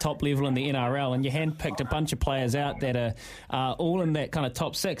like at that top level in the NRL, and you handpicked a bunch of players out that are all in that kind of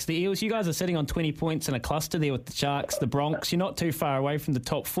top 6. The Eels, you guys are sitting on 20 points in a cluster there with the Sharks, the Bronx. You're not too far away from the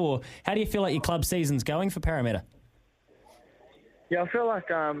top 4. How do you feel like your club season's going for Parramatta? Yeah, I feel like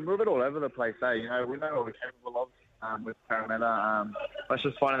we're a bit all over the place, eh? We know what we're capable of with Parramatta. It's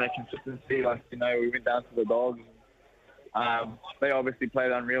just finding that consistency. Like, we went down to the Dogs. They obviously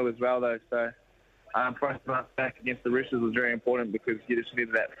played unreal as well, though. So for us to bounce back against the Roosters was very important because you just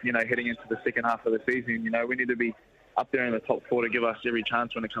needed that, heading into the second half of the season. We need to be up there in the top 4 to give us every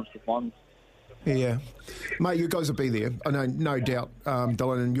chance when it comes to finals. Yeah. Mate, you guys will be there. I know, no doubt,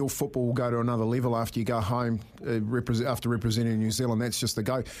 Dylan, and your football will go to another level after you go home after representing New Zealand. That's just the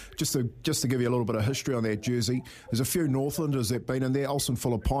go. Just to give you a little bit of history on that jersey, there's a few Northlanders that have been in there. Olsen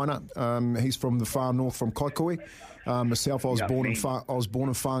Fulapina, he's from the far north, from Kaikoui. Myself, I was born in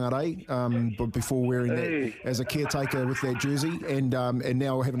Whangarei, but before wearing that as a caretaker with that jersey, and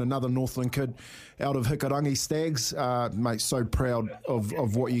now we're having another Northland kid out of Hikarangi Stags. Mate, so proud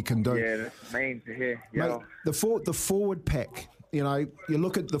of what you can do. Yeah, that's mean to hear. Yeah. Mate, the forward pack. You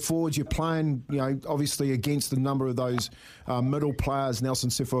look at the forwards, you're playing, obviously against a number of those middle players, Nelson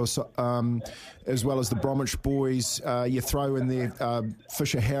Sefo, as well as the Bromwich boys. You throw in there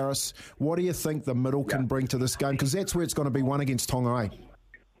Fisher Harris. What do you think the middle can bring to this game? Because that's where it's going to be won against Tonga, eh?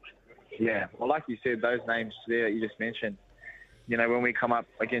 Yeah, well, like you said, those names there that you just mentioned, when we come up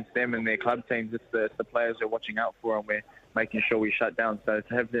against them and their club teams, it's the players we're watching out for and we're making sure we shut down. So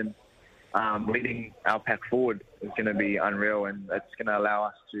to have them leading our pack forward is going to be unreal, and it's going to allow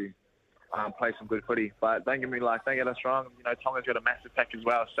us to play some good footy. But don't get us wrong. Tonga's got a massive pack as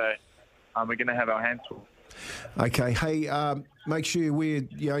well, so we're going to have our hands full. Okay, hey, make sure you wear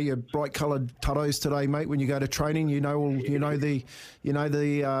your bright coloured taros today, mate. When you go to training, the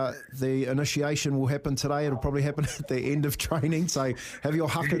initiation will happen today. It'll probably happen at the end of training. So have your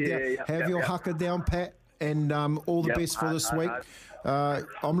haka down, Pat. and all the best for this week.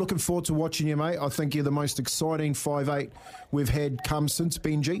 I'm looking forward to watching you, mate. I think you're the most exciting 5'8" we've had come since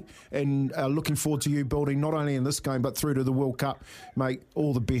Benji, and looking forward to you building not only in this game but through to the World Cup, mate.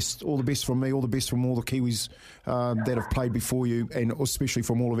 All the best from me, all the best from all the Kiwis that have played before you, and especially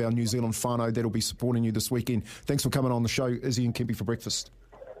from all of our New Zealand whānau that'll be supporting you this weekend. Thanks for coming on the show, Izzy and Kempy for breakfast.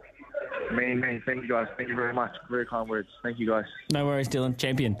 Man, thank you guys. Thank you very much. Very kind words. Thank you guys. No worries, Dylan.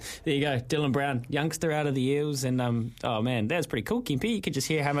 Champion. There you go. Dylan Brown, youngster out of the Eels. And, oh, man, that was pretty cool, Kempy. You could just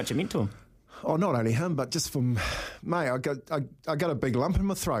hear how much it meant to him. Oh, not only him, but just from, mate, I got a big lump in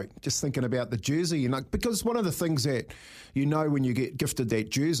my throat just thinking about the jersey. You know, because one of the things that you know when you get gifted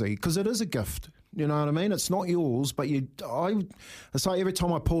that jersey, because it is a gift. You know what I mean? It's not yours, but I say every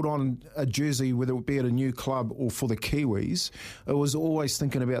time I pulled on a jersey, whether it be at a new club or for the Kiwis, I was always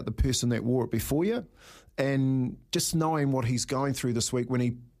thinking about the person that wore it before you, and just knowing what he's going through this week when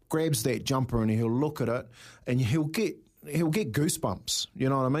he grabs that jumper and he'll look at it and he'll get goosebumps, you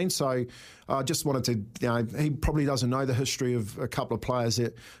know what I mean? So I just wanted to, you know, he probably doesn't know the history of a couple of players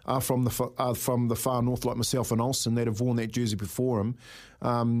that are from the far north, like myself and Olsen, that have worn that jersey before him.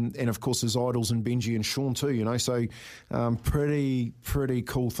 And of course his idols in Benji and Sean too, you know. So pretty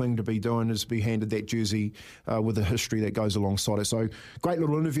cool thing to be doing is be handed that jersey with the history that goes alongside it. So great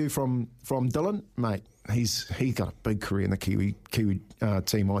little interview from Dylan, mate. He's got a big career in the Kiwi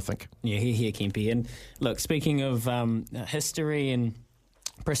team, I think. Yeah, here, Kempy. And look, speaking of history and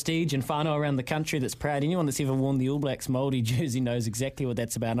prestige and whānau around the country that's proud, anyone that's ever worn the All Blacks Māori jersey knows exactly what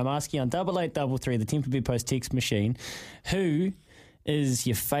that's about. And I'm asking you on 8833, the Temper Big Post text machine, who is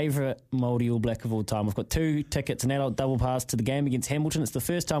your favourite Māori All Black of all time? We've got 2 tickets, an adult double pass to the game against Hamilton. It's the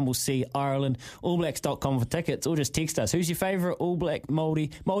first time we'll see Ireland. Allblacks.com for tickets, or just text us. Who's your favourite All Black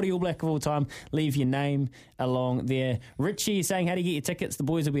Māori All Black of all time? Leave your name along there. Richie is saying, how do you get your tickets? The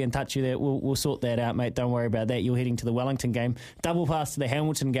boys will be in touch with you there. We'll sort that out, mate. Don't worry about that. You're heading to the Wellington game. Double pass to the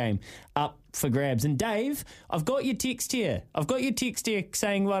Hamilton game up for grabs. And Dave, I've got your text here.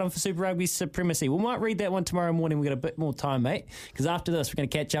 Saying right on for Super Rugby Supremacy. We might read that one tomorrow morning. We've got a bit more time, mate, because after this we're going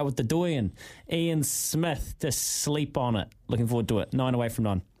to catch up with the doyen, Ian Smith, to sleep on it. Looking forward to it. 9 away from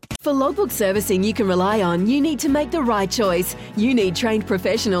 9. For logbook servicing you can rely on, you need to make the right choice. You need trained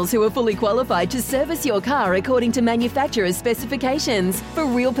professionals who are fully qualified to service your car according to manufacturer's specifications. For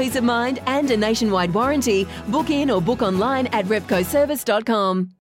real peace of mind and a nationwide warranty, book in or book online at repcoservice.com.